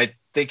average. I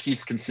think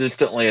he's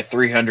consistently a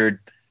 300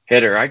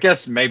 hitter. I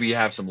guess maybe you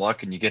have some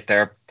luck and you get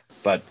there,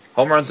 but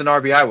home runs and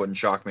RBI wouldn't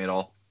shock me at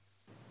all.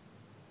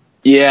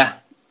 Yeah,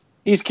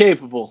 he's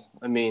capable.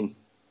 I mean,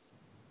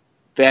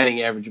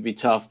 batting average would be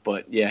tough,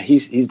 but yeah,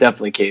 he's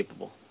definitely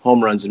capable.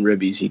 Home runs and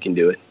ribbies, he can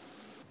do it.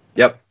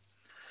 Yep.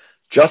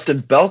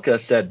 Justin Belka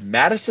said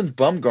Madison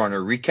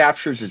Bumgarner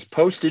recaptures his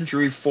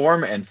post-injury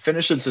form and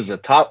finishes as a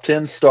top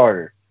 10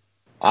 starter.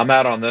 I'm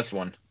out on this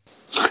one,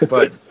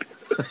 but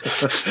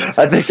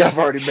I think I've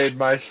already made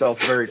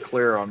myself very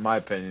clear on my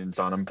opinions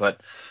on him,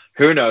 but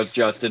who knows,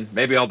 Justin?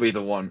 Maybe I'll be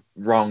the one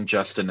wrong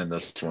Justin in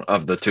this one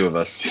of the two of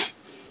us.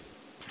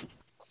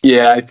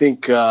 Yeah, I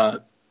think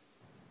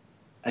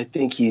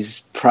he's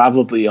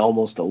probably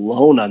almost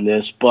alone on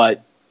this,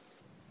 but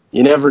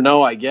You never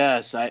know, I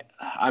guess.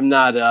 I'm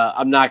not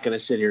going to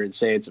sit here and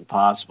say it's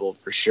impossible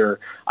for sure.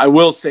 I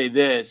will say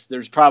this: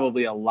 there's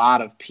probably a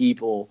lot of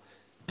people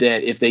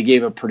that if they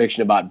gave a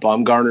prediction about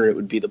Bumgarner, it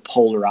would be the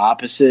polar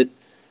opposite.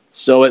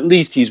 So at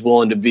least he's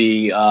willing to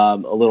be a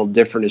little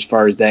different as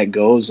far as that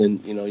goes,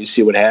 and you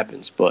see what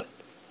happens. But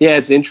yeah,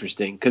 it's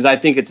interesting because I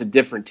think it's a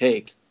different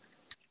take.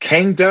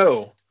 Kang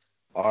Do,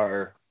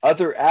 our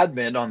other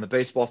admin on the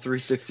Baseball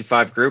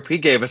 365 group, he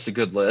gave us a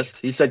good list.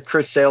 He said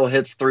Chris Sale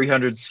hits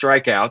 300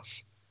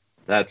 strikeouts.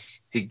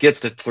 He gets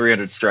to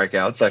 300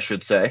 strikeouts, I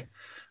should say.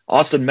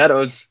 Austin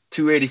Meadows,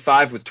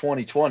 285 with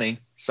 2020.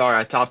 Sorry,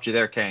 I topped you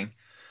there, Kang.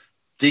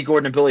 D.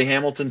 Gordon and Billy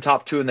Hamilton,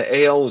 top 2 in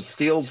the AL with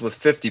steals with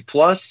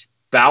 50+.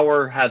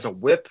 Bauer has a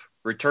whip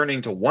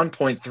returning to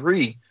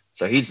 1.3,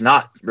 so he's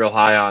not real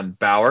high on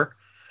Bauer.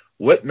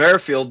 Whit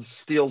Merrifield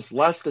steals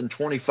less than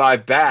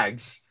 25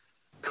 bags.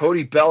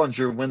 Cody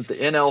Bellinger wins the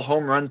NL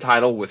home run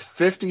title with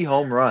 50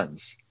 home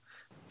runs.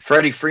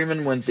 Freddie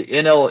Freeman wins the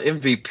NL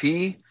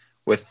MVP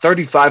with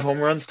 35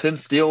 home runs, 10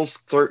 steals,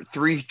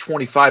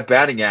 325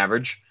 batting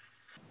average.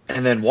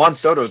 And then Juan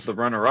Soto's the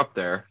runner-up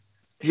there.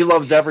 He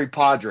loves every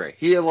Padre.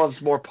 He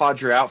loves more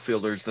Padre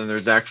outfielders than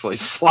there's actually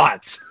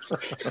slots.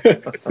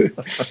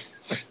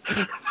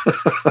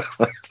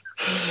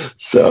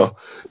 So,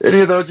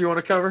 any of those you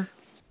want to cover?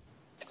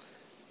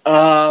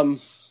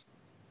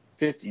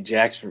 50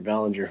 jacks for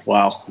Bellinger.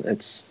 Wow,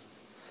 that's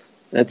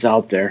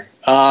out there.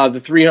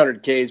 The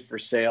 300 Ks for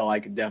Sale, I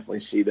could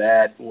definitely see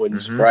that.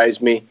 Wouldn't surprise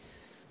me.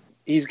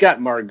 He's got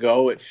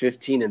Margot at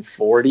 15 and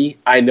 40.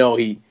 I know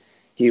he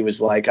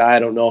was like, I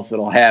don't know if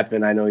it'll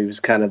happen. I know he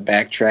was kind of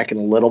backtracking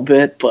a little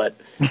bit, but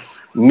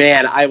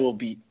man, I will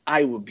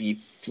be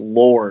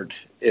floored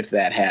if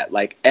that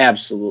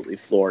absolutely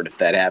floored if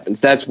that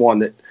happens. That's one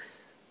that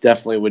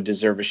definitely would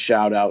deserve a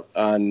shout out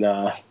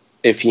on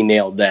if he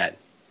nailed that.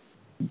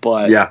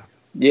 But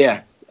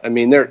yeah, I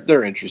mean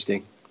they're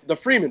interesting. The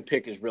Freeman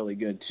pick is really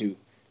good too.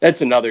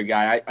 That's another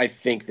guy I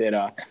think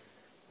that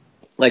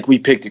we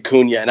picked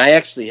Acuna, and I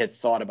actually had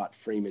thought about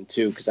Freeman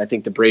too because I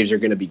think the Braves are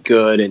going to be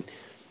good, and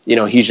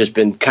he's just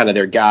been kind of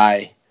their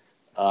guy.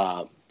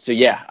 So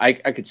yeah, I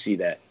could see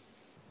that.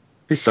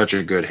 He's such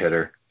a good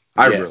hitter.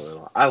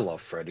 I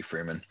love Freddie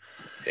Freeman.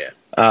 Yeah.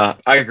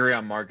 I agree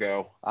on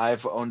Margot. I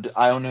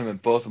own him in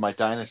both of my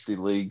dynasty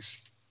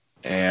leagues,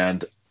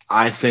 and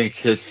I think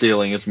his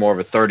ceiling is more of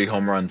a 30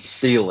 home run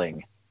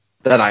ceiling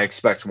that I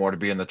expect more to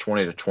be in the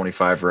 20 to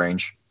 25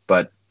 range.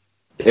 But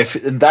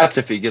that's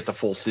if he gets a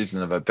full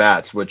season of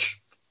at-bats,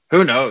 which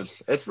who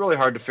knows? It's really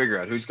hard to figure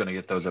out who's going to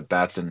get those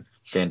at-bats in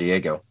San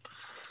Diego.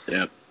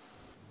 Yeah.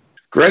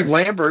 Greg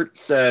Lambert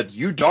said,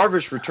 Yu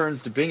Darvish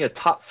returns to being a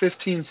top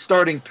 15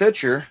 starting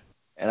pitcher.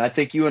 And I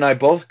think you and I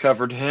both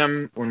covered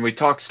him when we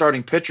talked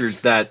starting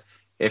pitchers that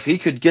if he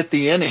could get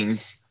the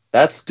innings,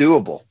 that's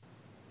doable.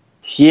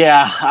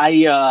 Yeah,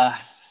 I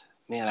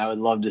would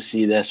love to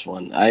see this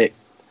one.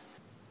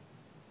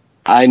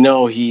 I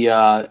know he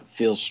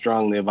feels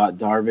strongly about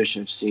Darvish.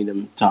 I've seen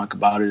him talk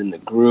about it in the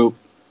group.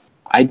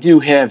 I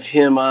do have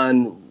him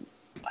on,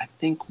 I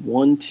think,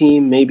 one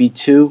team, maybe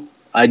two.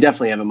 I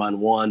definitely have him on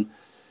one.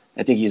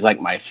 I think he's like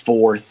my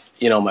fourth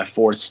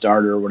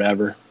starter or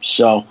whatever.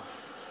 So,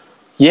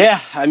 yeah,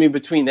 I mean,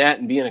 between that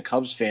and being a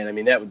Cubs fan, I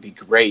mean, that would be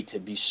great.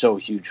 It'd be so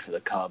huge for the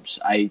Cubs.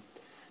 I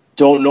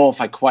don't know if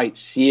I quite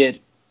see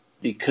it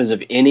because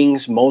of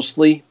innings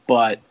mostly,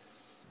 but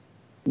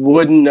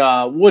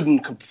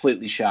wouldn't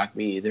completely shock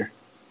me either.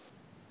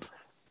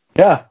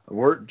 Yeah,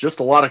 we're just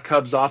a lot of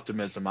Cubs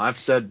optimism. I've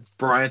said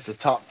Bryant's a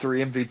top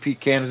 3 MVP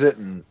candidate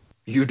and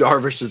Yu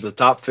Darvish is a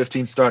top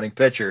 15 starting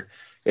pitcher.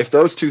 If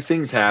those two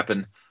things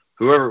happen,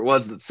 whoever it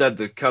was that said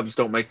the Cubs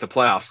don't make the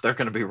playoffs, they're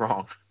going to be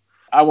wrong.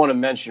 I want to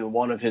mention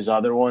one of his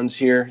other ones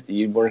here that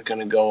you weren't going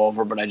to go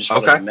over, but I just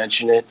wanted to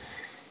mention it.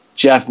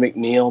 Jeff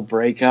McNeil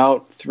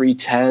breakout,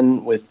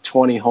 310 with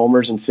 20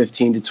 homers and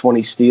 15 to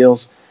 20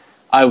 steals.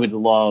 I would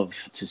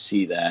love to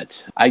see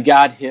that. I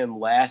got him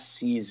last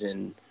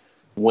season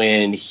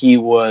when he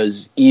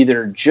was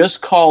either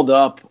just called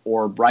up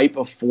or right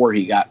before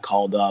he got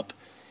called up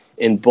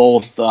in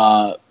both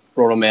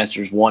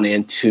Rotomasters 1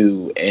 and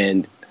 2.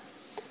 And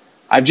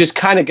I've just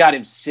kind of got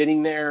him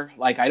sitting there.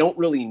 Like, I don't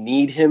really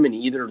need him in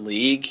either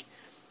league.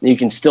 You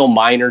can still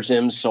minors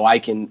him, so I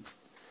can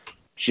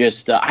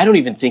just I don't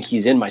even think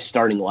he's in my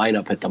starting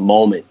lineup at the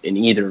moment in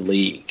either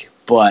league.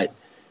 But,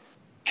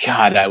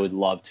 God, I would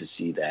love to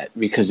see that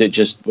because it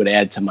just would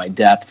add to my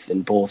depth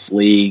in both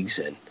leagues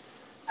and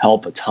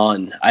help a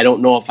ton. I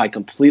don't know if I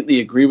completely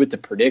agree with the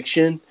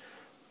prediction,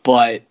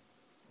 but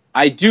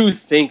I do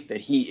think that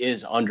he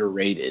is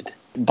underrated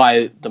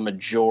by the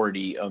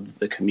majority of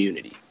the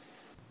community.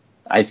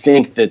 I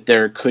think that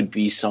there could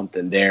be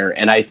something there,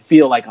 and I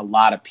feel like a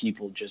lot of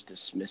people just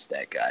dismiss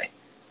that guy.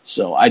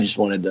 So I just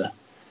wanted to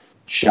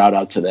shout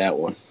out to that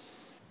one.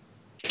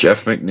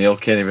 Jeff McNeil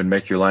can't even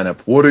make your lineup.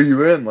 What are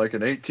you in, like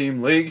an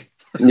 8-team league?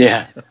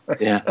 Yeah.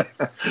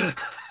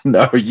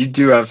 No, you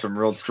do have some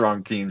real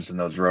strong teams in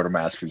those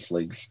Rotomasters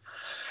leagues.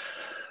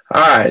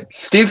 All right.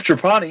 Steve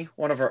Trapani,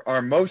 one of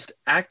our most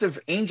active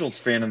Angels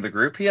fan in the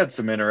group, he had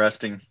some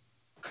interesting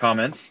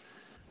comments.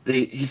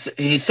 He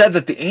said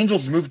that the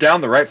Angels moved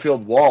down the right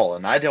field wall,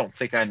 and I don't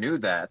think I knew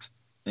that.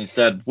 And he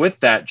said, with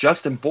that,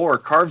 Justin Bour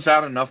carves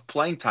out enough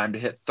playing time to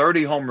hit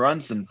 30 home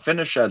runs and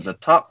finish as a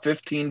top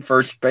 15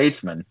 first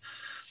baseman.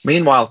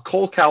 Meanwhile,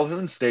 Cole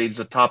Calhoun stays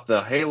atop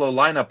the Halo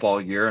lineup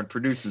all year and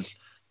produces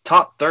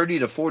top 30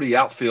 to 40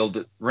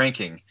 outfield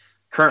ranking.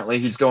 Currently,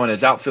 he's going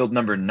as outfield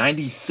number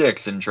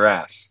 96 in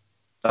drafts.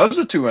 Those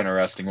are two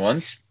interesting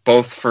ones,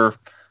 both for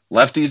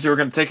lefties who are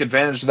going to take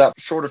advantage of that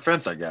shorter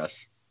fence, I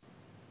guess.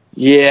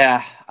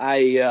 Yeah,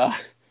 I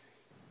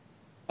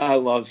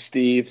love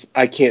Steve.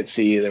 I can't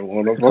see either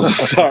one of them.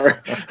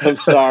 I'm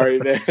sorry,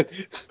 man.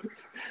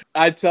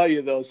 I tell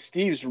you though,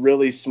 Steve's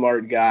really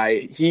smart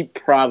guy. He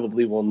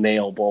probably will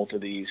nail both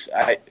of these.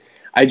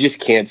 I just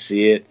can't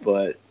see it,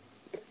 but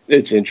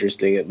it's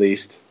interesting at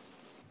least.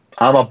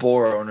 I'm a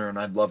Bour owner, and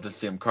I'd love to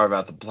see him carve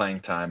out the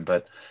playing time,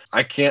 but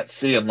I can't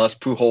see unless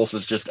Pujols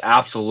is just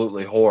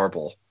absolutely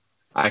horrible.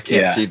 I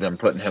can't see them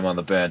putting him on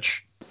the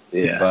bench.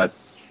 Yeah, but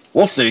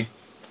we'll see.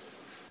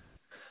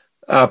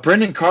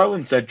 Brendan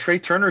Carlin said Trey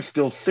Turner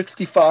steals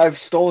 65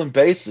 stolen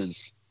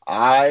bases.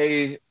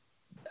 I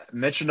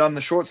mentioned on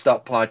the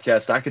Shortstop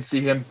podcast, I could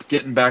see him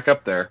getting back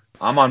up there.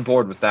 I'm on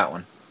board with that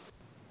one.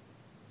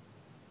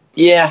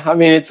 Yeah, I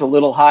mean, it's a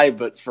little high,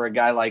 but for a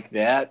guy like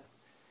that,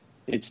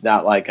 it's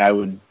not like I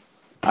would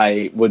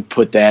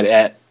put that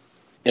at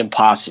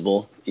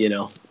impossible. You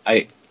know,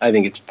 I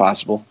think it's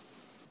possible.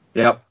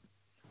 Yep.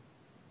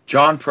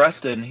 John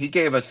Preston, he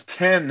gave us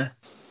 10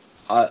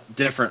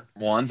 different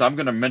ones. I'm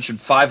going to mention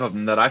 5 of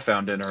them that I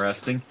found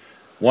interesting.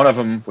 One of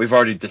them we've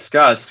already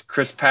discussed.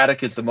 Chris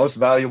Paddock is the most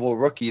valuable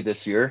rookie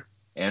this year.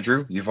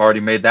 Andrew, you've already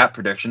made that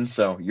prediction,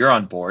 so you're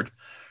on board.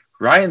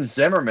 Ryan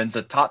Zimmerman's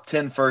a top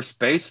 10 first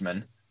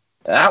baseman.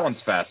 That one's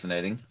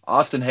fascinating.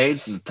 Austin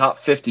Hayes is a top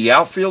 50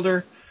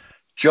 outfielder.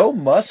 Joe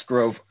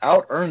Musgrove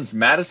out-earns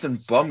Madison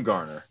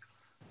Bumgarner.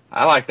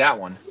 I like that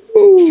one.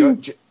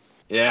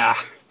 Yeah.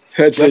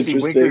 That's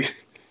interesting.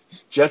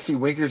 Jesse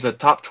Winker's a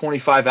top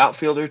 25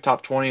 outfielder,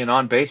 top 20 in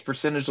on-base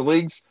percentage of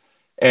leagues.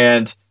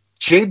 And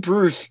Jay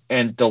Bruce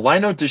and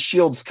Delino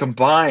DeShields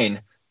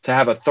combine to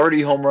have a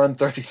 30 home run,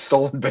 30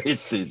 stolen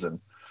base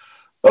season.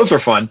 Those are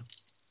fun.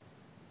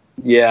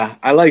 Yeah,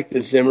 I like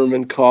the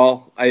Zimmerman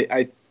call.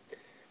 I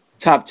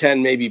top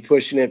 10 maybe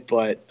pushing it,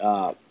 but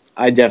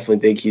I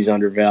definitely think he's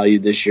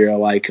undervalued this year. I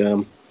like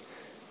him.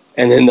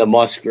 And then the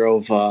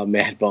Musgrove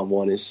Mad Bum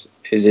one is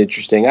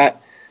interesting.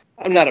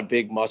 I'm not a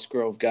big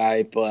Musgrove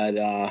guy,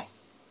 but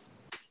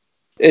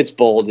it's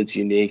bold, it's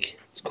unique,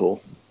 it's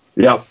cool.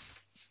 Yep.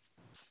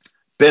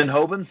 Ben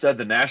Hoban said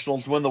the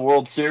Nationals win the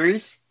World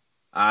Series.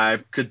 I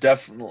could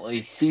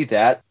definitely see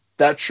that.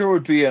 That sure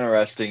would be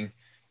interesting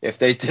if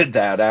they did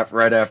that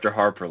right after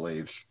Harper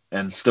leaves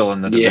and still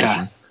in the division.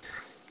 Yeah,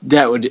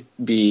 that would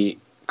be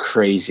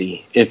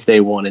crazy if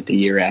they won it the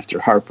year after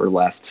Harper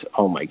left.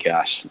 Oh my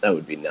gosh, that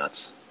would be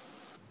nuts.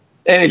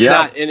 And it's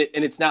not, and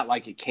it's not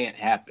like it can't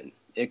happen.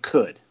 It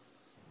could.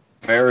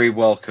 Very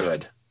well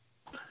could.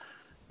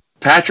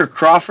 Patrick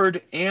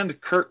Crawford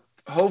and Kurt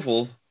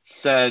Hovell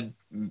said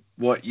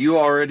what you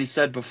already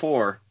said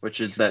before,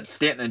 which is that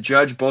Stanton and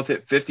Judge both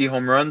hit 50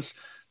 home runs.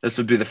 This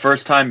would be the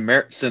first time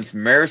since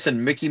Maris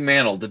and Mickey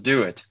Mantle to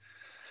do it.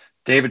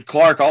 David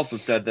Clark also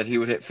said that he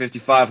would hit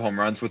 55 home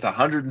runs with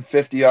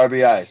 150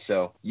 RBIs.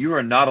 So you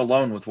are not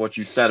alone with what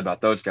you said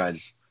about those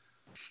guys.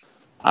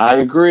 I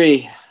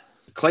agree.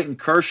 Clayton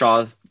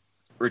Kershaw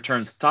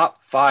returns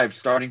top 5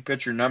 starting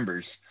pitcher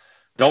numbers.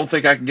 Don't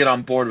think I can get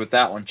on board with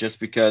that one just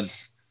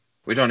because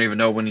we don't even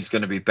know when he's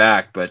going to be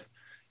back, but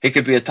he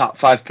could be a top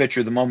 5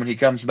 pitcher the moment he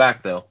comes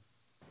back, though.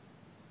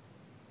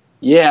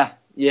 Yeah,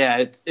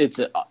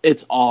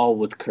 it's all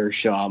with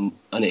Kershaw,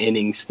 an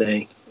innings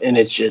thing, and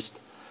it's just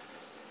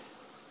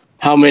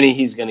how many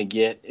he's going to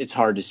get. It's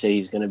hard to say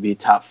he's going to be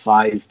top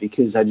 5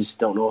 because I just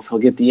don't know if he'll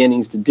get the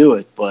innings to do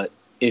it. But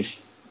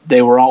if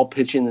they were all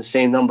pitching the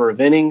same number of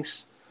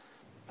innings,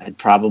 I'd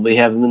probably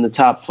have him in the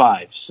top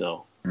 5.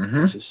 So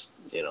just,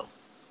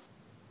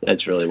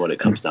 that's really what it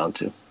comes down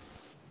to.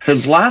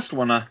 His last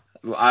one,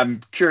 I'm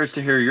curious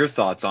to hear your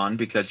thoughts on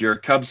because you're a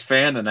Cubs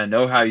fan and I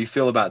know how you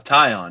feel about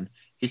Taillon.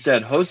 He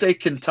said Jose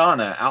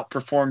Quintana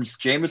outperforms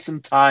Jameson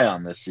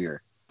Taillon this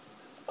year.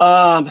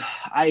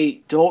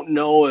 I don't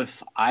know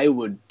if I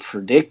would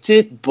predict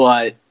it,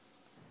 but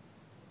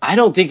I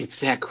don't think it's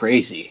that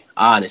crazy,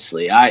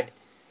 honestly.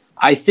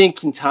 I think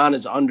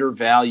Quintana's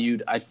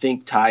undervalued. I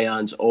think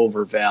Taillon's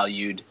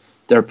overvalued.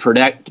 Their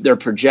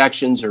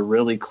projections are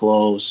really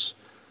close.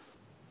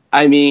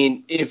 I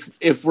mean,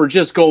 if we're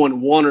just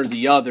going one or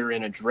the other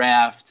in a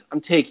draft, I'm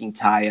taking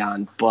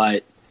Taillon.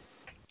 But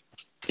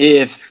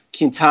if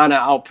Quintana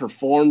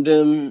outperformed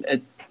him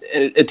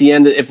at the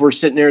end, if we're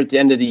sitting there at the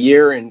end of the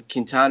year and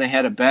Quintana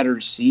had a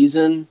better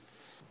season,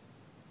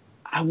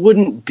 I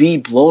wouldn't be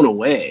blown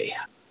away.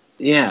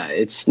 Yeah,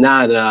 it's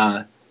not.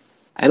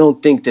 I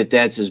don't think that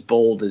that's as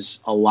bold as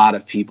a lot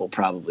of people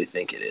probably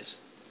think it is.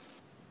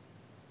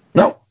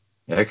 No,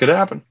 it could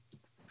happen.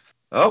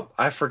 Oh,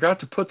 I forgot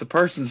to put the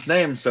person's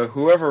name, so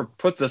whoever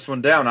put this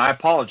one down, I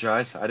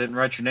apologize. I didn't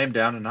write your name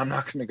down, and I'm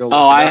not going to go look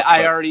it up.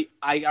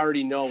 I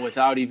already know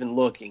without even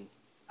looking.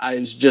 I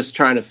was just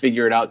trying to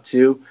figure it out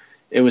too.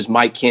 It was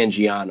Mike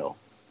Cangiano.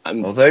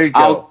 Well, there you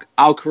go.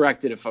 I'll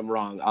correct it if I'm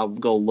wrong. I'll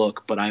go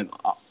look, but I'm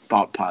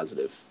about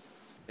positive.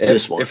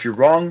 This one. If you're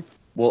wrong,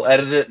 we'll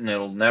edit it, and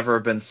it'll never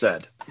have been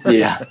said.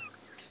 Yeah.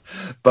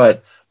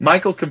 But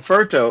Michael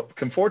Conforto,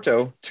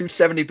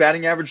 270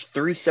 batting average,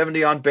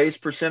 370 on base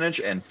percentage,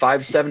 and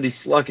 570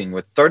 slugging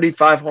with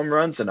 35 home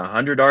runs and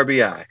 100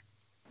 RBI.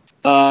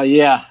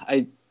 Yeah,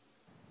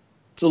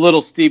 it's a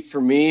little steep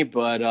for me,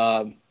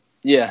 but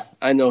yeah,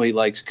 I know he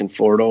likes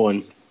Conforto,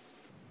 and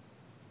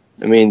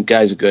I mean,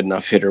 guy's a good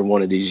enough hitter.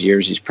 One of these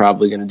years, he's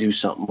probably going to do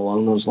something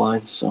along those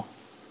lines. So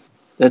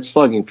that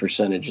slugging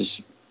percentage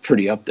is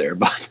pretty up there,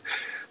 but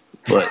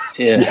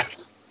yeah.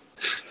 Yes.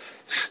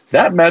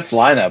 That Mets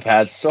lineup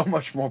has so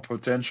much more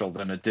potential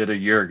than it did a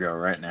year ago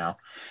right now.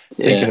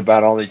 Yeah. Thinking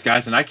about all these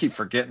guys, and I keep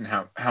forgetting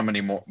how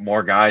many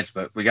more guys,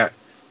 but we got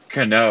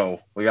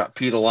Cano, we got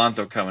Pete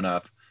Alonso coming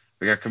up,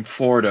 we got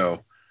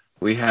Conforto,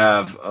 we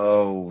have,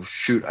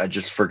 I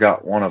just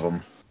forgot one of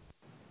them.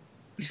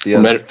 He's the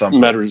other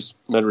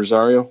Med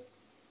Rosario?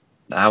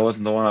 That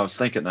wasn't the one I was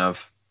thinking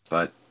of,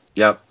 but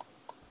yep.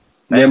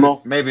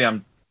 Nemo? Maybe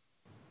I'm,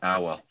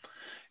 well.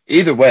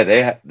 Either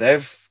way,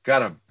 they've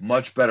got a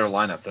much better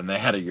lineup than they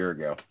had a year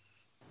ago.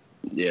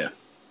 Yeah.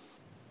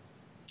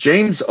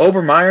 James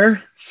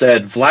Obermeyer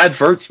said Vlad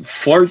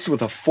flirts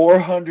with a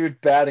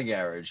 400 batting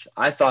average.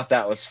 I thought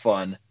that was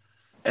fun.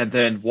 And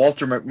then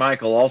Walter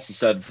McMichael also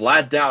said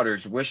Vlad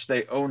doubters wish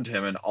they owned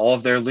him in all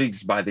of their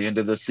leagues by the end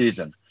of the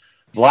season.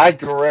 Vlad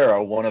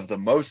Guerrero, one of the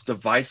most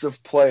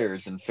divisive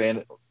players in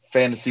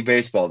fantasy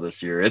baseball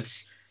this year.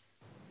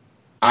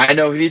 I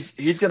know he's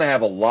going to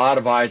have a lot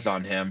of eyes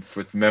on him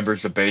with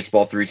members of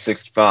Baseball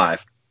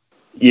 365.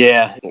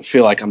 Yeah, I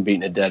feel like I'm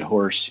beating a dead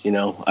horse, you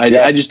know.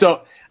 I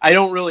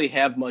don't really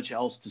have much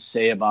else to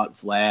say about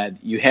Vlad.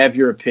 You have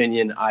your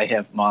opinion, I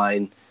have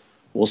mine.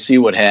 We'll see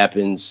what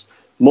happens.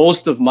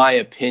 Most of my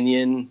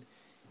opinion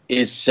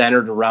is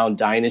centered around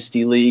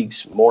dynasty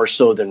leagues more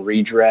so than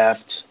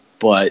redraft,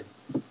 but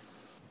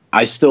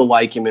I still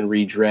like him in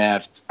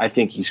redraft. I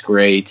think he's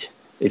great.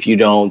 If you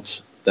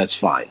don't, that's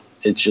fine.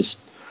 It's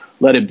just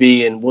let it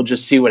be, and we'll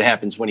just see what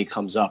happens when he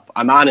comes up.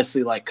 I'm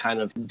honestly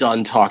kind of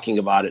done talking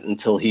about it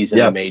until he's in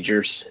the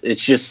majors.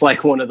 It's just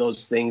like one of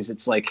those things.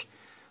 It's like,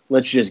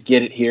 let's just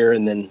get it here,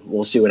 and then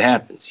we'll see what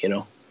happens, you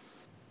know?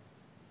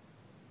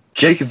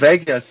 Jake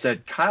Vega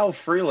said Kyle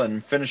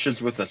Freeland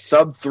finishes with a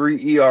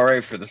sub-3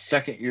 ERA for the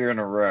second year in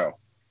a row.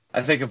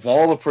 I think of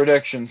all the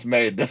predictions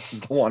made, this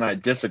is the one I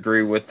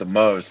disagree with the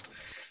most.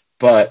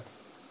 But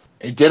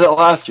he did it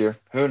last year.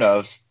 Who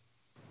knows?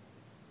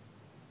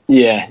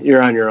 Yeah,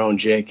 you're on your own,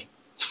 Jake.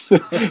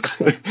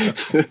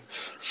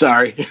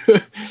 Sorry.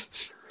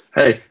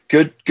 Hey,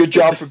 good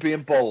job for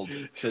being bold.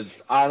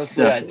 Because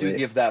honestly, definitely. I do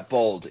give that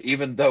bold.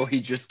 Even though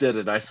he just did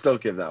it, I still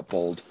give that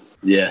bold.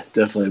 Yeah,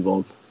 definitely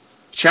bold.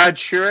 Chad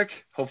Shurik,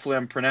 hopefully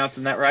I'm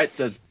pronouncing that right,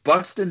 says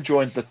Buxton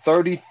joins the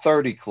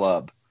 30-30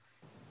 club.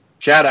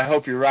 Chad, I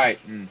hope you're right.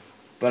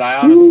 But I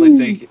honestly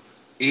think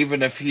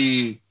even if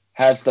he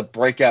has the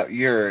breakout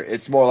year,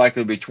 it's more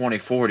likely to be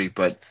 20-40,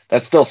 but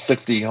that's still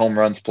 60 home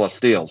runs plus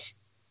steals.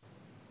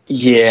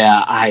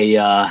 Yeah,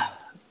 I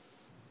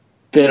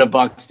been a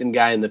Buxton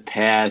guy in the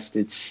past.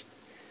 It's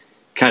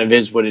kind of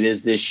is what it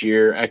is this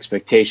year.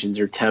 Expectations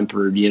are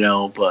tempered, you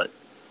know, but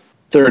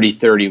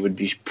 30-30 would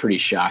be pretty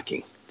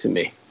shocking to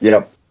me.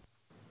 Yep.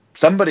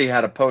 Somebody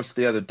had a post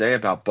the other day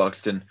about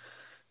Buxton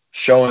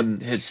showing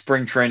his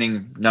spring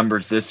training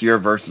numbers this year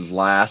versus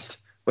last,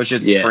 which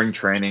is spring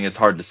training. It's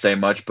hard to say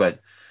much, but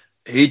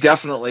he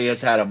definitely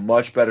has had a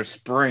much better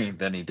spring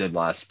than he did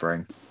last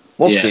spring.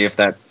 We'll see if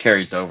that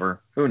carries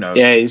over. Who knows?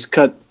 Yeah, he's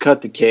cut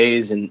the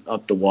Ks and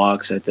up the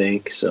walks, I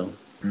think. So.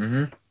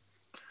 Mm-hmm.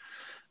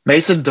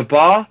 Mason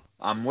DeBaugh,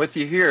 I'm with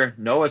you here.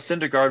 Noah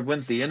Syndergaard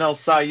wins the NL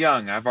Cy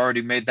Young. I've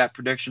already made that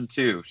prediction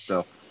too.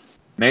 So,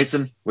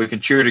 Mason, we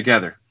can cheer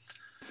together.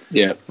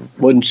 Yeah,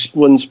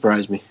 wouldn't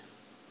surprise me.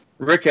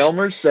 Rick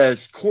Elmer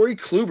says Corey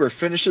Kluber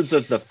finishes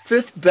as the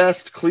 5th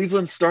best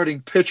Cleveland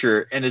starting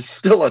pitcher and is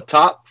still a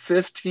top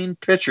 15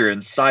 pitcher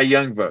in Cy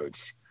Young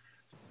votes.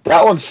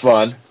 That one's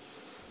fun.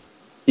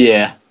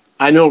 Yeah,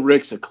 I know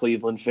Rick's a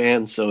Cleveland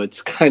fan, so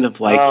it's kind of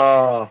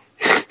like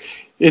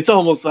it's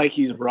almost like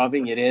he's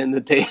rubbing it in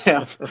that they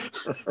have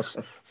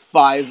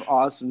 5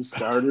 awesome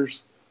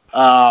starters.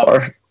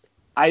 I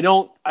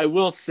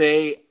will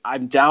say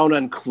I'm down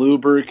on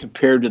Kluber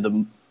compared to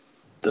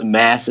the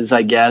masses,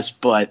 I guess,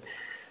 but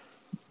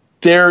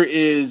there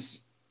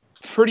is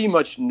pretty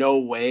much no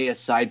way,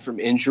 aside from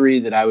injury,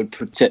 that I would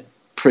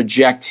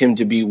project him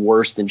to be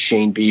worse than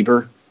Shane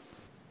Bieber.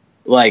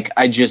 Like,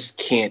 I just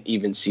can't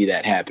even see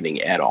that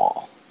happening at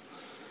all.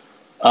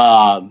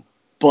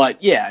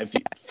 But, yeah, if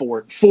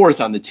fourth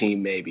on the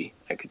team, maybe,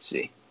 I could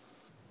see.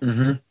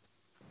 Mm-hmm.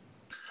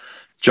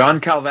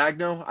 John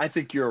Calvagno, I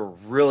think you're a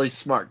really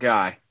smart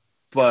guy,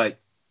 but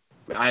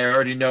I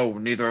already know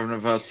neither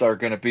of us are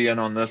going to be in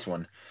on this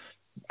one.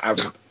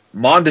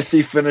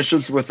 Mondesi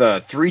finishes with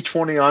a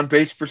 .320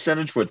 on-base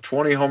percentage with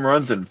 20 home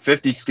runs and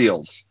 50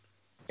 steals.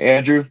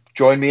 Andrew,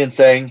 join me in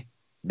saying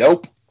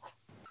nope.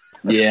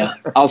 Yeah,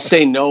 I'll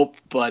say nope,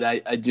 but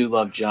I do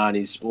love John.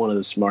 He's one of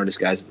the smartest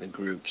guys in the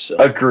group. So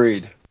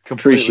Agreed.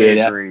 Completely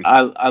agree. It.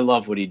 I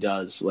love what he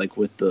does, like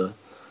with the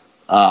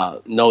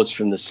notes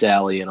from the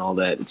Sally and all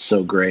that. It's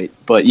so great.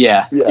 But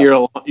yeah.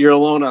 You're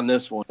alone on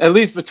this one, at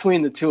least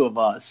between the two of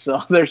us.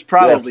 So there's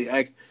probably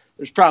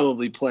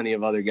plenty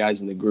of other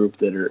guys in the group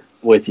that are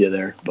with you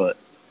there. But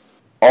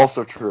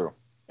also true.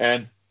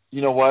 And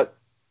you know what?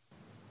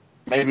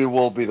 Maybe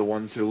we'll be the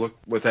ones who look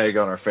with egg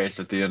on our face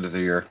at the end of the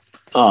year.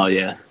 Oh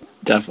yeah,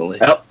 definitely.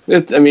 Yep.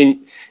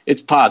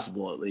 It's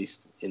possible at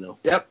least.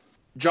 Yep.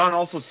 John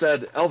also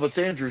said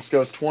Elvis Andrus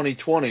goes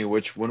 2020,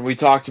 which when we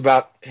talked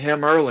about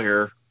him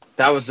earlier,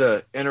 that was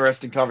an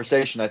interesting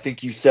conversation. I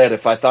think you said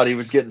if I thought he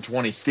was getting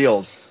 20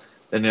 steals,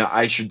 then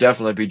I should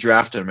definitely be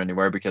drafting him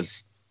anywhere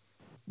because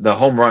the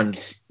home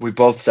runs we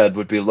both said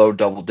would be low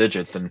double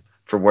digits, and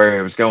for where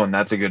he was going,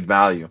 that's a good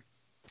value.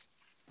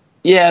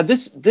 Yeah,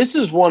 this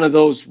is one of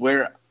those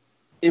where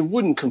it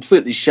wouldn't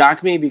completely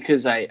shock me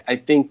because I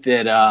think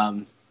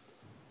that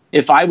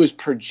if I was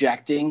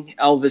projecting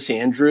Elvis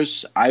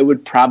Andrus, I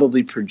would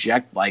probably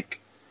project like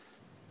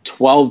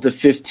 12 to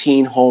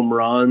 15 home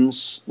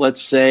runs,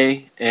 let's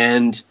say,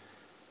 and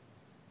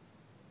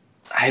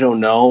I don't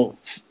know,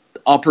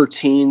 upper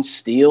teen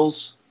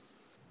steals.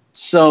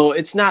 So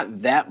it's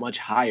not that much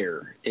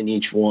higher in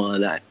each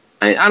one. I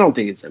don't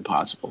think it's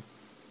impossible.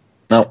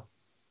 No.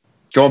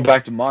 Going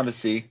back to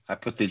Mondesi, I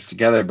put these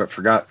together but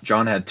forgot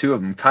John had two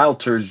of them. Kyle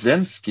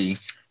Terzinski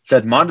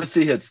said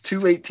Mondesi hits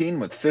 .218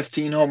 with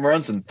 15 home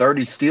runs and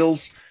 30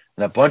 steals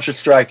and a bunch of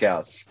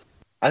strikeouts.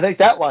 I think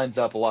that lines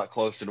up a lot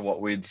closer to what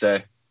we'd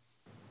say.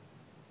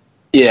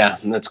 Yeah,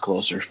 that's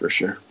closer for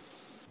sure.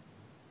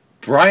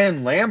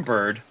 Brian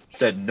Lambert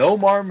said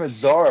Nomar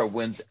Mazara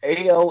wins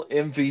AL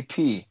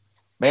MVP.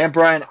 Man,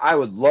 Brian, I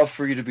would love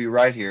for you to be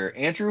right here.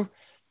 Andrew,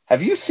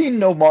 have you seen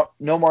Nomar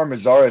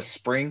Mazara's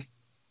spring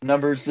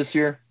numbers this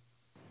year?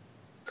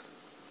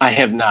 I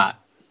have not.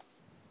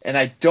 And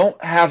I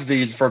don't have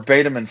these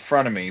verbatim in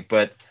front of me,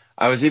 but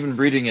I was even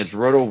reading his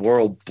Roto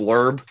World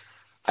blurb.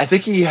 I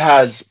think he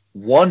has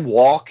one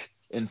walk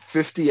in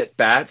 50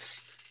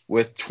 at-bats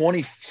with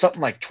 25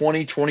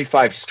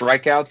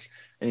 strikeouts,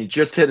 and he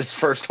just hit his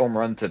first home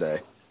run today.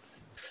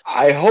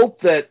 I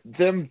hope that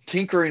them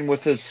tinkering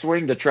with his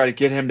swing to try to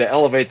get him to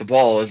elevate the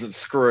ball isn't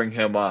screwing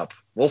him up.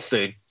 We'll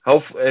see.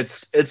 Hopefully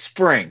it's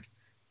spring,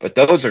 but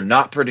those are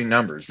not pretty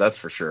numbers, that's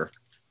for sure.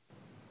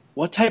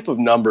 What type of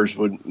numbers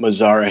would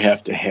Mazara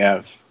have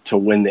to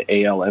win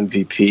the AL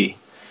MVP?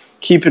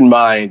 Keep in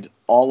mind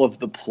all of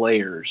the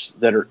players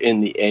that are in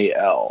the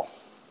AL.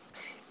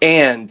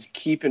 And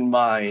keep in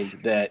mind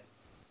that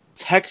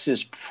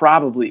Texas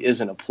probably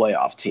isn't a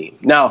playoff team.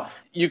 Now,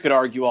 you could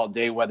argue all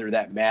day whether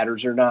that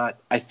matters or not.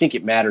 I think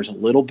it matters a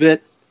little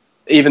bit,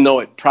 even though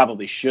it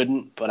probably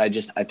shouldn't, but I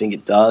think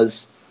it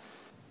does.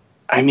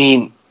 I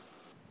mean,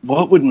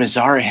 what would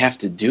Mazara have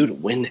to do to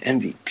win the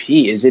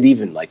MVP? Is it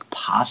even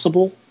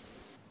possible?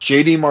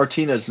 JD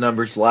Martinez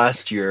numbers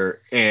last year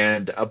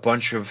and a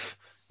bunch of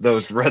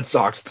those Red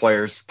Sox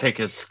players take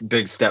a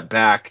big step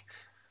back.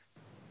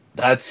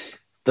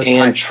 That's the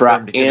time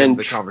to get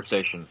into the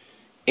conversation.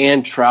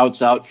 And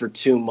Trout's out for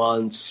 2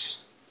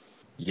 months.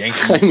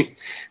 Yankees.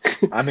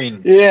 I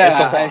mean, yeah,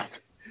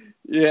 it's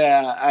a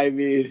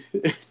lot.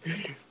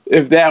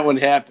 If that one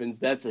happens,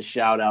 that's a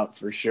shout out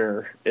for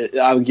sure.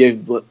 I'll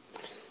give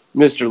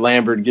Mr.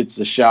 Lambert gets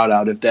the shout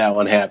out if that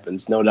one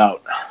happens, no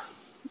doubt.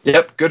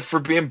 Yep, good for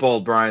being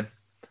bold, Brian.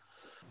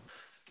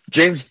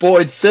 James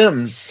Boyd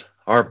Sims,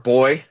 our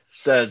boy,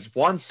 says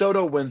Juan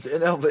Soto wins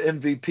NL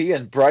MVP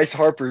and Bryce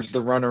Harper's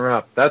the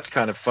runner-up. That's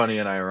kind of funny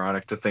and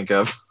ironic to think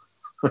of.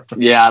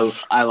 Yeah,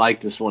 I like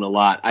this one a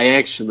lot. I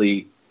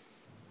actually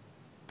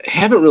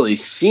haven't really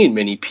seen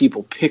many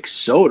people pick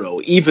Soto,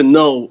 even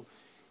though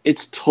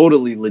it's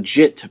totally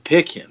legit to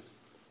pick him.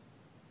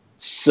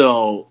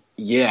 So,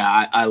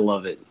 yeah, I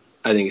love it.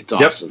 I think it's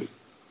awesome. Yep.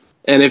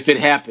 And if it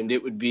happened,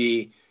 it would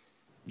be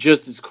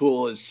just as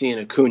cool as seeing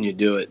Acuna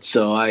do it.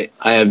 So I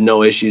have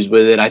no issues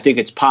with it. I think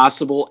it's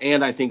possible,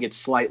 and I think it's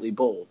slightly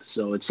bold.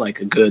 So it's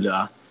like a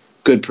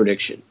good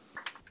prediction.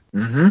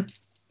 Mm-hmm.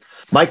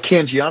 Mike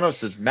Cangiano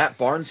says Matt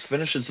Barnes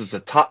finishes as a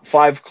top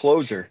 5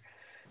 closer.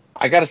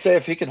 I got to say,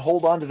 if he can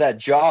hold on to that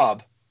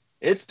job,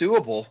 it's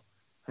doable.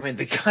 I mean,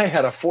 the guy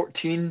had a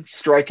 14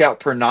 strikeout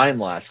per 9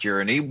 last year,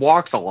 and he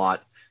walks a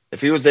lot. If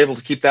he was able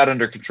to keep that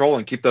under control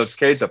and keep those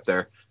Ks up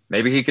there,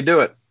 maybe he could do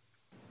it.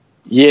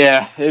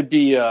 Yeah, it'd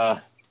be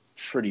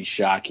pretty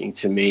shocking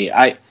to me.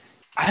 I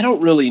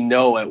don't really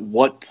know at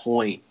what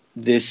point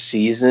this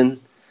season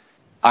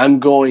I'm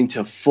going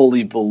to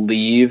fully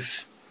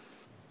believe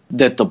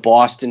that the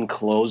Boston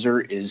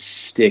closer is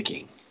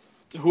sticking.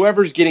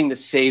 Whoever's getting the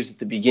saves at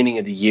the beginning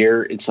of the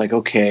year, it's like,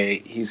 okay,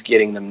 he's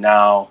getting them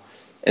now.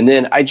 And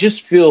then I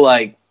just feel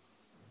like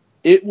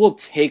it will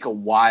take a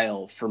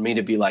while for me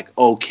to be like,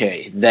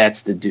 okay,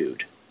 that's the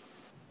dude.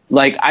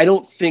 I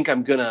don't think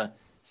I'm going to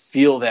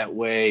feel that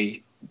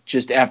way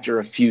just after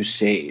a few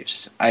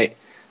saves. I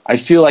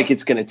feel like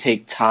it's going to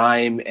take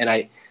time, and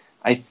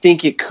I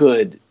think it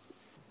could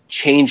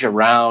change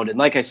around. And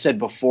like I said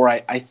before,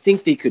 I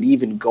think they could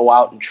even go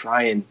out and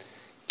try and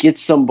get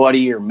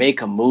somebody or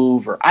make a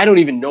move, or I don't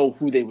even know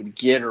who they would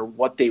get or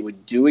what they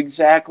would do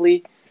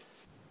exactly.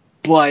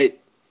 But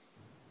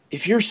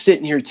if you're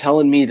sitting here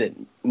telling me that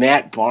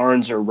Matt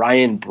Barnes or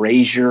Ryan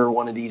Brazier,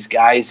 one of these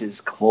guys,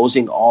 is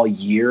closing all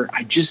year,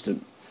 I just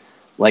am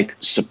like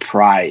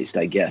surprised,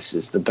 I guess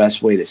is the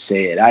best way to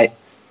say it.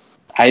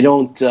 I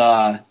don't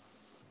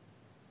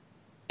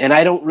and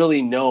I don't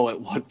really know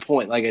at what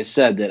point, like I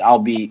said, that I'll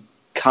be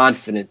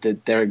confident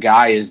that their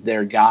guy is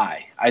their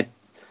guy.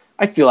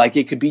 I feel like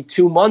it could be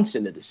 2 months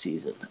into the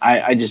season.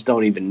 I just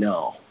don't even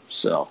know.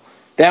 So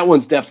that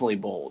one's definitely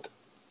bold.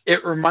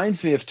 It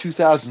reminds me of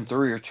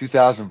 2003 or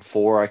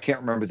 2004. I can't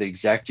remember the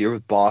exact year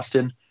with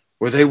Boston,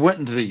 where they went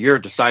into the year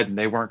deciding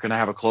they weren't going to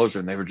have a closer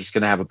and they were just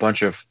going to have a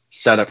bunch of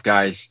setup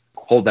guys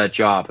hold that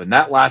job. And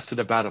that lasted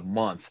about a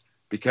month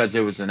because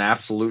it was an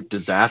absolute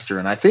disaster.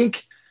 And I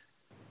think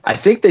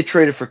they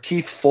traded for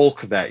Keith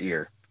Folk that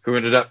year, who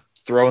ended up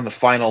throwing the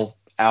final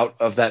out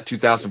of that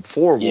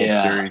 2004 World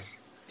Series.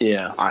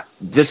 Yeah.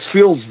 This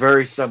feels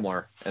very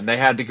similar, and they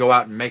had to go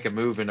out and make a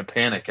move in a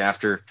panic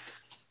after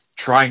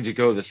trying to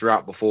go this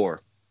route before.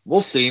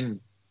 We'll see.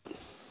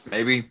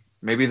 Maybe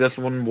this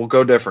one will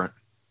go different.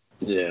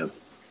 Yeah.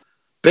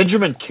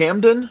 Benjamin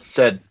Camden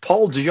said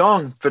Paul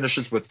DeJong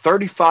finishes with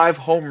 35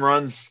 home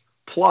runs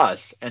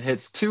plus and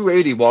hits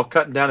 280 while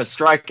cutting down his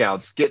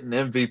strikeouts, getting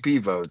MVP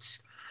votes.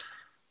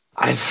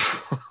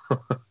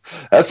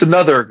 That's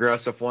another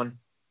aggressive one.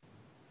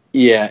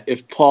 Yeah,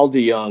 if Paul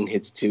DeJong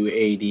hits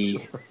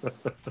 280,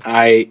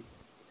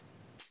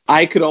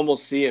 I could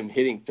almost see him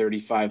hitting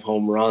 35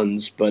 home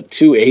runs, but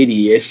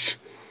 280 is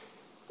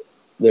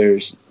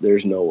there's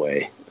no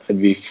way.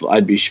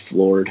 I'd be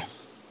floored.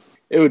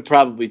 It would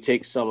probably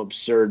take some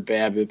absurd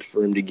BABIP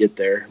for him to get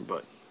there,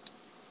 but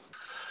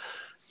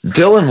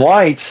Dylan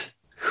White,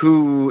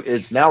 who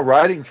is now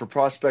writing for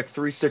Prospect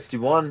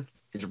 361,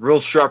 he's a real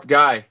sharp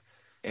guy,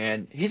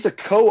 and he's a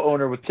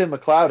co-owner with Tim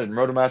McLeod in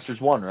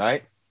Rotomasters 1,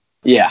 right?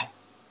 Yeah.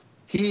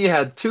 He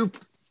had two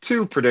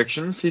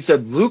predictions. He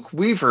said Luke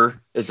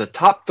Weaver is a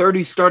top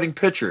 30 starting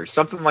pitcher,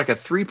 something like a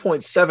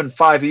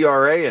 3.75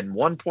 ERA and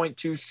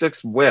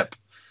 1.26 WHIP.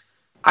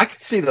 I can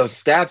see those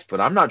stats, but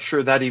I'm not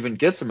sure that even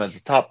gets him as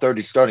a top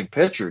 30 starting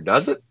pitcher,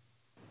 does it?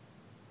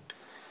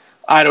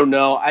 I don't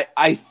know.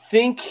 I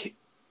think,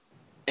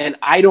 and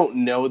I don't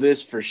know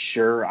this for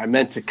sure. I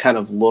meant to kind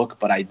of look,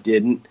 but I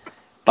didn't.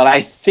 But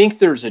I think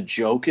there's a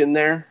joke in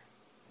there.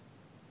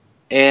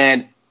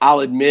 And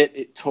I'll admit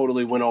it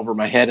totally went over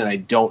my head, and I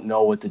don't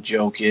know what the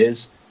joke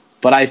is.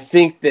 But I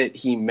think that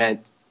he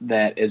meant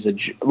that as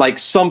like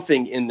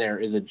something in there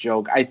is a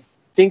joke. I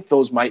think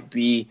those might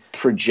be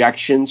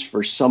projections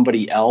for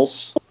somebody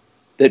else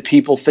that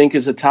people think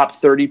is a top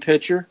 30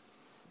 pitcher,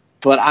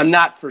 but I'm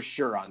not for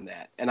sure on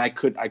that, and I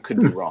could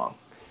be wrong.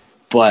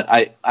 But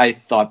I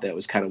thought that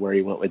was kind of where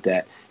he went with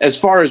that. As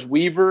far as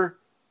Weaver,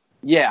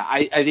 yeah,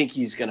 I think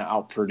he's going to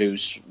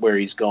outproduce where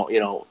he's going.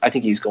 You know, I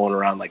think he's going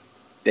around like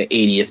the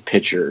 80th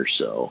pitcher or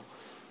so.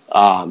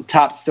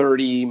 Top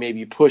 30,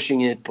 maybe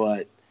pushing it,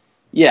 but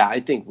yeah, I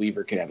think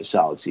Weaver could have a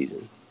solid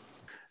season.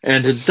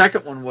 And his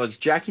second one was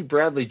Jackie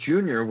Bradley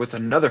Jr. with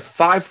another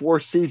 5-WAR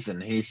season.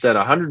 He said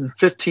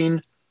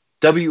 115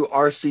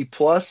 WRC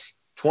plus,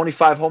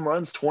 25 home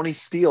runs, 20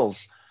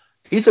 steals.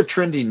 He's a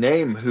trendy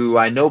name who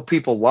I know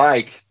people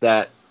like.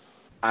 That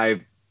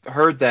I've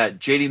heard that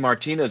JD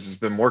Martinez has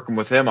been working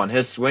with him on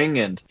his swing,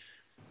 and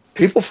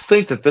people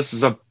think that this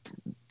is a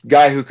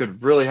guy who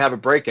could really have a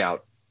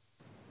breakout.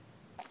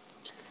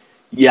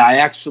 Yeah, I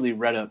actually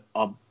read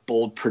a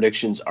Bold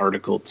Predictions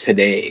article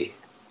today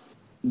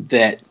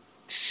that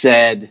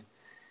said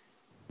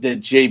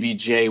that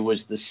JBJ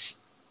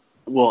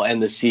will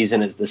end the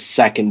season as the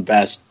second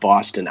best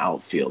Boston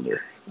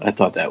outfielder. I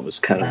thought that was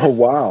kind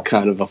of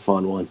kind of a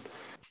fun one.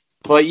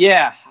 But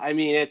yeah, I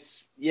mean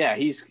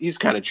he's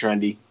kind of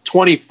trendy.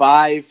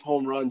 25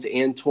 home runs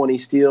and 20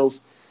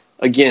 steals.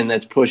 Again,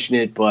 that's pushing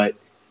it, but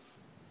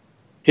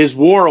his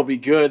WAR will be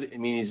good. I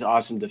mean, he's an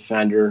awesome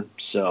defender,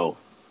 so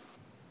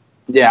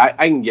yeah,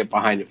 I can get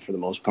behind it for the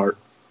most part.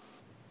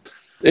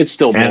 It's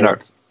still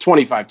bold.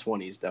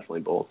 25-20 is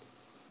definitely bold.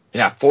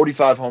 Yeah,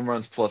 45 home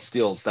runs plus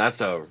steals. That's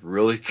a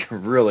really,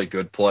 really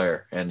good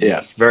player. And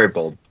yes, very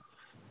bold.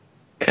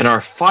 And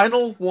our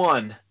final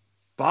one,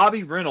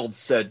 Bobby Reynolds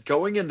said,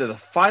 going into the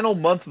final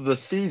month of the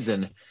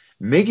season,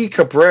 Miggy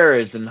Cabrera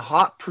is in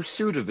hot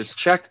pursuit of his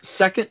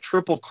second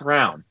Triple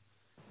Crown.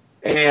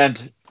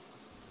 And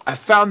I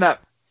found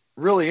that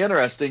really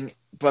interesting,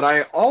 but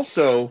I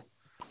also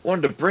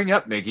wanted to bring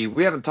up Miggy.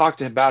 We haven't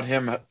talked about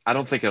him, I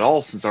don't think, at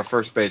all since our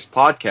First Base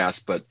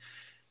podcast, but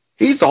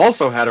he's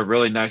also had a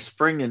really nice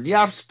spring. And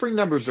yeah, spring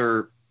numbers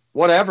are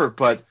whatever,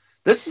 but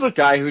this is a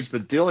guy who's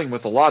been dealing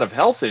with a lot of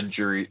health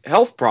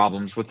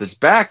problems with his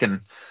back,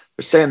 and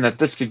they're saying that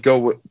this could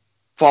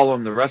follow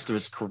him the rest of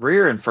his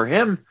career. And for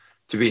him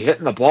to be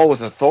hitting the ball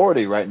with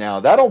authority right now.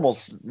 That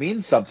almost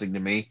means something to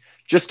me,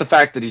 just the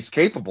fact that he's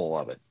capable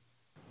of it.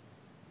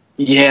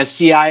 Yeah,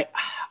 see, I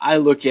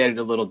look at it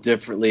a little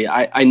differently.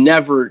 I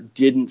never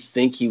didn't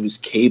think he was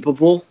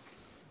capable,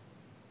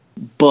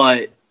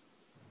 but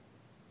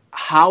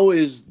how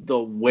is the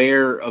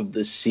wear of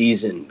the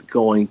season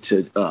going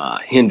to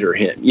hinder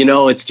him? You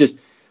know, it's just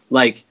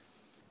like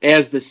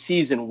as the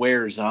season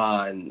wears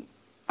on,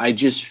 I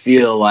just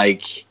feel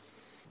like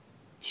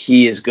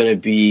he is going to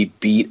be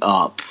beat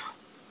up,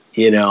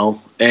 you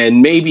know,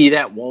 and maybe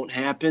that won't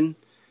happen.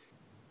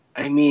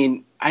 I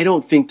mean, I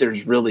don't think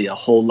there's really a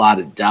whole lot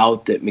of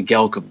doubt that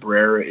Miguel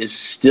Cabrera is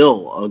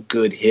still a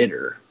good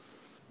hitter.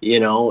 You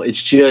know,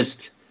 it's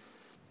just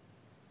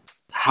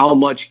how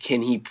much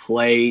can he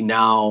play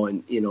now?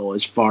 And, you know,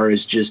 as far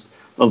as just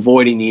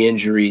avoiding the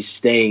injuries,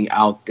 staying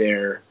out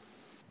there,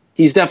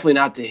 he's definitely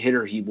not the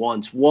hitter he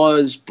once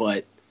was,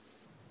 but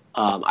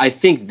I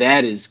think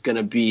that is going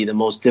to be the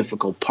most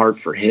difficult part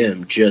for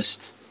him,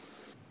 just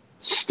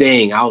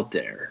staying out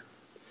there.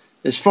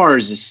 As far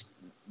as this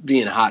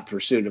being a hot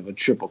pursuit of a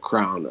Triple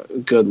Crown,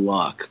 good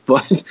luck.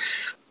 But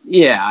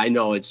yeah, I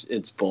know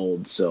it's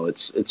bold, so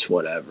it's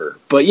whatever.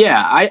 But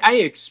yeah, I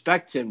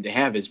expect him to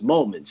have his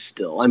moments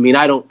still. I mean,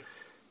 I don't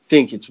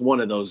think it's one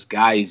of those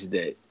guys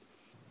that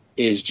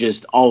is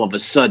just all of a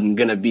sudden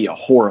going to be a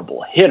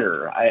horrible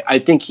hitter. I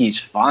think he's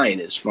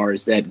fine as far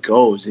as that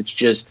goes. It's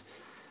just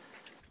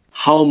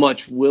how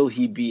much will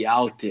he be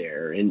out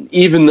there? And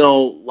even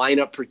though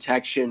lineup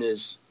protection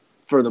is,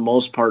 for the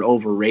most part,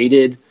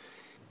 overrated,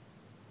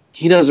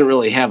 he doesn't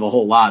really have a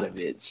whole lot of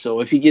it. So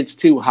if he gets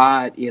too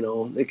hot, you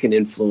know, it can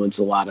influence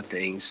a lot of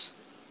things.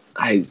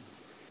 I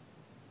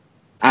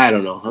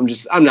don't know.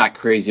 I'm not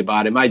crazy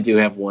about him. I do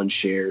have one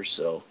share,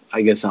 so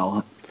I guess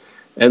I'll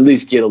at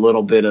least get a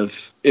little bit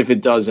of if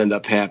it does end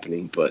up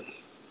happening. But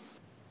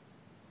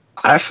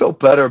I feel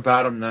better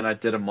about him than I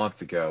did a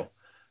month ago.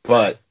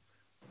 But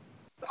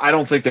I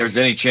don't think there's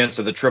any chance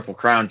of the Triple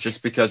Crown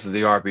just because of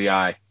the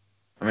RBI.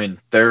 I mean,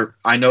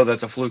 I know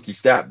that's a fluky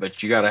stat,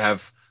 but you got to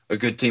have a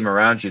good team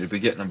around you to be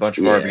getting a bunch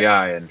of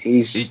RBI, and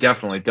he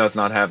definitely does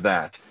not have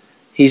that.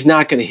 He's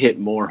not going to hit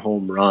more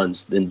home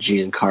runs than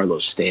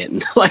Giancarlo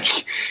Stanton.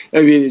 Like,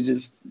 I mean, it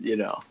just, you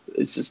know,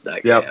 it's just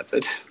not going to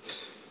happen.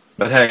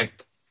 But hey,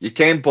 you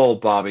came bold,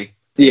 Bobby.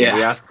 Yeah.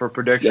 We asked for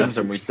predictions,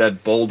 and we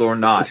said bold or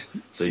not.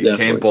 So you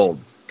came bold.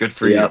 Good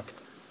for you.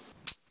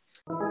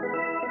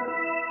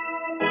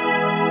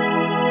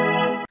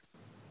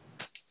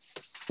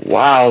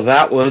 Wow,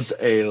 that was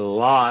a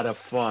lot of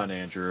fun,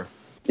 Andrew.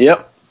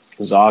 Yep. It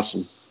was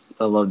awesome.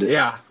 I loved it.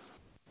 Yeah.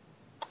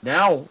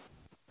 Now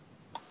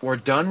we're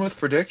done with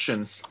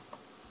predictions,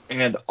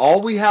 and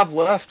all we have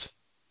left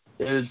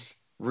is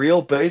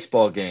real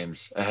baseball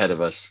games ahead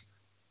of us.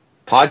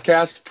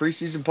 Podcasts,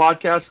 preseason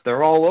podcasts,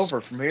 they're all over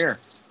from here.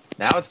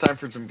 Now it's time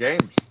for some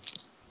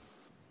games.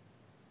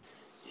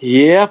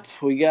 Yep,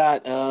 we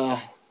got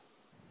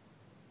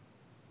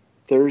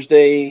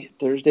Thursday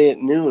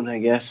at noon, I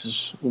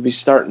guess, we'll be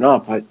starting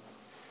up.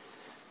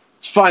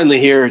 It's finally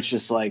here. It's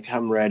just like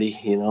I'm ready,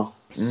 you know.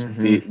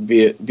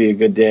 Be a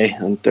good day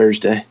on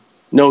Thursday.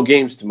 No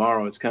games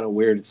tomorrow. It's kind of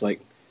weird. It's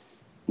like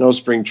no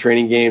spring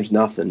training games,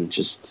 nothing.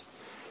 Just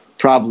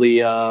probably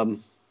the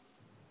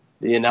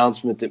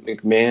announcement that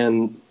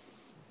McMahon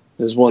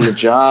has won the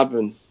job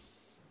and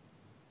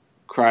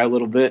cry a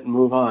little bit and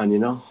move on, you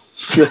know.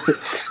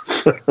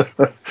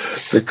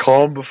 The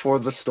calm before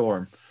the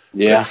storm.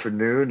 Yeah. Ready for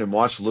noon and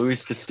watch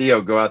Luis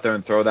Castillo go out there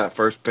and throw that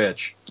first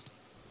pitch.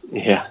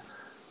 Yeah.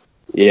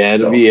 Yeah,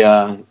 it'll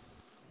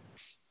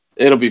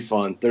be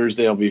fun.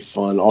 Thursday will be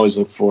fun. Always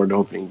look forward to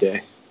opening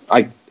day.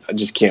 I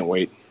just can't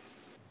wait.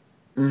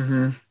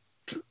 Mm-hmm.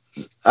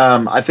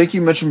 I think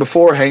you mentioned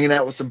before hanging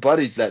out with some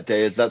buddies that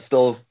day. Is that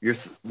still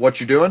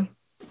what you're doing?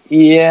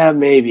 Yeah,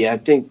 maybe. I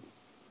think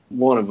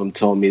one of them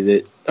told me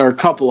that, or a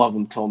couple of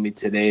them told me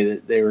today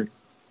that they were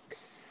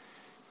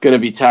going to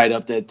be tied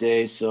up that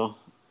day. So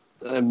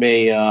it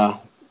may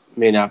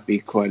not be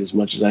quite as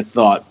much as I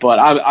thought, but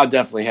I'll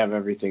definitely have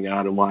everything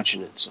on and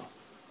watching it. So.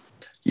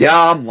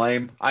 Yeah, I'm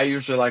lame. I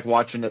usually like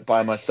watching it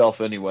by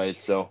myself anyway,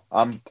 so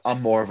I'm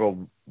more of a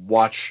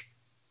watch,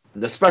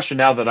 especially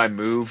now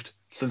that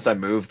since I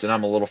moved and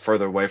I'm a little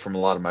further away from a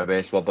lot of my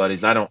baseball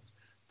buddies. I don't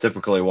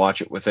typically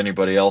watch it with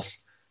anybody else.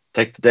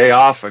 Take the day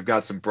off. I've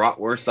got some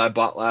bratwurst I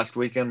bought last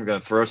weekend. We're going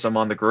to throw some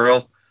on the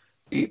grill,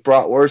 eat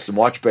bratwurst, and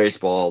watch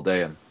baseball all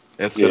day, and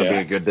it's going to be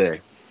a good day.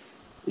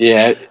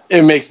 Yeah,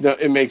 it makes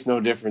no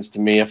difference to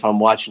me if I'm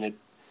watching it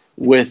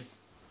with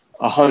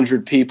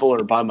 100 people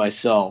or by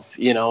myself.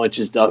 You know, it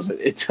just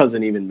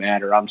doesn't even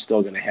matter. I'm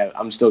still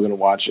gonna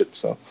watch it.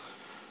 So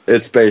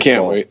it's baseball.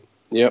 Can't wait.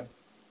 Yep.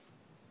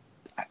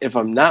 If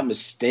I'm not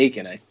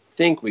mistaken, I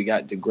think we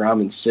got DeGrom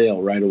and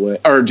Sale right away,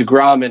 or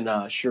DeGrom and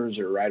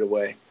Scherzer right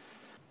away.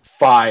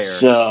 Fire.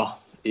 So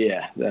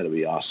yeah, that'll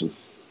be awesome.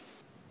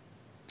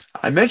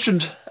 I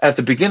mentioned at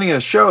the beginning of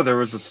the show there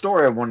was a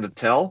story I wanted to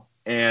tell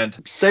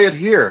and say it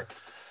here.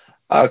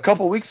 A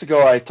couple weeks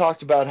ago, I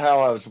talked about how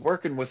I was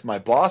working with my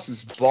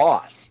boss's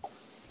boss.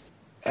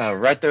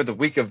 right there the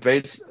week of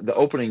the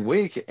opening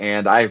week,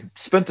 and I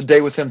spent the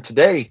day with him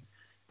today.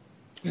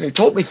 He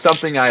told me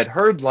something I had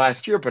heard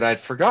last year, but I'd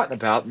forgotten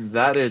about, and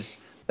that is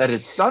that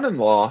his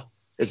son-in-law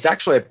is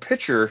actually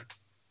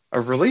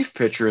a relief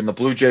pitcher in the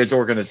Blue Jays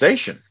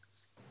organization.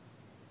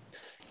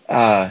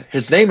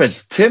 His name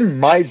is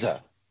Tim Miza.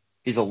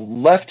 He's a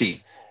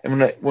lefty.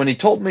 And when he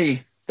told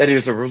me that he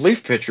was a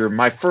relief pitcher,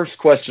 my first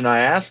question I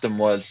asked him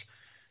was,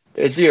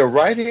 is he a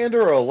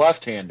right-hander or a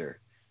left-hander?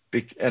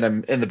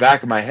 And in the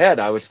back of my head,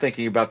 I was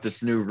thinking about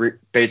this new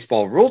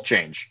baseball rule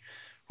change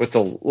with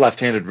the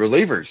left-handed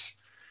relievers.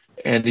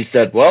 And he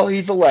said, well,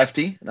 he's a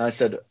lefty. And I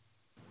said,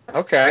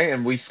 okay.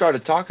 And we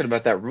started talking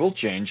about that rule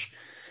change.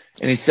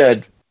 And he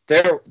said,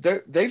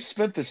 they've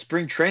spent the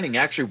spring training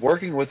actually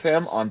working with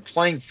him on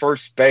playing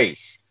first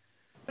base.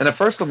 And at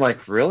first I'm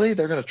like, really?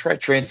 They're going to try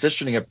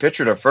transitioning a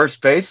pitcher to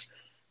first base?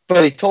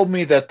 But he told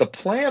me that the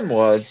plan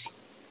was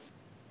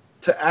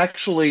to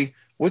actually,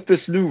 with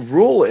this new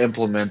rule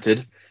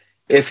implemented,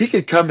 if he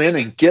could come in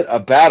and get a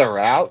batter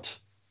out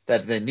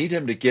that they need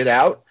him to get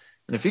out,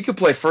 and if he could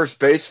play first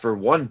base for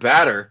one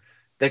batter,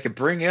 they could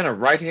bring in a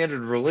right-handed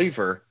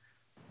reliever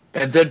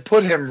and then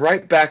put him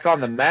right back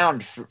on the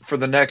mound for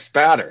the next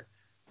batter.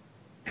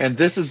 And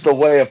this is the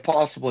way of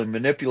possibly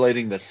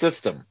manipulating the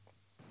system.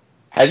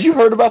 Had you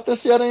heard about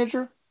this yet,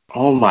 Andrew?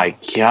 Oh my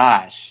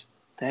gosh,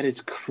 that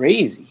is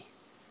crazy.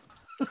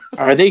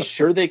 Are they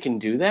sure they can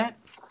do that?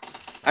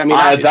 I mean,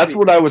 that's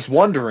what I was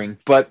wondering,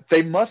 but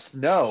they must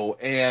know.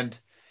 And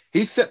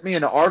he sent me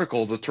an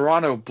article. The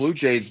Toronto Blue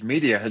Jays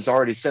media has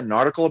already sent an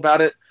article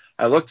about it.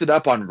 I looked it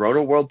up on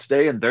Roto World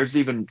today, and that's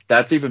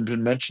even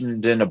been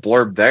mentioned in a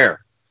blurb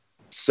there.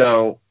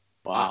 So,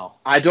 wow,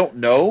 I don't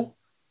know,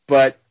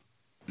 but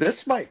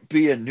this might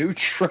be a new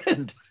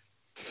trend.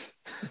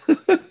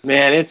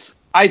 Man,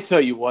 I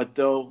tell you what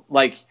though,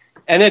 like,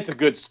 and it's a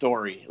good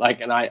story, like,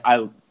 and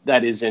I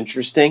that is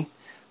interesting,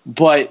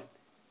 but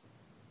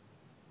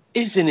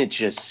isn't it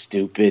just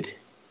stupid?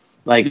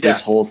 Like, yes.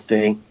 This whole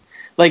thing,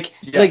 like,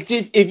 yes.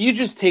 If you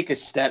just take a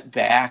step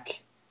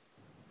back,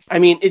 I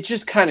mean, it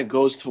just kind of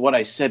goes to what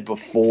I said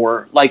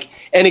before, like,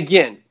 and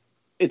again,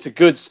 it's a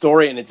good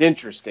story and it's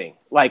interesting,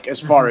 like, as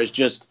far as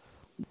just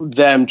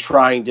them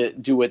trying to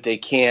do what they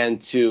can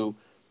to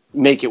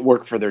make it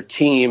work for their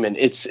team. And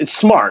it's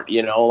smart,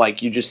 you know,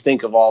 like, you just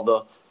think of all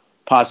the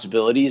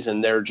possibilities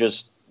and they're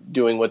just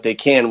doing what they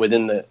can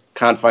within the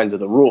confines of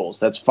the rules.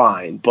 That's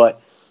fine.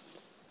 But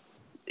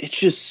it's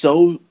just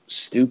so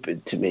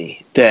stupid to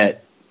me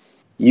that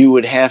you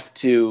would have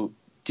to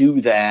do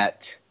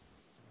that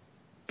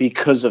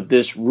because of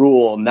this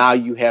rule. Now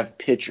you have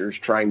pitchers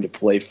trying to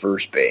play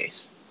first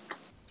base.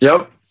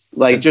 Yep.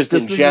 Like, just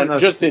in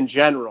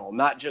general,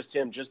 not just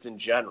him, just in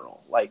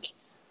general. Like,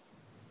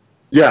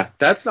 yeah,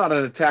 that's not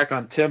an attack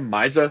on Tim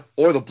Miza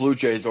or the Blue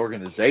Jays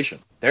organization.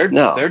 They're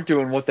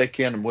doing what they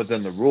can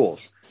within the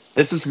rules.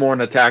 This is more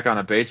an attack on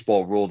a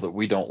baseball rule that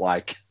we don't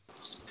like.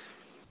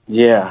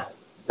 Yeah,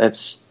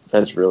 that's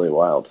really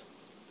wild.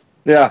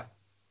 Yeah.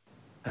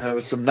 It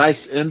was some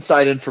nice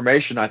inside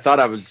information I thought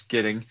I was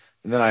getting,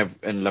 and then I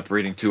ended up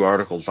reading 2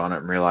 articles on it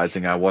and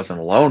realizing I wasn't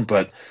alone.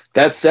 But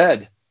that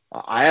said,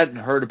 I hadn't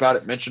heard about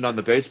it mentioned on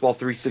the Baseball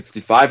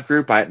 365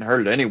 group. I hadn't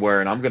heard it anywhere,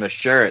 and I'm going to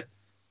share it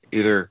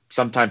either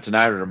sometime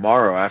tonight or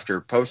tomorrow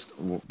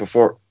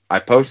before I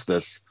post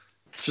this.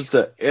 It's just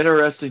an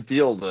interesting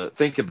deal to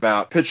think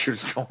about,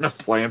 pitchers going to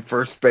playing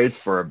first base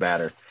for a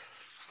batter.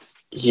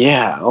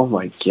 Yeah. Oh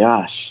my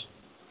gosh.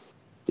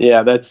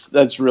 Yeah,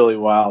 that's really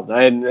wild.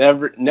 I had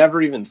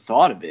never even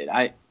thought of it.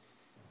 I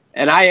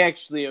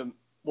actually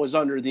was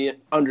under the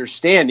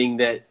understanding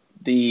that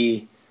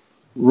the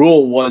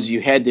rule was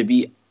you had to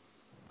be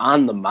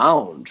on the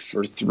mound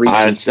for 3 seconds.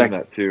 I had seen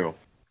that too.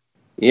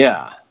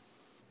 Yeah.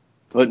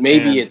 But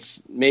maybe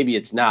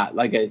it's not.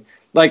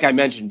 Like I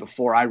mentioned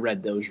before, I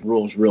read those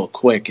rules real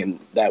quick and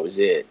that was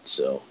it.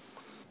 So,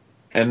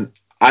 and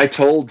I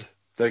told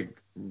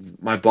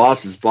my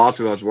boss's boss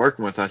who I was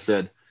working with, I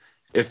said,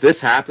 if this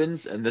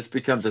happens and this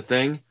becomes a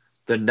thing,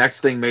 the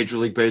next thing Major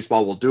League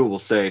Baseball will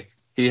say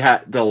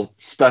they'll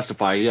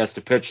specify he has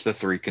to pitch the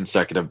 3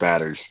 consecutive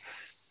batters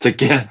to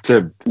get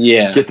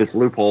this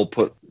loophole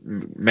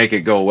make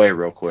it go away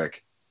real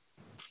quick.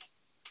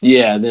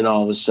 Yeah, and then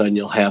all of a sudden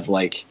you'll have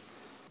like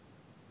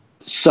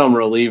some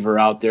reliever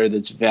out there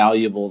that's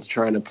valuable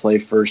trying to play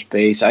first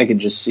base. I can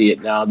just see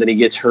it now. Then he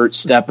gets hurt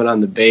stepping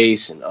on the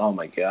base, and oh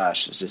my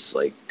gosh, it's just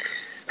like,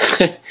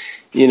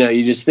 you know,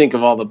 you just think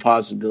of all the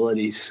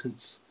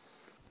possibilities.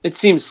 It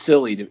seems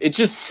silly it's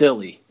just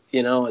silly,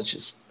 you know. It's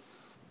just,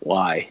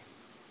 why?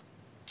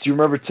 Do you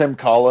remember Tim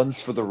Collins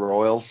for the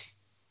Royals,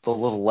 the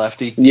little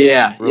lefty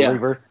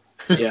reliever?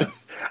 Yeah.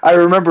 I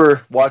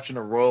remember watching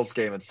a Royals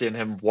game and seeing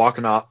him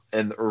walking off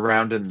and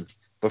around in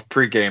the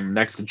pregame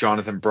next to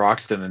Jonathan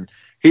Broxton, and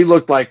he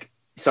looked like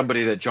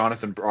somebody that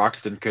Jonathan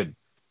Broxton could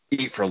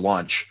eat for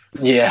lunch.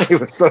 Yeah. He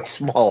was so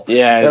small.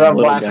 Yeah. And I'm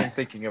laughing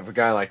thinking of a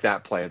guy like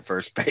that playing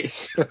first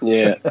base.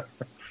 Yeah.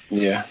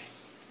 Yeah.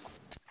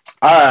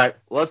 All right,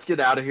 let's get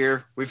out of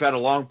here. We've had a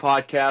long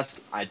podcast.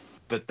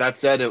 But that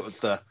said, it was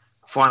the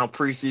final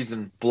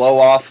preseason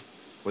blow-off.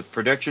 with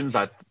predictions.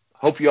 I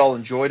hope you all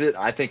enjoyed it.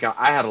 I think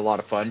I had a lot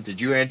of fun. Did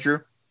you, Andrew?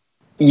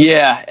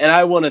 Yeah, and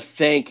I want to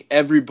thank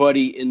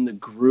everybody in the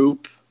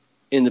group,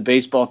 in the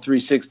Baseball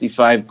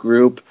 365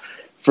 group,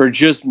 for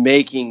just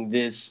making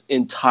this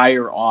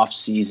entire off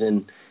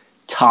season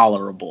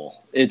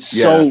tolerable. It's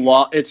so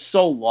long. It's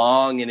so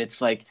long, and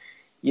it's like,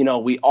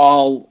 we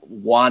all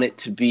want it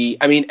to be.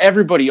 I mean,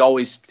 everybody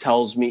always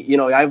tells me,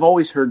 I've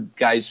always heard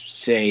guys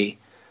say,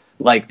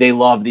 like, they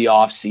love the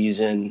off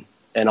season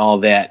and all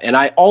that, and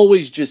I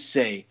always just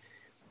say,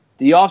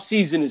 the off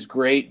season is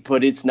great,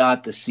 but it's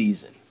not the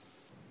season.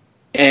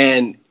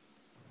 And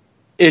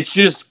it's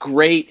just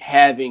great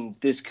having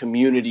this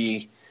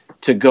community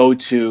to go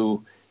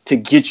to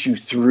get you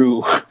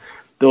through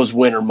those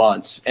winter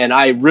months. And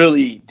I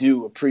really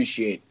do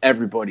appreciate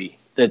everybody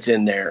that's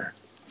in there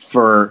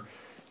for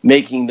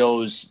making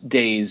those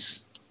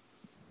days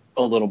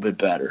a little bit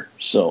better.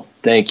 So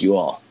thank you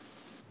all.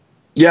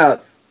 Yeah,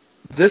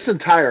 this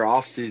entire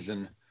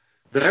offseason,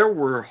 there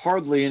were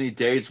hardly any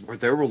days where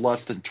there were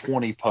less than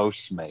 20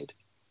 posts made.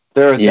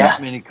 There are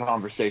that many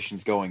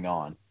conversations going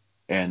on.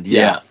 And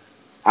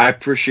I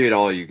appreciate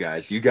all you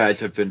guys. You guys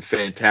have been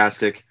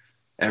fantastic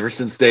ever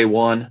since day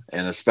one,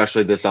 and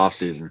especially this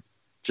offseason.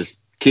 Just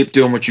keep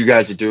doing what you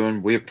guys are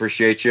doing. We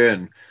appreciate you,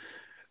 and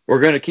we're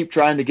going to keep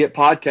trying to get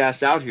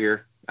podcasts out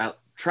here.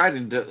 Try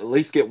to at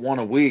least get one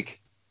a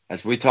week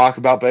as we talk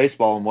about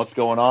baseball and what's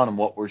going on and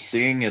what we're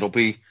seeing. It'll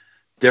be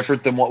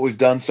different than what we've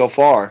done so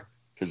far,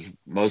 because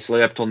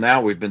mostly up till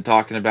now we've been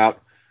talking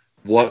about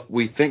what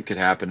we think could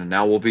happen, and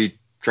now we'll be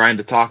trying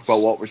to talk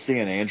about what we're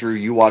seeing. Andrew,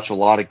 you watch a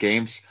lot of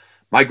games.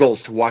 My goal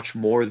is to watch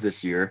more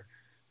this year,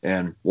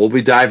 and we'll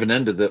be diving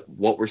into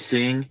what we're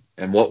seeing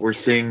and what we're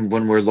seeing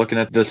when we're looking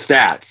at the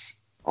stats.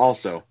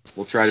 Also,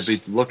 we'll try to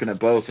be looking at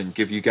both and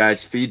give you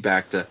guys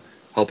feedback to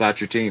help out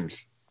your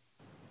teams.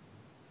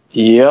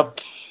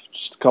 Yep,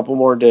 just a couple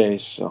more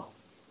days. So,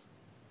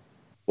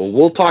 well,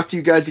 we'll talk to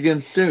you guys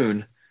again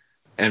soon,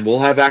 and we'll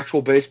have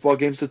actual baseball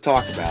games to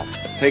talk about.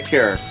 Take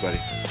care, everybody.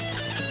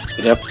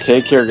 Yep,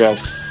 take care,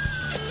 guys.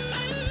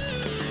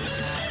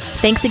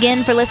 Thanks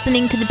again for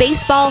listening to the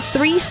Baseball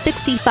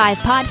 365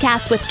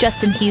 podcast with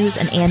Justin Hughes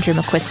and Andrew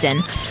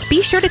McQuiston.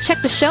 Be sure to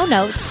check the show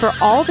notes for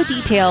all the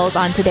details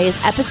on today's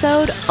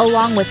episode,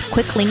 along with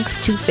quick links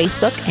to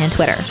Facebook and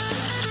Twitter.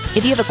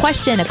 If you have a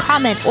question, a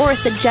comment, or a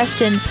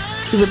suggestion,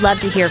 we would love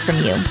to hear from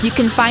you. You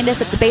can find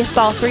us at the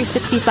Baseball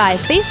 365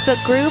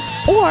 Facebook group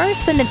or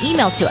send an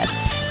email to us,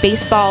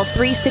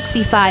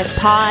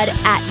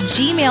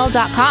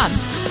 baseball365pod@gmail.com.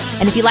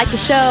 And if you like the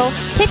show,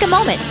 take a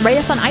moment, rate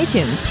us on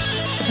iTunes.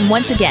 And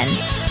once again,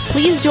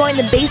 please join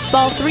the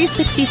Baseball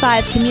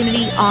 365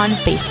 community on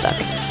Facebook.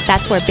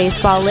 That's where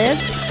baseball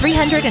lives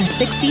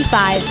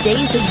 365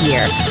 days a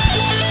year.